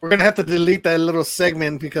 We're gonna have to delete that little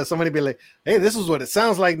segment because somebody be like, "Hey, this is what it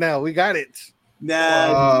sounds like now. We got it."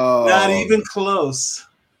 Not even close.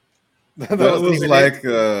 That was like,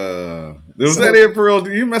 was that it, Pearl?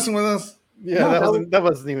 Are you messing with us? Yeah, no, that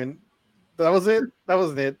wasn't even. That was it. That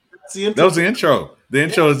wasn't it. That was the intro. The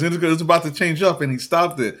intro is about to change up, and he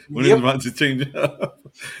stopped it when it was about to change up.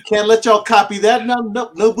 Can't let y'all copy that.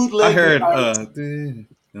 No bootleg. I heard.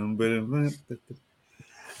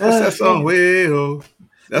 What's that song? Well,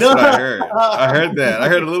 that's what I heard. I heard that. I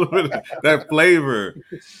heard a little bit of that flavor.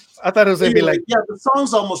 I thought it was gonna be like, the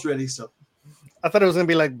song's almost ready. So I thought it was gonna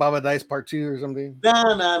be like Baba Dice Part 2 or something.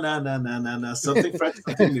 No. Something fresh,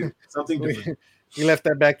 something new, something different. You left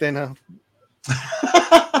that back then, huh?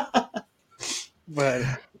 But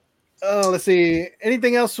let's see.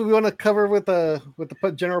 Anything else we want to cover with the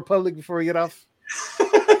general public before we get off?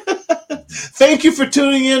 Thank you for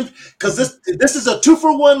tuning in, because this is a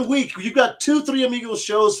 2-for-1 week. You've got 2 Three Amigos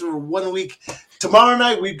shows for 1 week. Tomorrow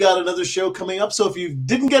night we've got another show coming up. So if you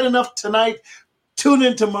didn't get enough tonight, tune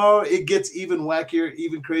in tomorrow. It gets even wackier,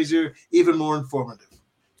 even crazier, even more informative.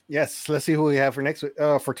 Yes, let's see who we have for next week.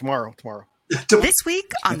 For tomorrow. This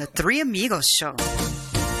week on the Three Amigos Show.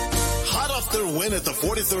 Hot off their win at the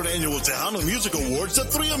 43rd Annual Tejano Music Awards, the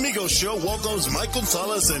Three Amigos Show welcomes Mike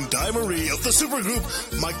Gonzalez and Di Marie of the supergroup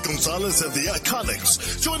Mike Gonzalez and the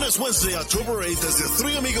Iconics. Join us Wednesday, October 8th as the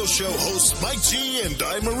Three Amigos Show hosts Mike G and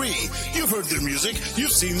Di Marie. You've heard their music,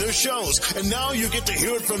 you've seen their shows, and now you get to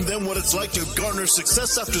hear it from them what it's like to garner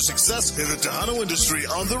success after success in the Tejano industry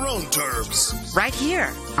on their own terms. Right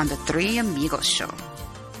here on the Three Amigos Show.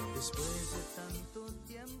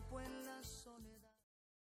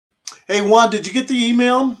 Hey, Juan, did you get the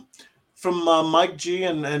email from Mike G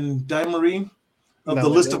and Di Marie of the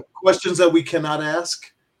list of questions that we cannot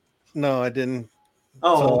ask? No, I didn't.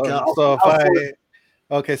 Oh,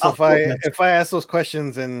 okay. If I ask those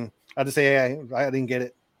questions and I just say, hey, I didn't get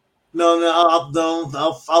it.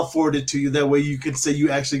 I'll forward it to you. That way you can say you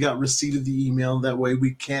actually got receipt of the email. That way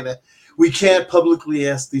we can't publicly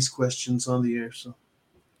ask these questions on the air. So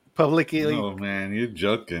publicly. Oh man, you're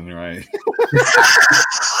joking, right?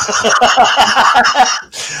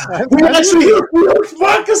 We actually heard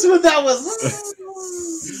Marcus when that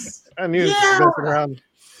was. I knew it was messing around.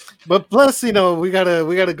 But plus, we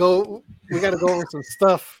gotta go over some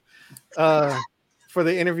stuff for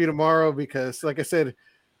the interview tomorrow, because, like I said,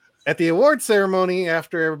 at the award ceremony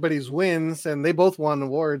after everybody's wins, and they both won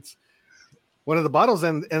awards, one of the bottles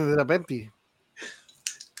ended up empty.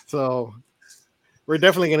 So we're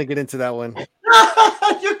definitely gonna get into that one.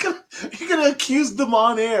 You're gonna accuse them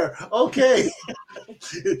on air. Okay.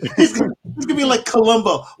 He's gonna be like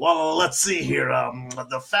Columbo. Well, let's see here.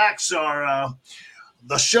 The facts are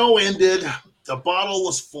the show ended, the bottle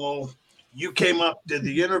was full, you came up, did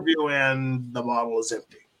the interview, and the bottle is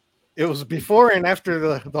empty. It was before and after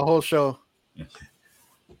the whole show.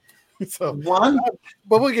 So Juan,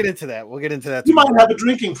 but we'll get into that. You might have a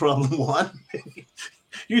drinking problem, Juan.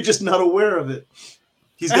 You're just not aware of it.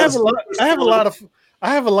 I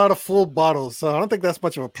have a lot of full bottles, so I don't think that's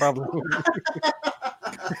much of a problem.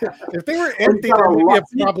 If they were empty, there would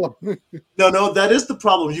be a problem. No, that is the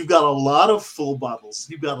problem. You've got a lot of full bottles.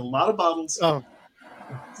 You've got a lot of bottles. Oh,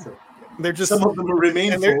 so they're just some of them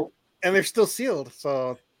remain full, and they're still sealed.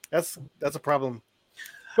 So that's a problem.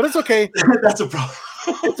 But it's okay. That's a problem.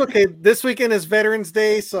 It's okay. This weekend is Veterans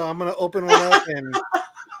Day, so I'm gonna open one up and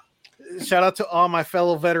shout out to all my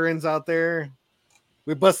fellow veterans out there.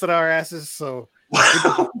 We busted our asses, so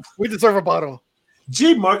we deserve a bottle.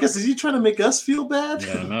 Gee, Marcus, is you trying to make us feel bad?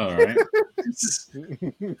 Yeah, I know, right?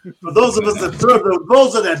 For those of us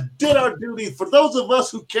that did our duty, for those of us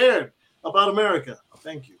who cared about America,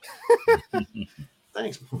 thank you.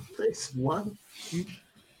 Thanks, Juan.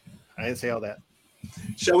 I didn't say all that.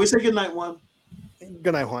 Shall we say good night, Juan?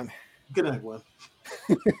 Good night, Juan. Good night, Juan.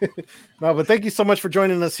 No, but thank you so much for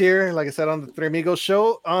joining us here. Like I said, on the Three Amigos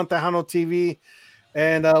Show on Tejano TV.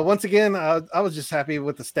 And once again, I was just happy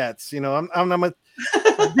with the stats. You know, I'm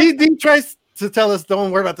D tries to tell us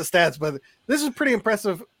don't worry about the stats, but this is pretty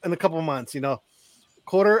impressive in a couple of months. You know,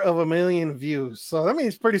 250,000 views. So that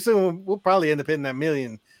means pretty soon we'll probably end up hitting that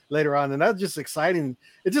million later on, and that's just exciting.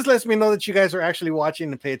 It just lets me know that you guys are actually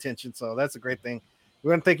watching and pay attention. So that's a great thing. We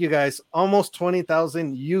want to thank you guys. Almost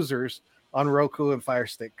 20,000 users on Roku and Fire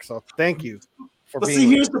Stick. So thank you. But see,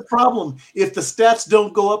 here's the problem. If the stats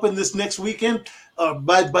don't go up in this next weekend,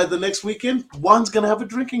 by the next weekend, Juan's going to have a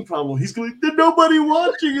drinking problem. He's going, there's nobody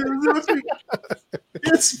watching it.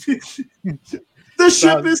 The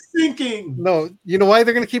ship is sinking. No, you know why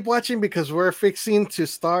they're going to keep watching? Because we're fixing to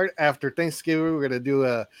start after Thanksgiving. We're going to do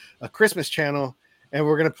a Christmas channel, and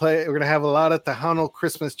we're going to have a lot of Tejano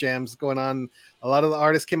Christmas jams going on. A lot of the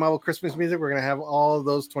artists came out with Christmas music. We're going to have all of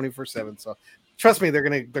those 24/7. So trust me, they're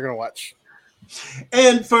going to watch.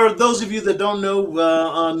 And for those of you that don't know,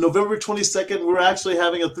 on November 22nd, we're actually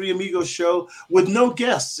having a Three Amigos show with no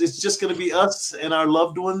guests. It's just going to be us and our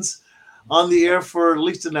loved ones on the air for at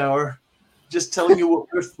least an hour, just telling you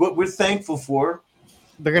what we're thankful for.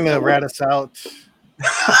 They're going to rat us out.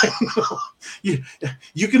 I know.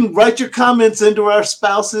 You can write your comments into our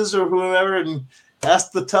spouses or whoever and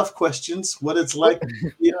ask the tough questions, what it's like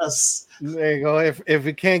to be us. There you go. If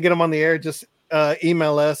we can't get them on the air, just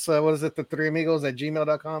email us. What is it? The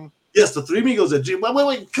 3amigos@gmail.com. Yes, the 3amigos@gmail.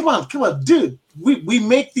 Wait, come on, dude. We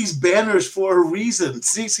make these banners for a reason.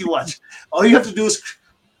 See, watch. All you have to do is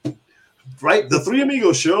write the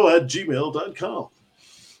 3amigoshow@gmail.com.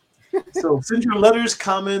 So send your letters,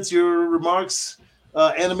 comments, your remarks,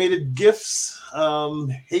 animated GIFs,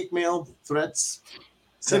 hate mail, threats.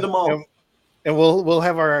 Send them all. And we'll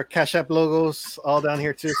have our Cash App logos all down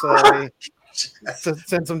here too. So to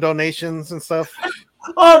send some donations and stuff.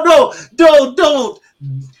 Oh no! Don't!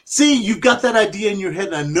 See, you've got that idea in your head,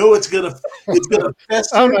 and I know it's gonna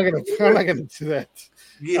fester. I'm not gonna do that.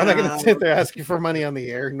 Yeah. I'm not gonna sit there asking for money on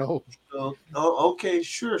the air. No. Oh, okay,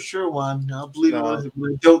 sure, Juan. I'll believe it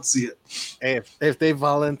when I don't see it. Hey, if they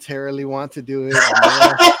voluntarily want to do it,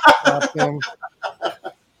 stop them.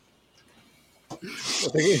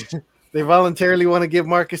 They voluntarily want to give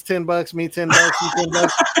Marcus $10, me $10, you $10.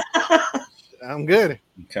 I'm good.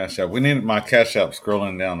 Cash App. We need my Cash App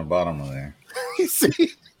scrolling down the bottom of there. You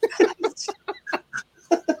see?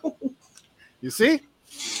 You see?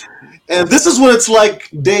 And this is what it's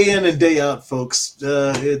like day in and day out, folks.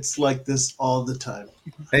 It's like this all the time.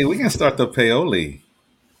 Hey, we can start the paoli.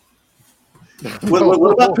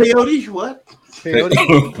 What about peyote? What?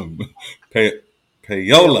 Peyote?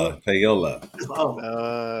 Payola.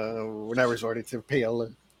 Oh. We're not resorting to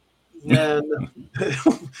payola. And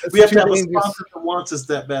we have to have a sponsor that wants us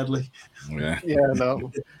that badly. Yeah,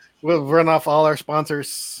 no. We'll run off all our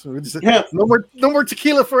sponsors. No more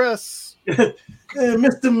tequila for us.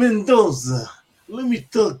 Mr. Mendoza, let me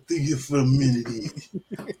talk to you for a minute.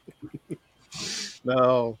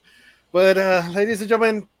 No. But ladies and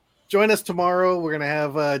gentlemen, join us tomorrow. We're gonna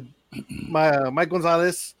have Mike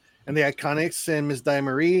Gonzalez and the Iconics and Miss Di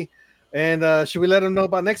Marie. And should we let them know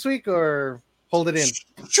about next week or hold it in?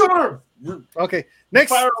 Sure. Okay.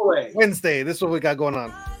 Next Wednesday. This is what we got going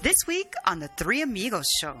on. This week on the Three Amigos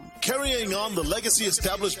Show. Carrying on the legacy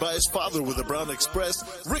established by his father with the Brown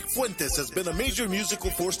Express, Rick Fuentes has been a major musical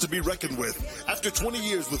force to be reckoned with. After 20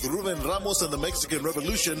 years with Ruben Ramos and the Mexican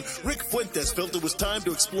Revolution, Rick Fuentes felt it was time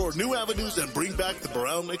to explore new avenues and bring back the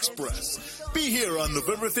Brown Express. Be here on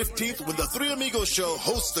November 15th when the Three Amigos Show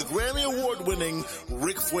hosts the Grammy Award-winning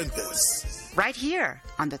Rick Fuentes. Right here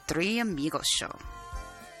on the Three Amigos Show.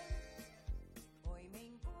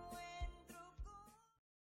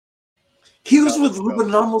 He was with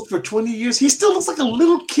Ruben Ramos for 20 years. He still looks like a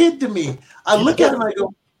little kid to me. I look at him and I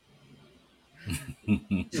go,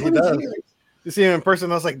 he does. You see him in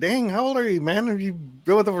person, I was like, dang, how old are you, man? Have you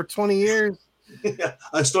been with him for 20 years? Yeah,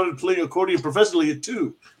 I started playing accordion professionally at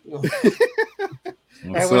 2. What's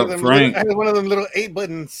up, Frank? I had one of them little 8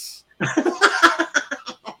 buttons. How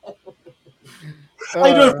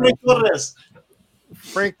you doing, Frank Torres?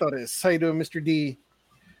 Frank Torres. How you doing, Mr. D?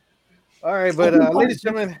 All right, but ladies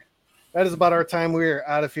and gentlemen, that is about our time. We're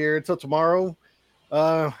out of here until tomorrow.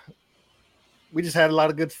 We just had a lot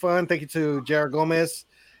of good fun. Thank you to Jared Gomez.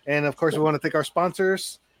 And, of course, we want to thank our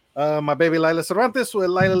sponsors. My baby Lila Cervantes with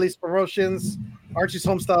Lila Lee's Promotions, Archie's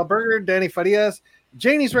Homestyle Burger, Danny Farias,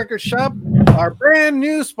 Janie's Record Shop, our brand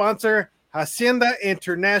new sponsor, Hacienda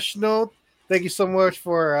International. Thank you so much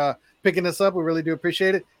for picking us up. We really do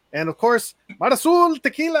appreciate it. And of course, Mar Azul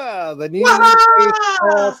Tequila, the new face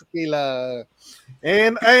of tequila.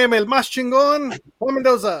 And I am El Mas Chingon, Juan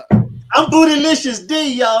Mendoza. I'm Bootylicious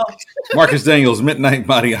D, y'all. Marcus Daniels, Midnight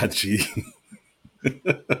Mariachi.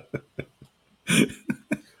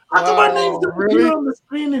 How come our names don't appear on the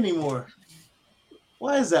screen anymore?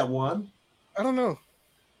 Why is that, Juan? I don't know.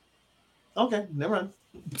 Okay, never mind.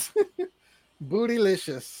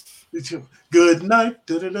 Bootylicious. Good night.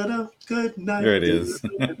 Da-da-da-da. Good night. There it is.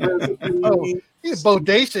 Oh, he's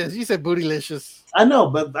bodacious. You said bootylicious. I know,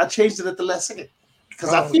 but I changed it at the last second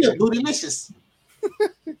because I feel bootylicious.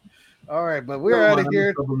 All right, but we're out of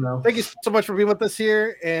here. Thank you so much for being with us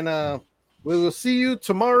here, and we will see you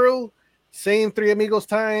tomorrow. Same Three Amigos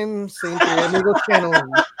time, same Three Amigos channel.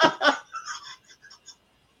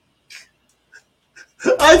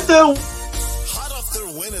 I feel hot off their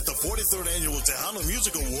win at the 43rd Annual Tejano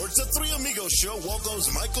Music Awards. The Three Amigos Show welcomes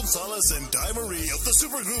Mike Gonzalez and Di Marie of the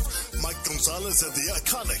supergroup Mike Gonzalez and the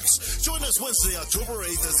Iconics. Join us Wednesday, October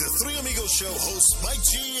 8th as the Three Amigos Show hosts Mike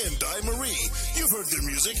G and Di Marie. You've heard their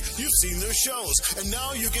music, you've seen their shows, and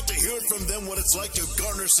now you get to hear it from them what it's like to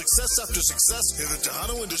garner success after success in the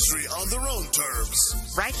Tejano industry on their own terms.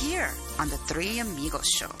 Right here on the Three Amigos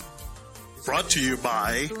Show. Brought to you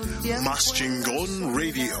by Mas Chingon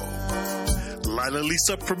Radio,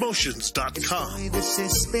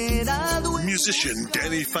 LilaLisaPromotions.com, musician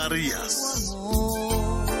Danny Farias,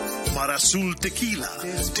 Mar Azul Tequila,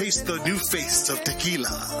 taste the new face of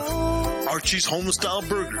tequila, Archie's Homestyle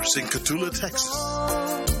Burgers in Cotulla, Texas,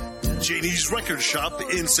 Janie's Record Shop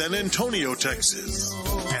in San Antonio, Texas,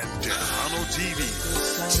 and Tejano TV.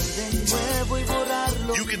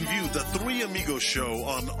 You can view the Three Amigos Show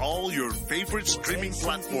on all your favorite streaming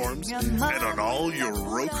platforms and on all your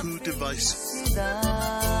Roku devices. The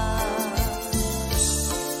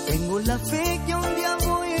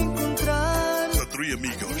Three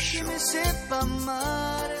Amigos Show.